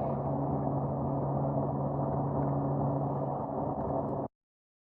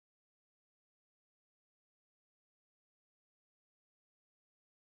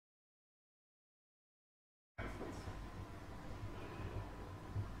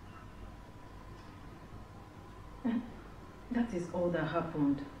 That is all that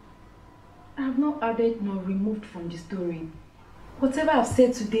happened. I have not added nor removed from the story. Whatever I've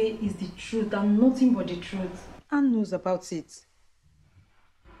said today is the truth and nothing but the truth. Anne knows about it.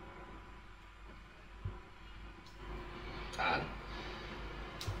 Anne,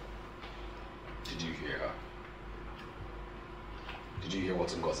 did you hear her? Did you hear what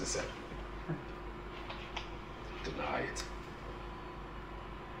Ngozi said? Deny it.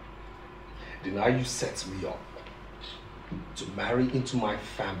 Deny you set me up to marry into my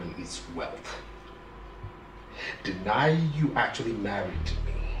family's wealth. Deny you actually married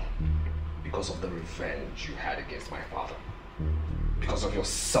me because of the revenge you had against my father. Because of your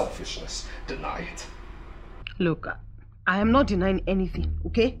selfishness. Deny it. Look, I am not denying anything,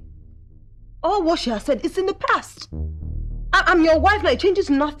 okay? All what she has said is in the past. I'm your wife now, it changes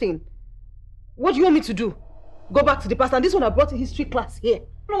nothing. What do you want me to do? Go back to the past? And this one I brought a history class here.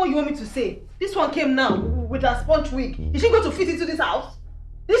 I don't know what you want me to say. This one came now with a sponge wig. Is she going to fit into this house?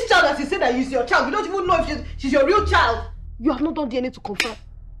 This child that you say that is your child, you don't even know if she's your real child. You have not done DNA to confirm.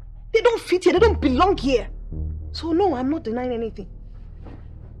 They don't fit here, they don't belong here. So no, I'm not denying anything.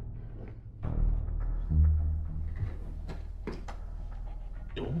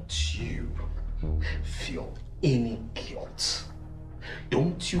 Don't you feel any guilt?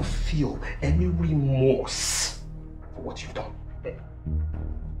 Don't you feel any remorse for what you've done?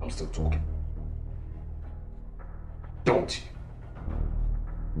 I'm still talking. Don't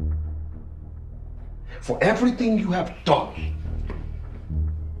you? For everything you have done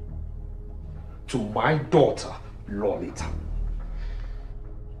to my daughter, Lolita,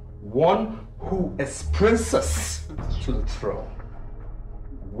 one who is princess to the throne,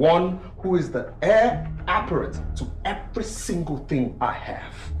 one who is the heir apparent to every single thing I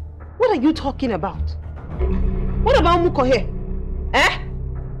have. What are you talking about? What about Muko here? Eh?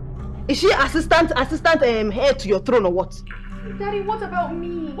 Is she assistant heir to your throne or what? Daddy, what about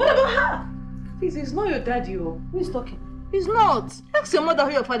me? What about her? Please, he's not your daddy. Oh. Who is talking? He's not. Ask your mother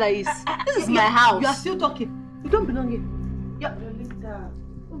who your father is. This is my house. You are still talking. You don't belong here. Yeah, Lolita,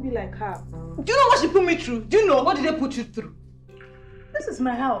 don't be like her. Do you know what she put me through? Do you know what did they put you through? This is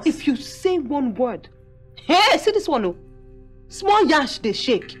my house. If you say one word, hey, see this one, oh, small yash they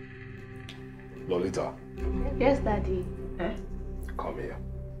shake. Lolita. Yes, Daddy. Eh? Come here.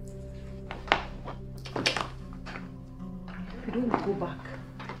 If you don't go back.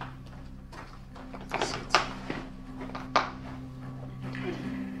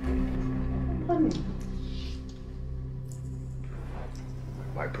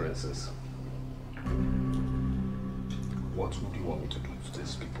 My princess. What would you want me to do to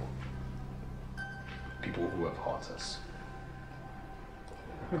these people? People who have hurt us.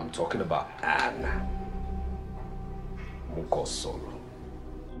 I'm talking about Anne, Mukosolo,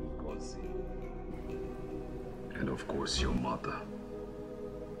 Ngozi, and of course your mother.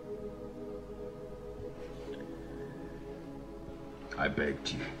 I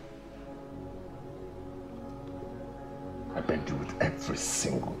begged you. I begged you with every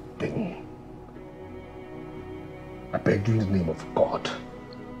single thing. I begged you in the name of God.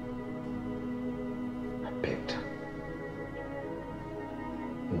 I begged.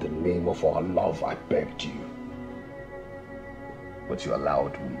 In the name of our love, I begged you. But you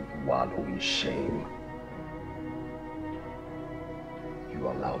allowed me to wallow in shame. You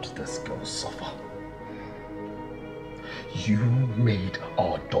allowed this girl suffer. You made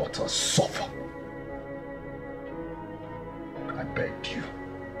our daughter suffer. I begged you.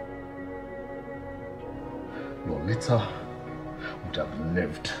 Lolita would have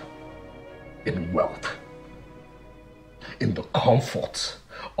lived in wealth, in the comfort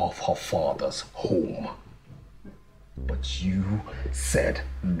of her father's home. But you said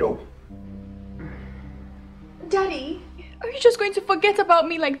no. Daddy, are you just going to forget about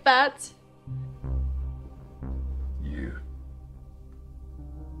me like that?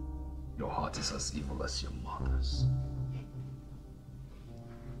 Your heart is as evil as your mother's.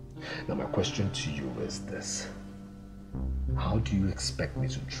 Now my question to you is this. How do you expect me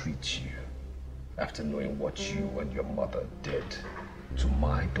to treat you after knowing what you and your mother did to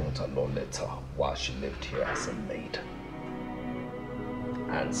my daughter Lolita while she lived here as a maid?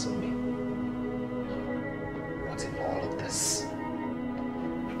 Answer me. What in this.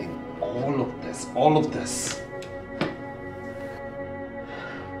 In all of this.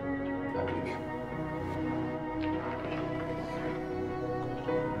 I believe you.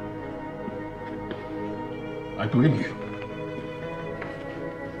 I blame you.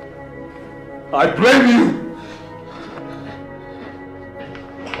 I blame you!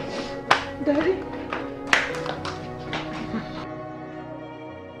 Daddy?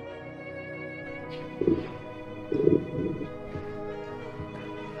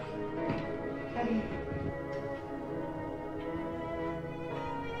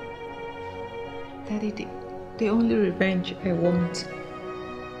 Daddy, the only revenge I want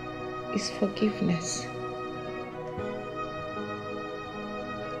is forgiveness.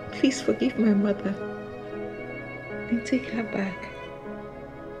 Please forgive my mother and take her back.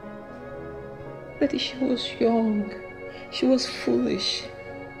 Daddy, she was young. She was foolish.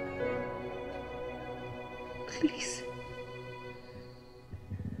 Please.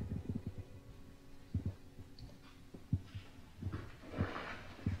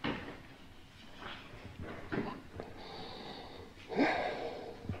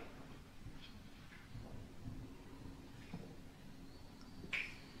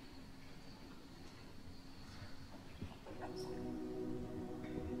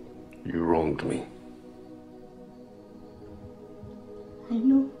 You wronged me. I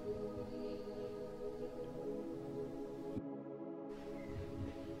know.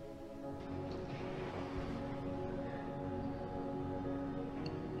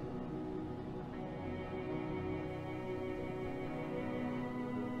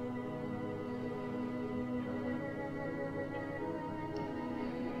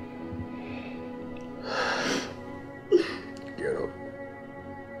 Get up.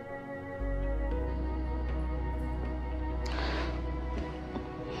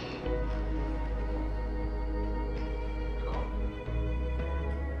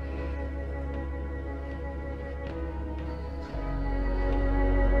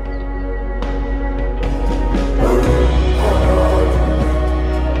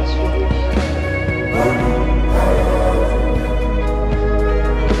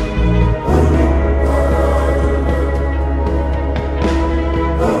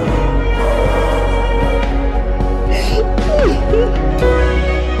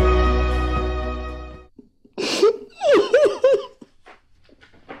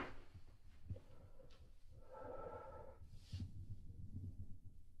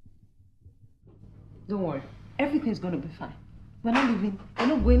 Don't worry. Everything's gonna be fine. We're not leaving. We're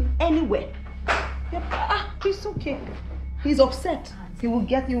not going anywhere. Yep. He's okay. He's upset. He will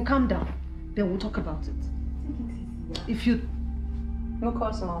calm down. Then we'll talk about it. If you... No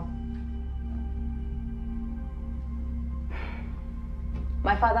course, Mom.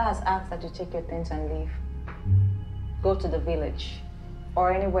 My father has asked that you take your things and leave. Go to the village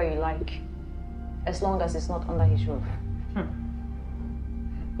or anywhere you like, as long as it's not under his roof.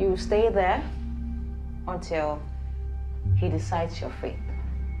 You stay there until he decides your fate.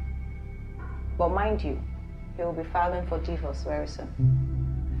 But mind you, he will be filing for divorce very soon.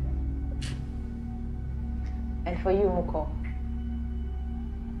 And for you, Muko,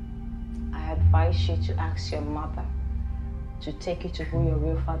 I advise you to ask your mother to take you to who your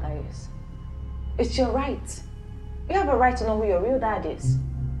real father is. It's your right. You have a right to know who your real dad is.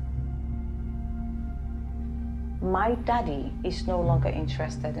 My daddy is no longer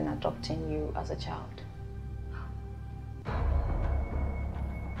interested in adopting you as a child.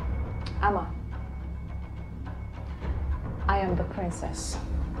 Amma, I am the princess,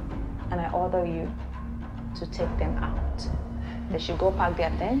 and I order you to take them out. They should go pack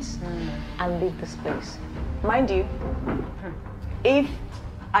their things and leave this place. Mind you, if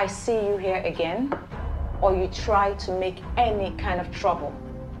I see you here again, or you try to make any kind of trouble,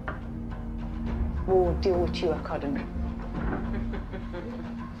 we will deal with you accordingly.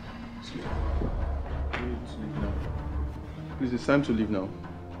 Please, it's time to leave now.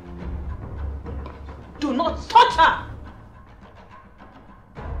 Do not touch her!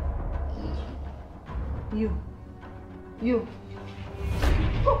 You.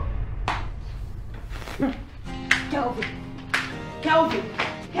 Kelvin.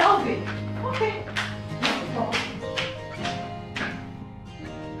 Okay.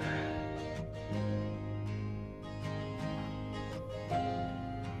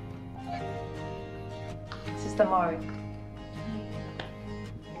 Sister Mori,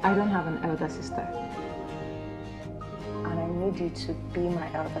 I don't have an elder sister. And I need you to be my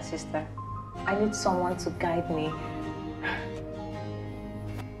elder sister. I need someone to guide me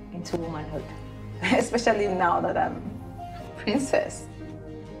into womanhood. Especially now that I'm princess.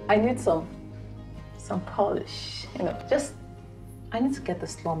 I need some some polish. You know, just, I need to get the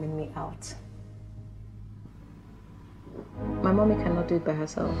slum in me out. My mommy cannot do it by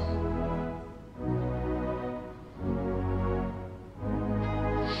herself.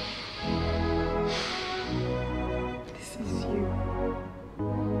 This is you.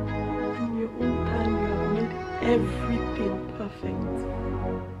 In your own time, you have made everything perfect.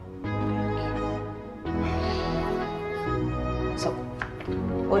 Thank you. So,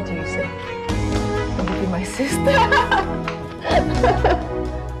 what do you say? Will you be my sister? Thank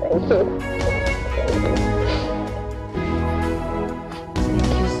you. Thank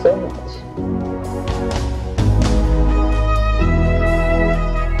you so much.